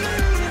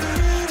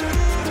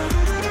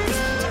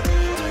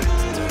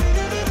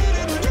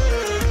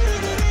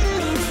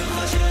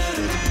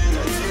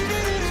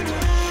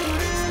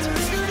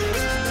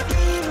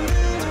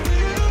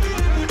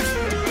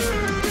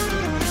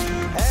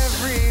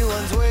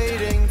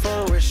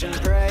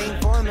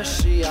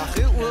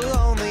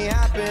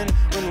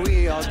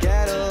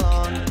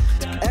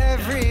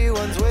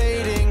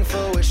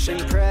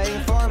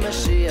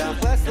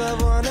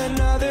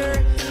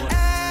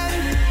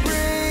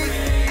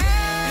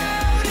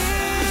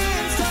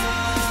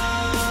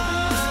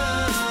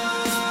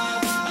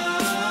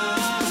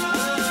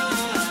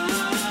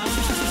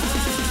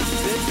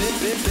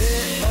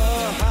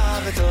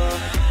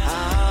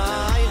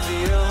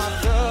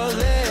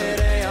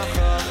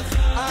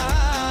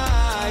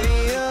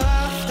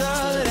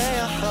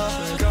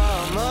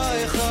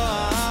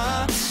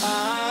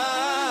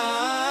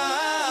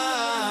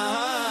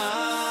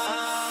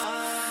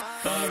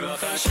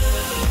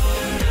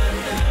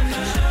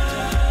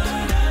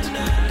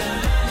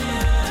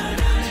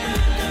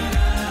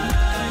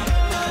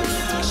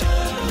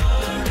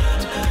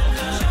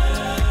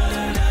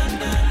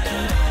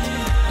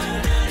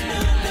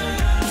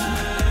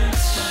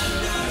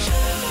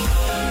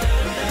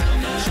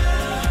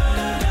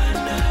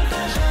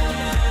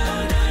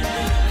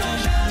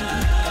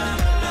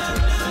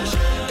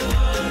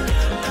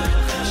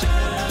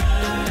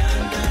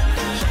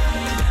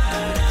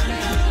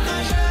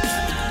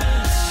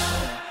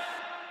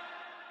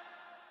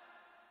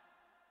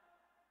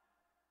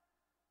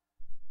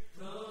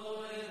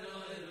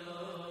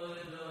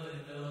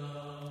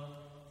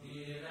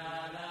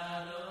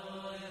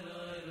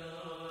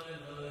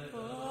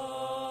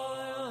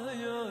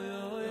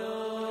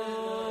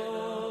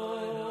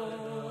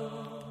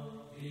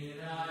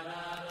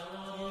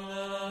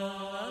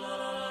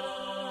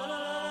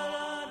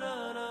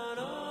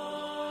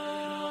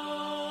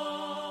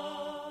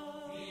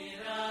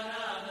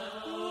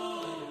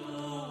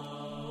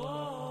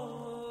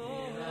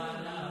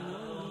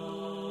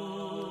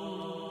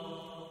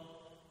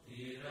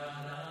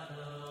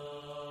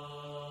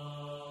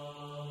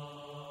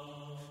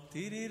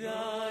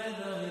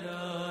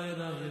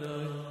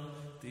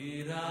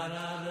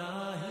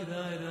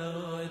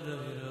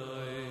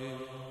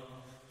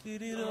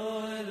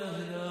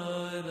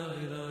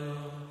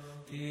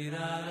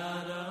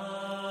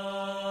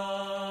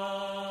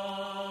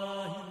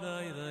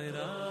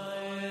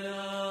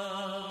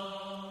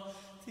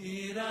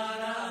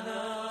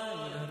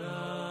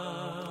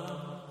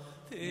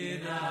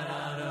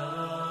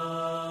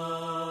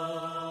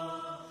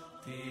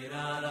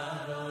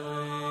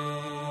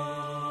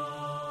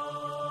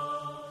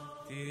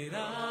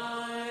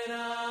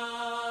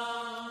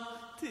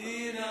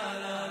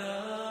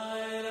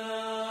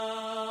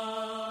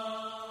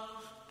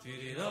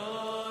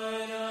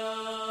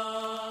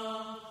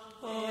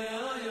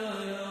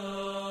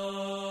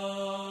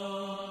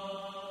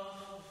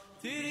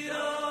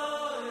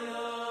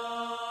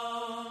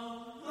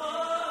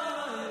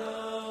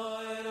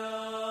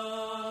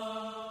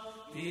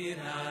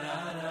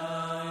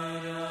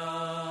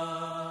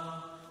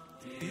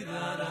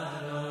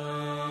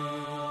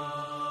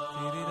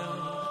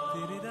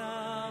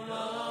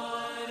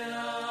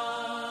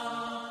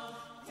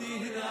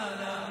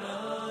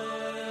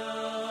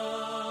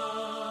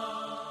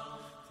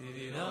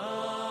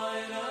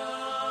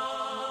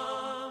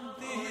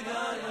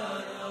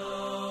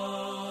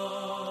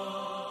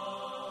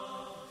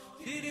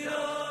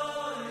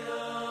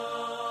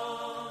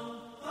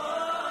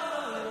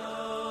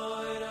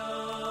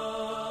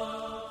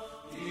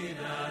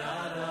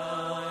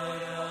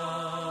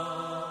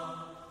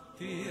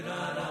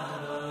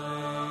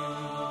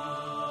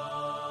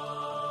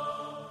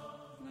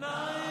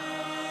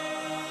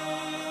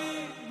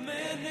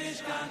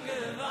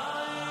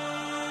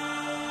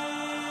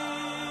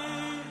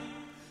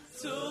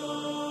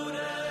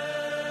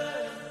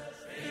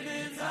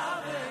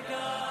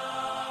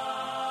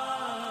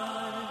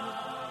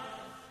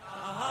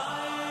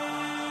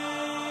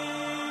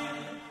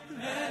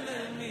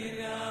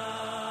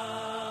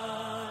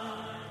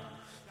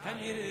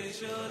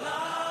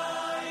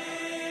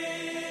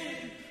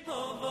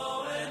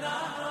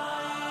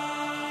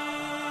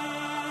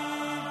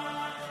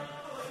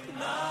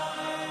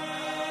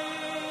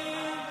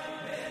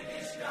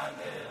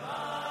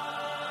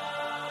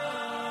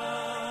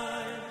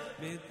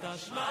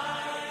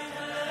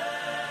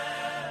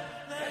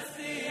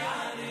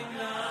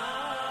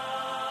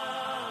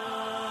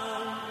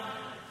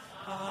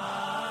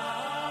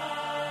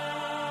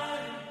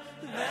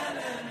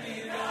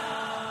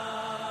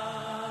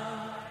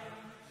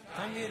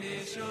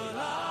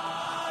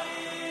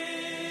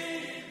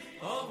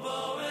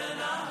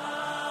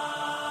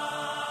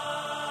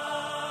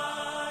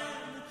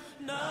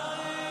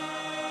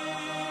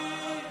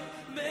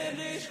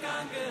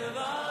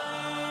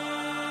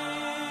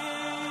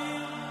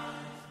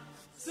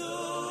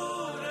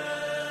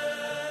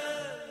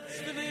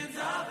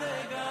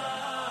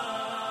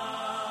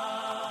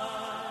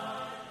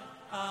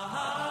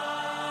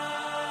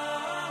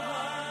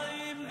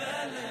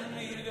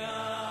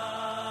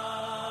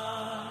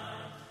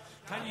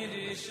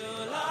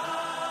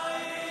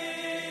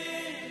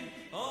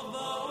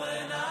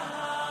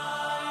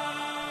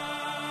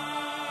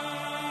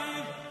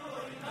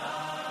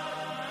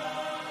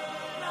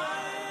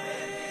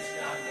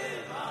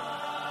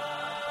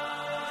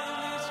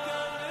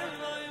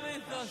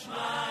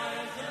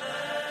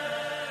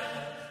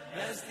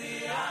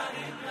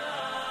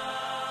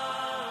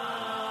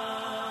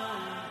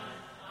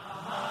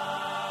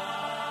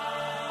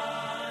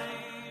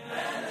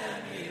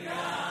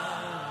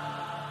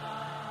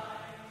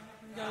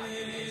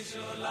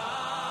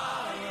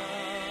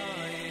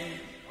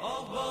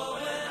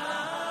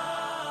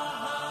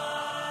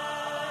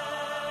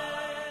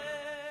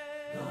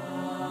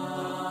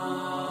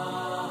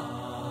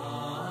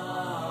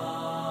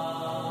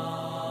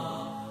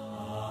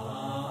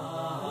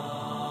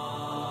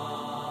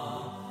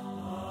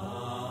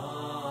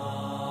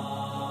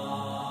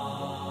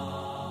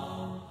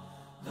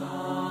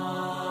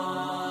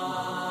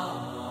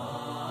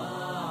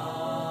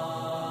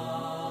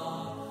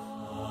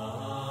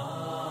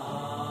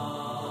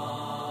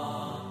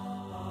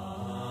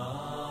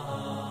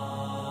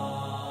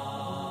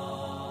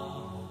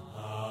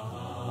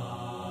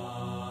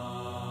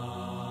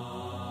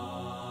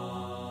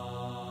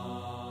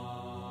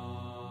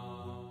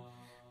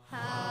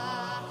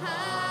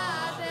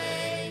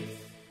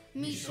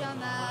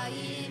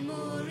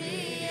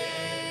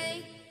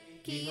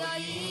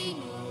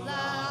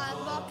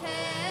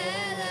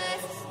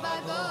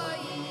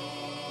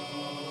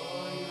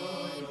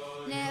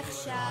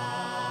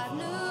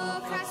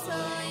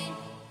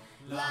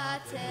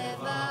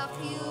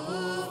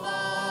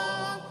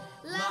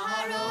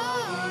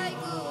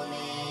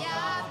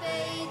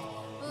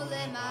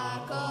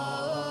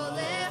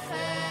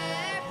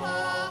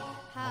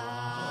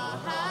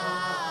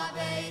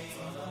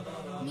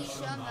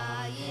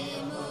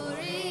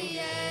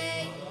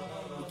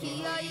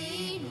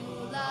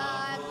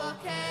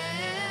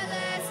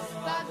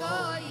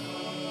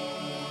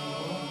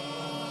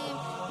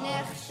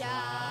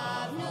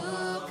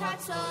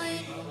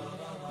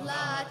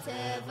 La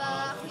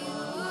tevach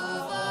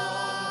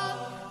yuvo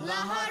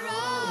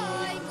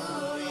Laharoi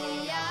Guli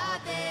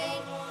Yadei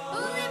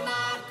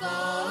Ulimako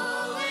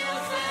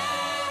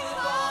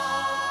Ulechepa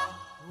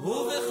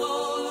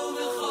Uvechol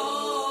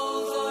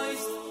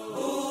zois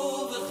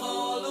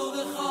Uvechol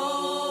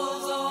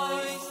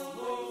zois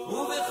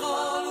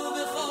Uvechol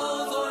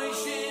zois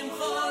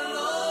Shimcha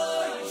lo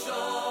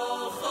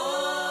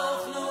yishachachnu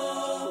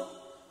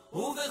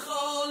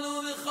Uvechol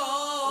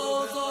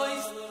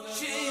zois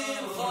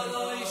Shimcha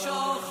lo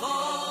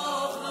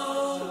yishachachnu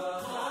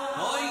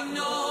Oy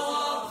no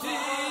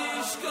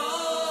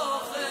tishkachenu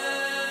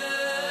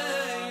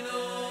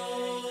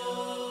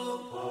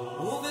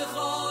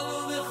Uvechol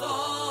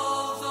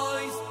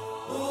zois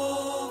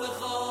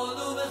Uvechol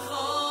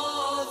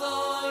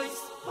zois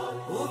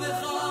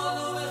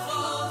Uvechol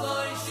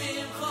zois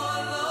Shimcha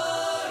lo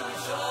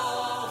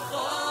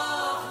yishachachnu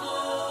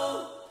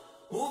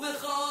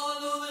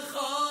Uvechol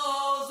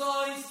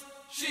zois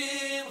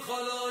Shimcha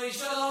lo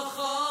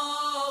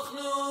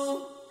yishachachnu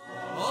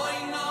Oy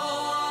no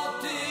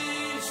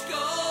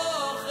tishkachenu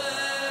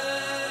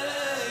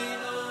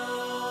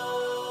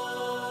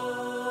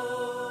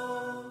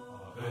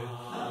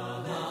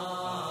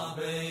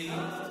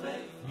Hanabeit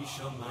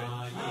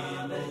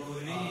Mishamayim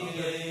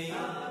Uriyei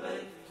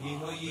Ki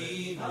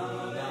hoyinu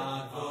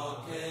lavo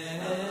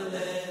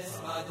keles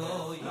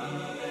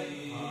vagoyim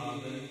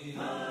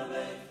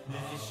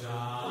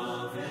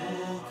Neshavu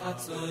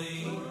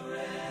katzoyim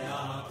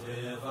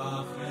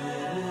Natevachnu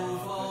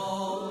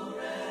vol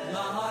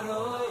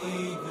Laharoi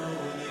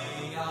guli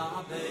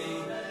yabei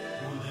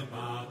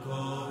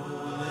Ulemako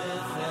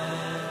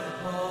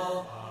ulechepo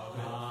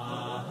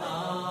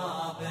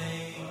Hanabeit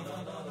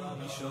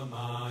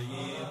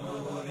Mishamayim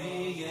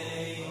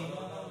Uriyei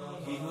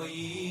Ki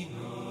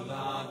hoyinu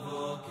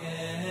lavo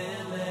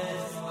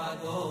keles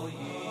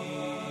vagoyim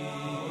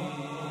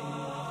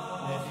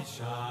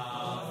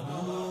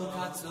Neshavu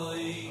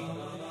katzoyim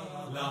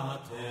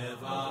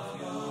Latevach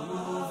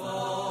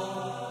yuvo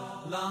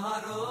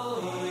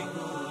Laharoi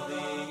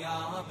guli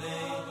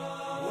yabei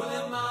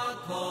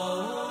Ulemako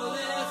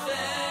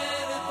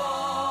ulecherpo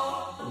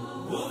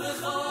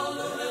Uvechol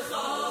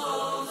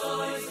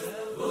zois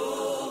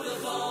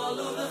Uvechol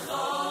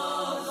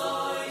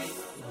zois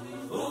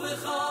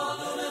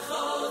Uvechol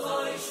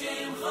zois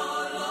Shimcha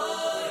lo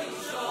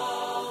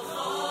yishachachnu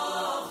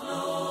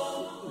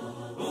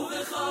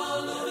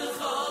Uvechol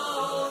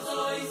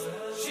zois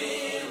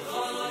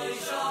Shimcha lo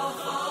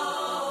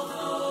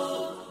yishachachnu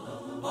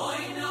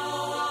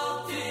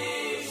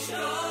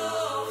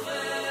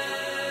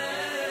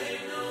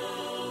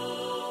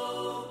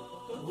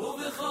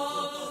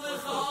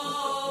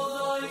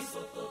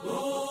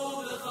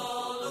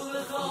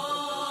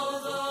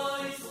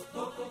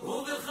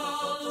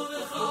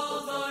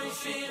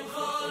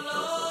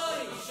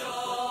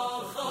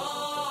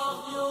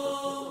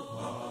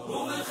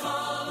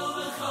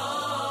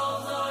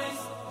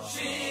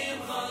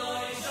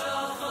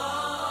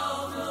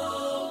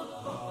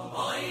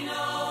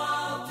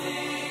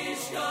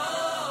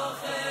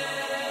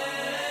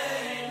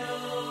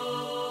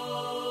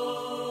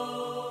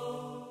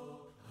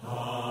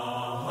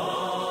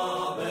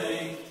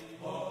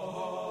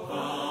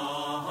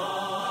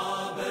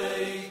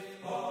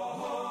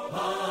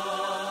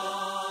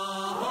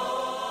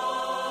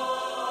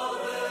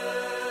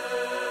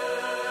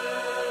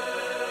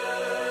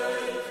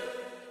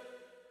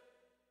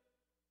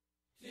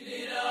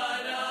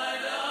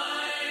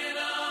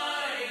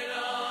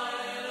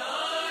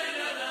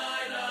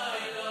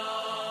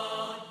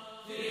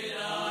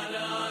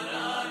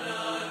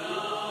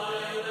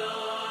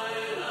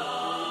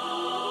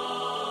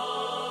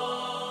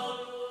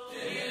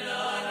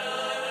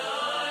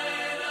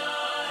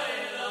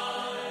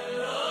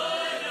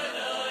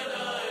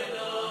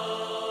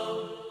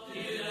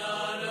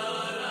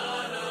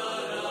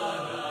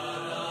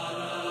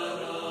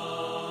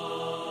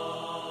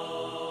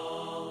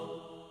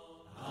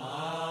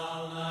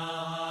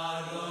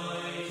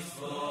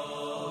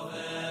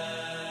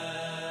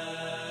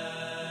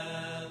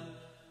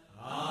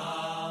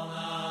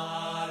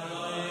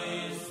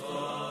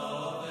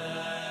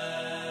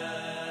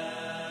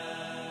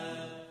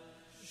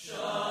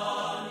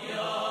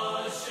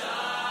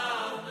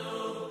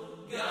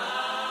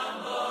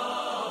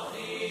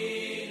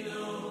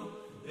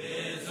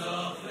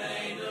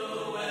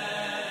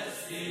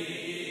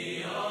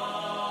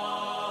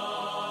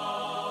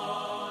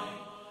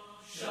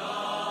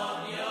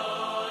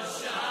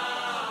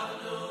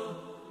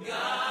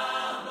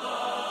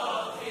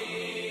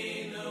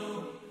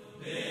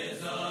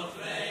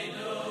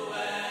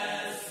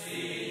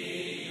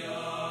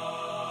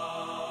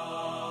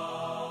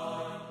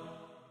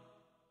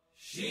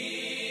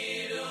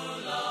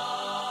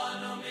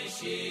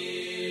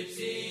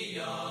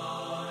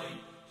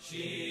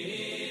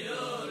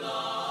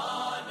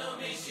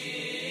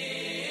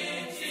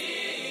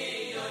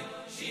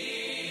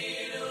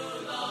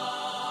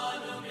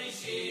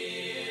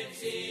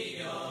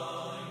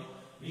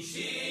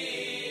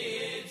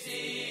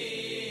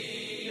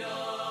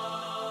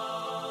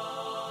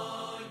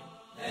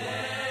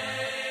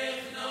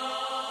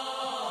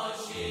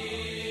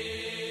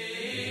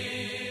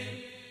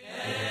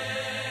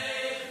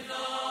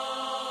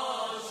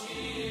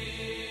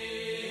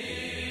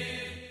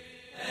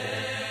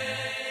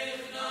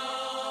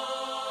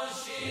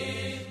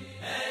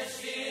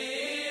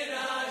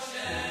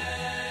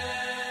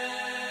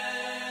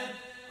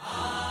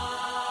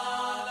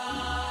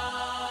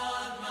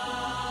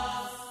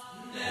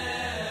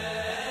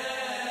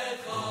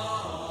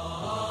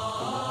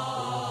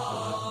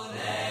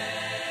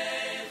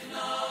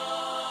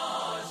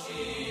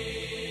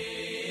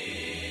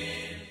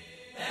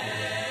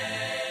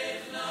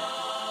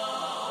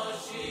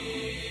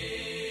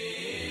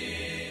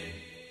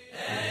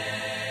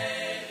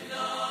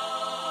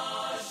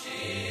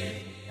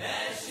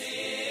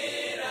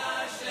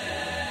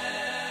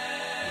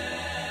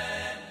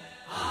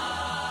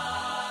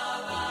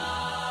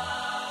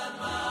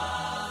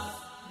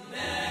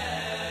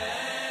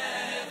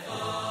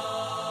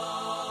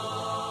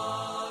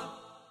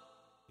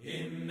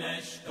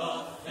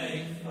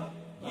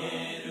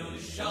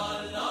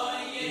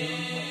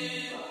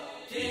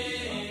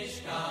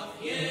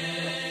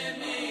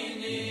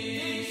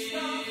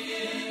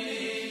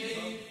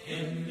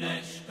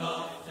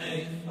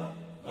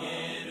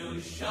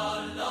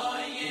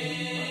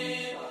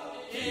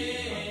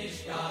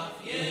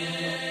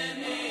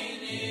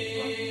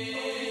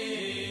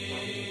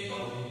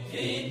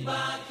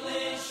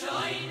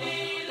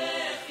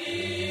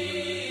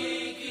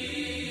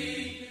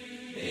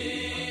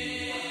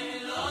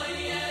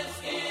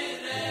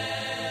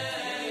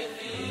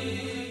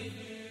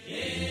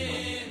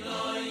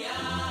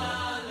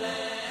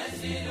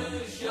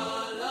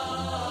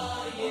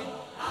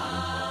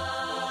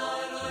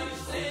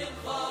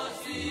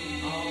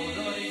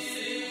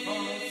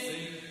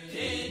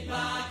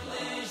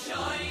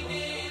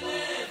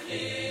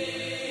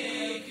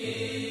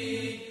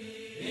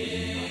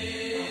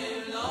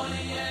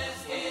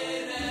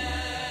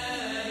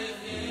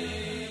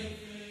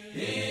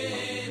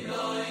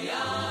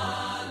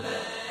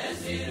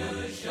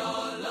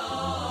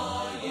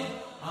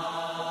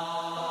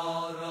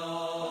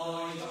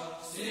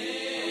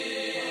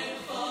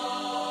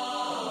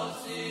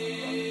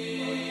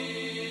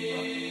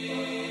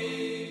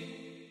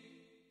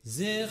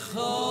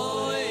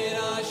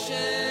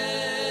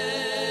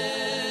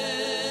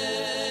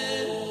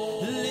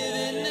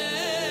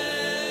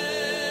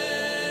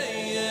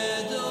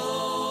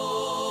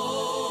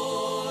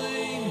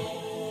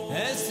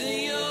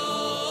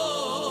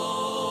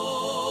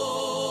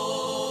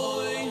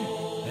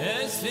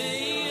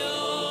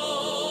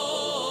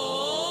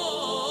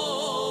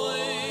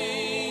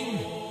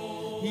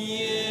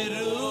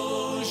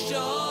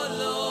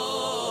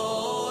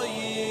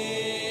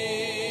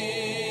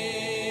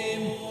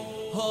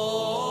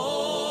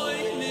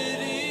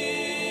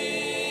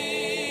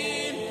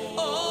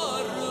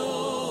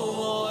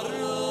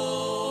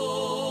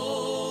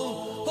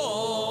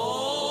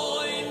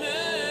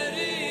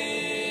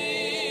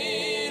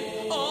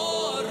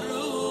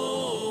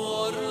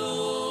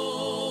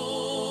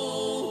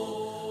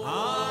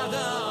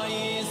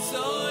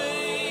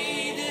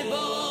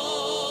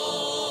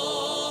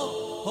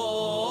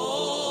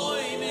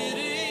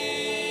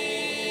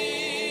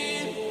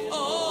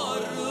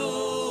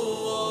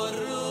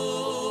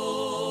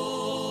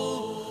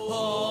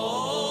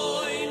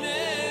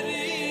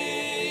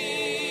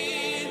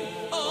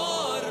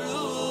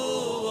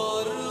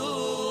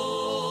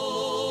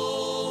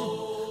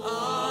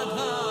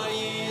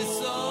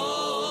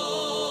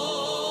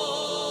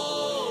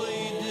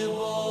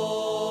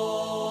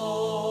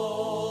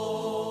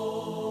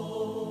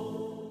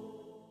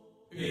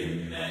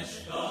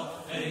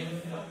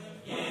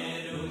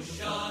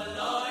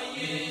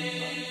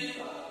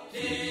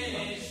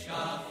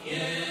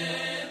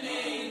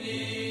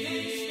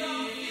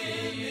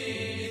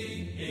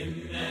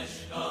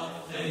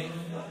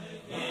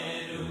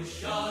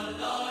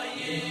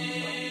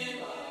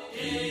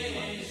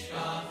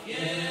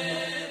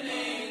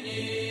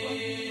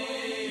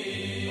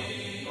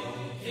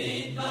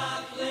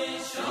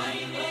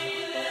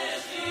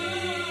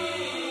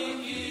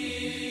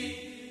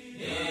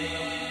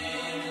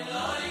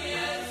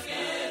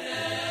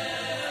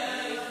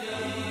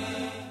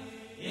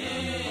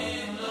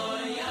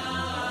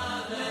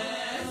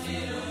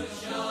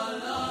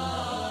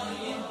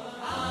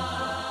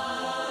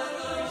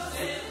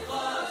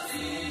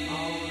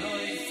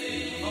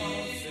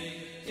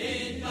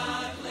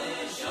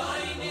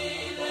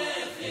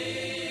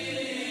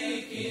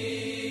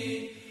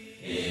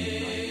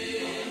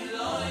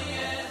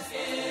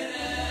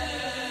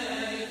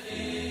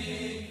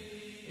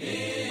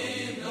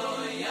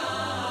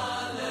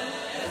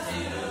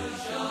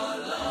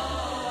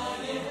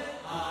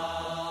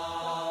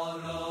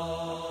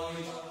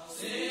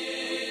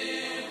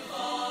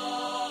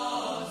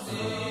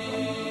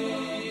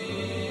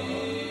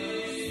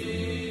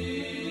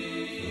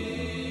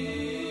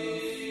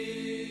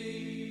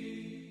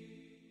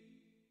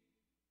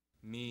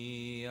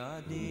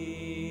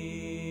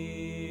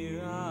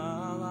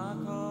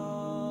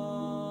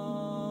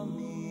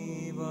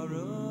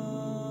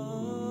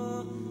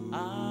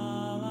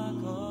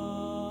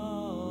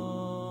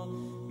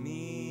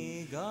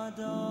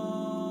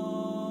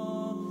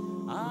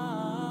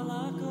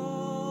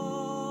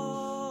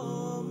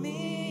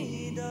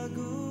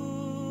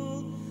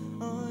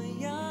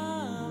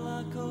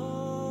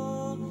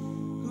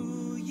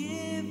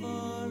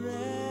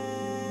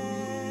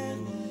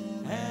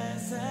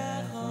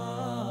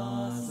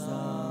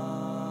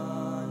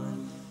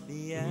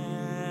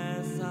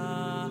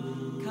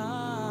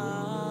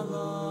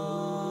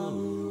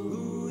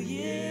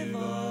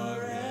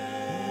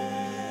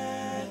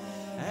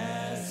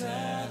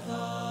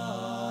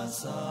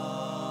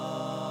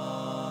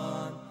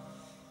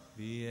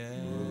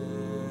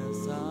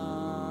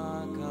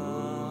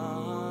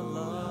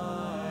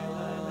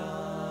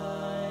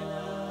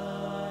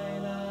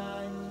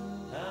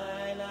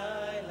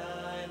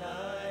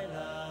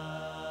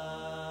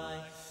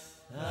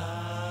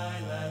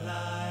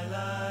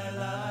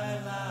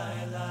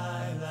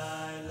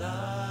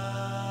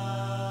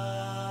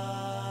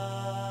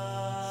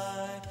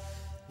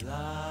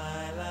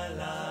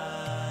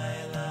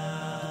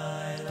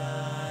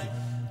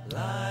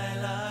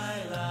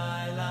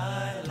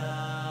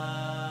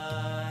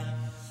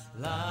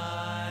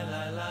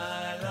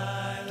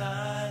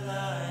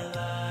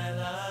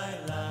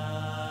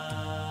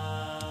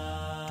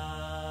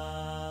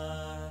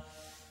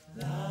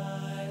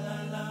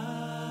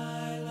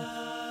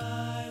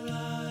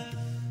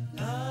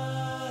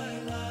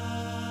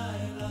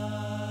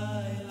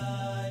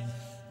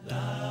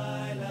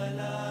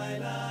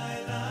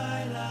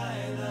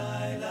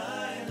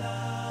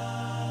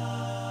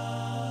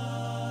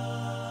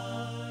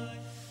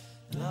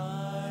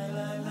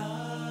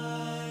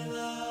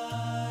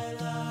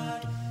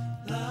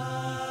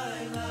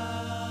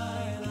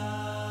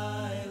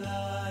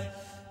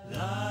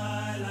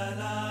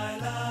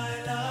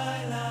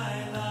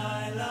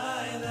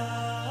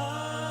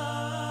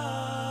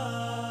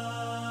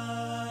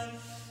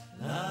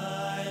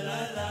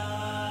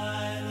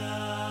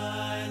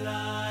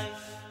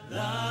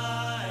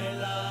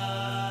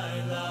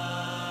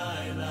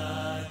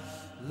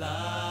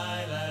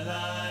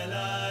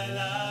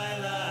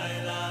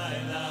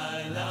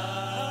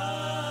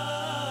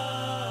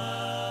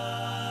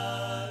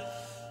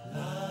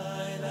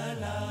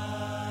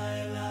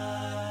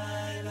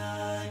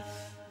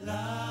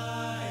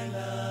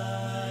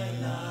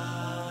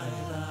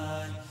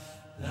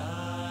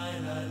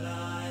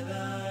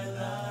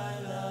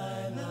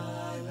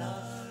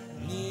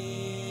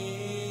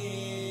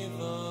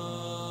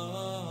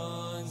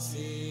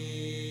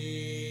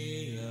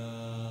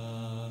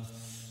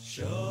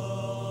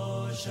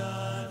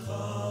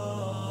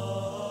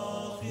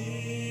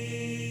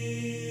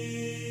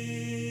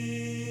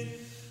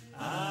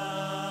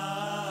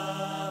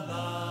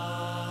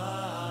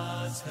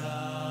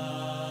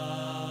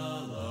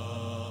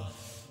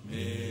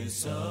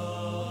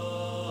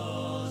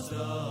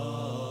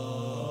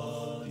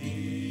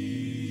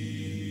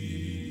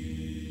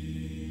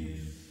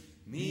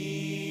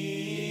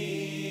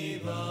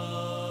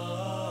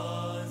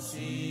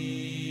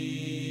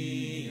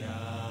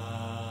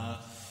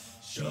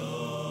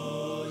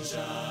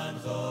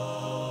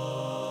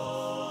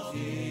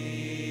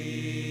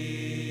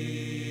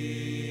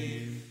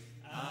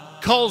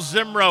Kol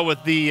Zimra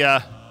with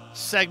the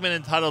segment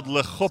entitled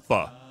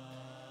Lechuppah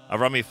of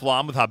Rami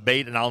Flam with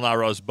Habeit and Al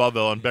Naros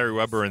Bavel, and Barry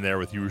Weber in there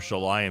with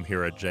Yerushalayim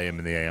here at JM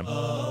in the AM.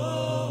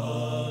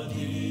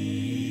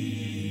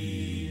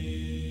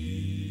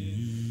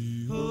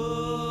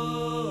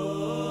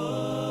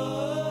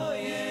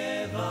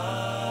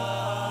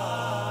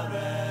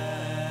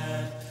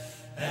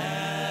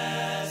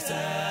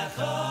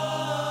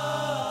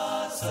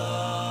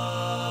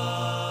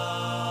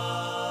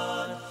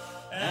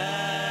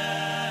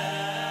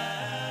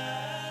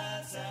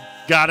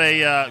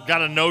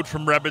 Got a note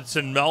from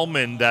Rebbitzin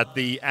Melman that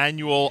the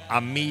annual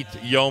Amit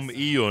Yom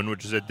Iyun,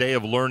 which is a day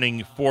of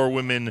learning for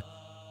women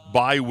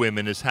by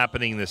women, is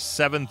happening the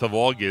 7th of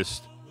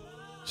August,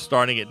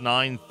 starting at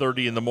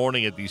 9:30 in the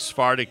morning at the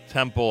Sephardic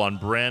Temple on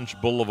Branch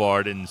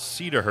Boulevard in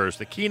Cedarhurst.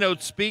 The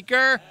keynote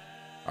speaker,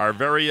 our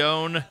very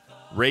own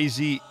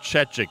Razi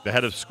Chechik, the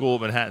head of school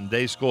of Manhattan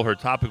Day School. Her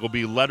topic will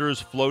be Letters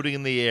Floating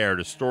in the Air,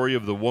 the story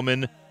of the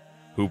woman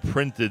who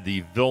printed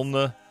the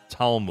Vilna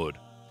Talmud.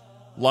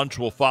 Lunch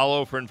will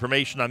follow. For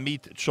information,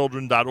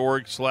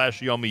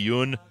 amitchildren.org/Yom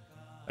Iyun.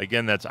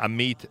 Again, that's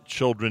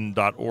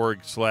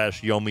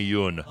amitchildren.org/Yom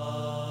Iyun.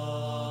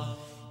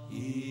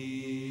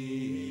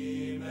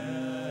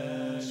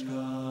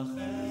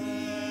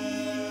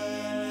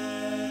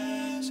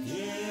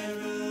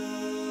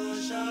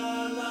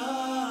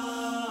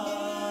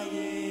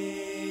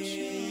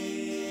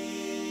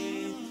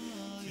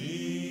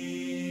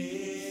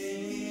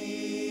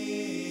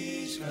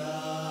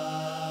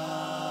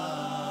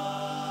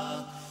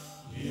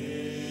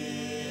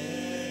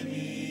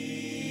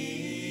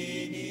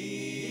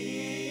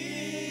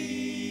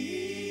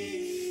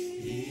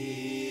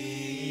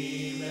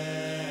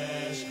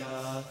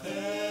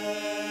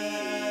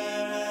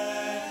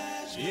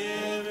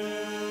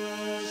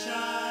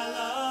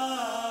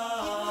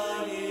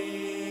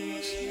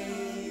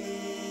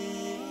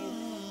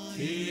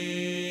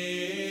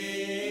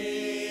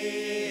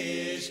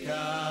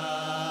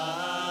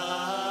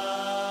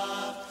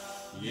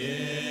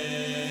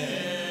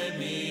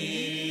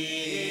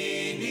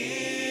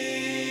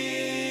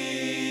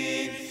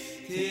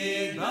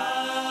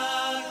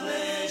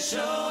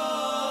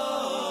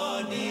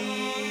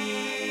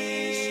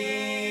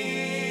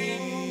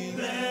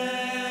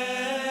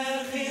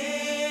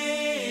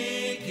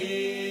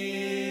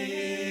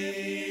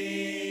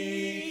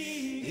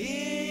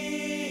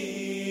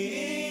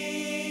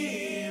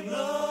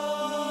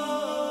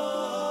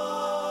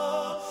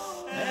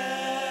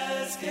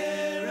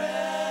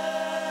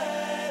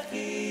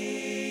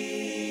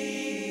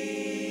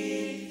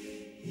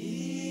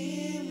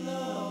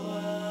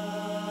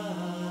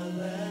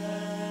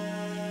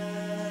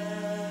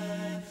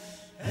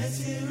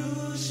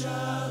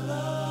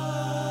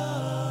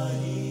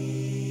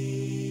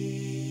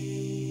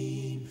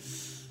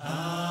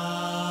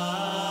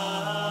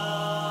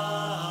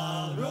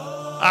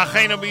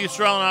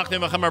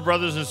 Our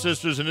brothers and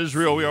sisters in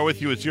Israel, we are with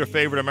you. It's your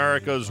favorite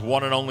America's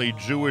one and only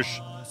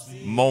Jewish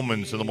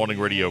Moments in the Morning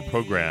radio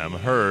program,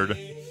 heard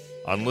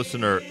on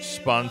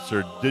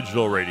listener-sponsored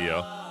digital radio.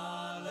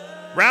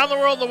 Around the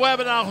world on the web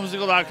at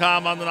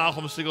NachumSegal.com, on the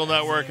Nachum Segal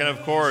Network, and,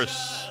 of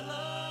course,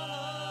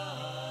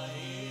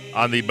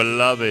 on the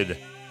beloved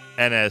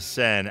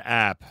NSN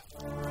app.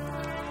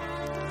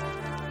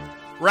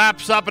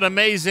 Wraps up an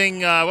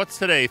amazing, what's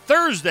today?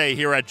 Thursday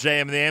here at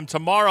JM and the AM.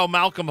 Tomorrow,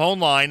 Malcolm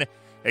Hoenlein,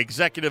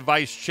 Executive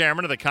Vice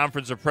Chairman of the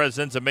Conference of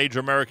Presidents of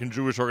Major American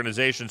Jewish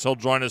Organizations. He'll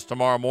join us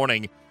tomorrow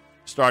morning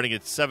starting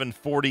at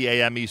 7:40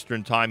 a.m.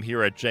 Eastern Time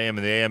here at JM and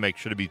the AM. Make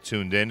sure to be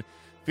tuned in.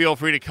 Feel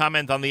free to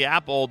comment on the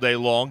app all day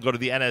long. Go to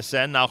the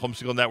NSN, Nachum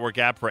Segal Network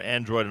app for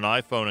Android and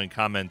iPhone and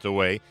comment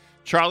away.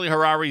 Charlie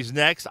Harari's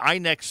next. I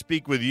next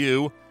speak with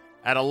you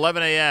at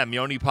 11 a.m.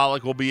 Yoni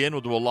Pollack will be in.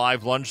 We'll do a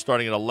live lunch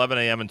starting at 11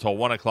 a.m. until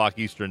 1 o'clock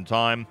Eastern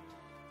Time.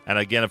 And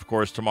again, of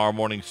course, tomorrow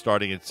morning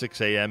starting at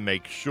 6 a.m.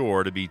 Make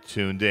sure to be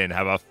tuned in.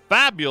 Have a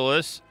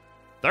fabulous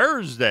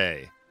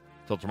Thursday.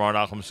 Till tomorrow,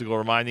 Nachum Segal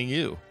reminding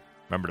you,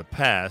 remember the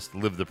past,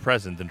 live the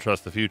present, and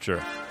trust the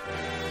future.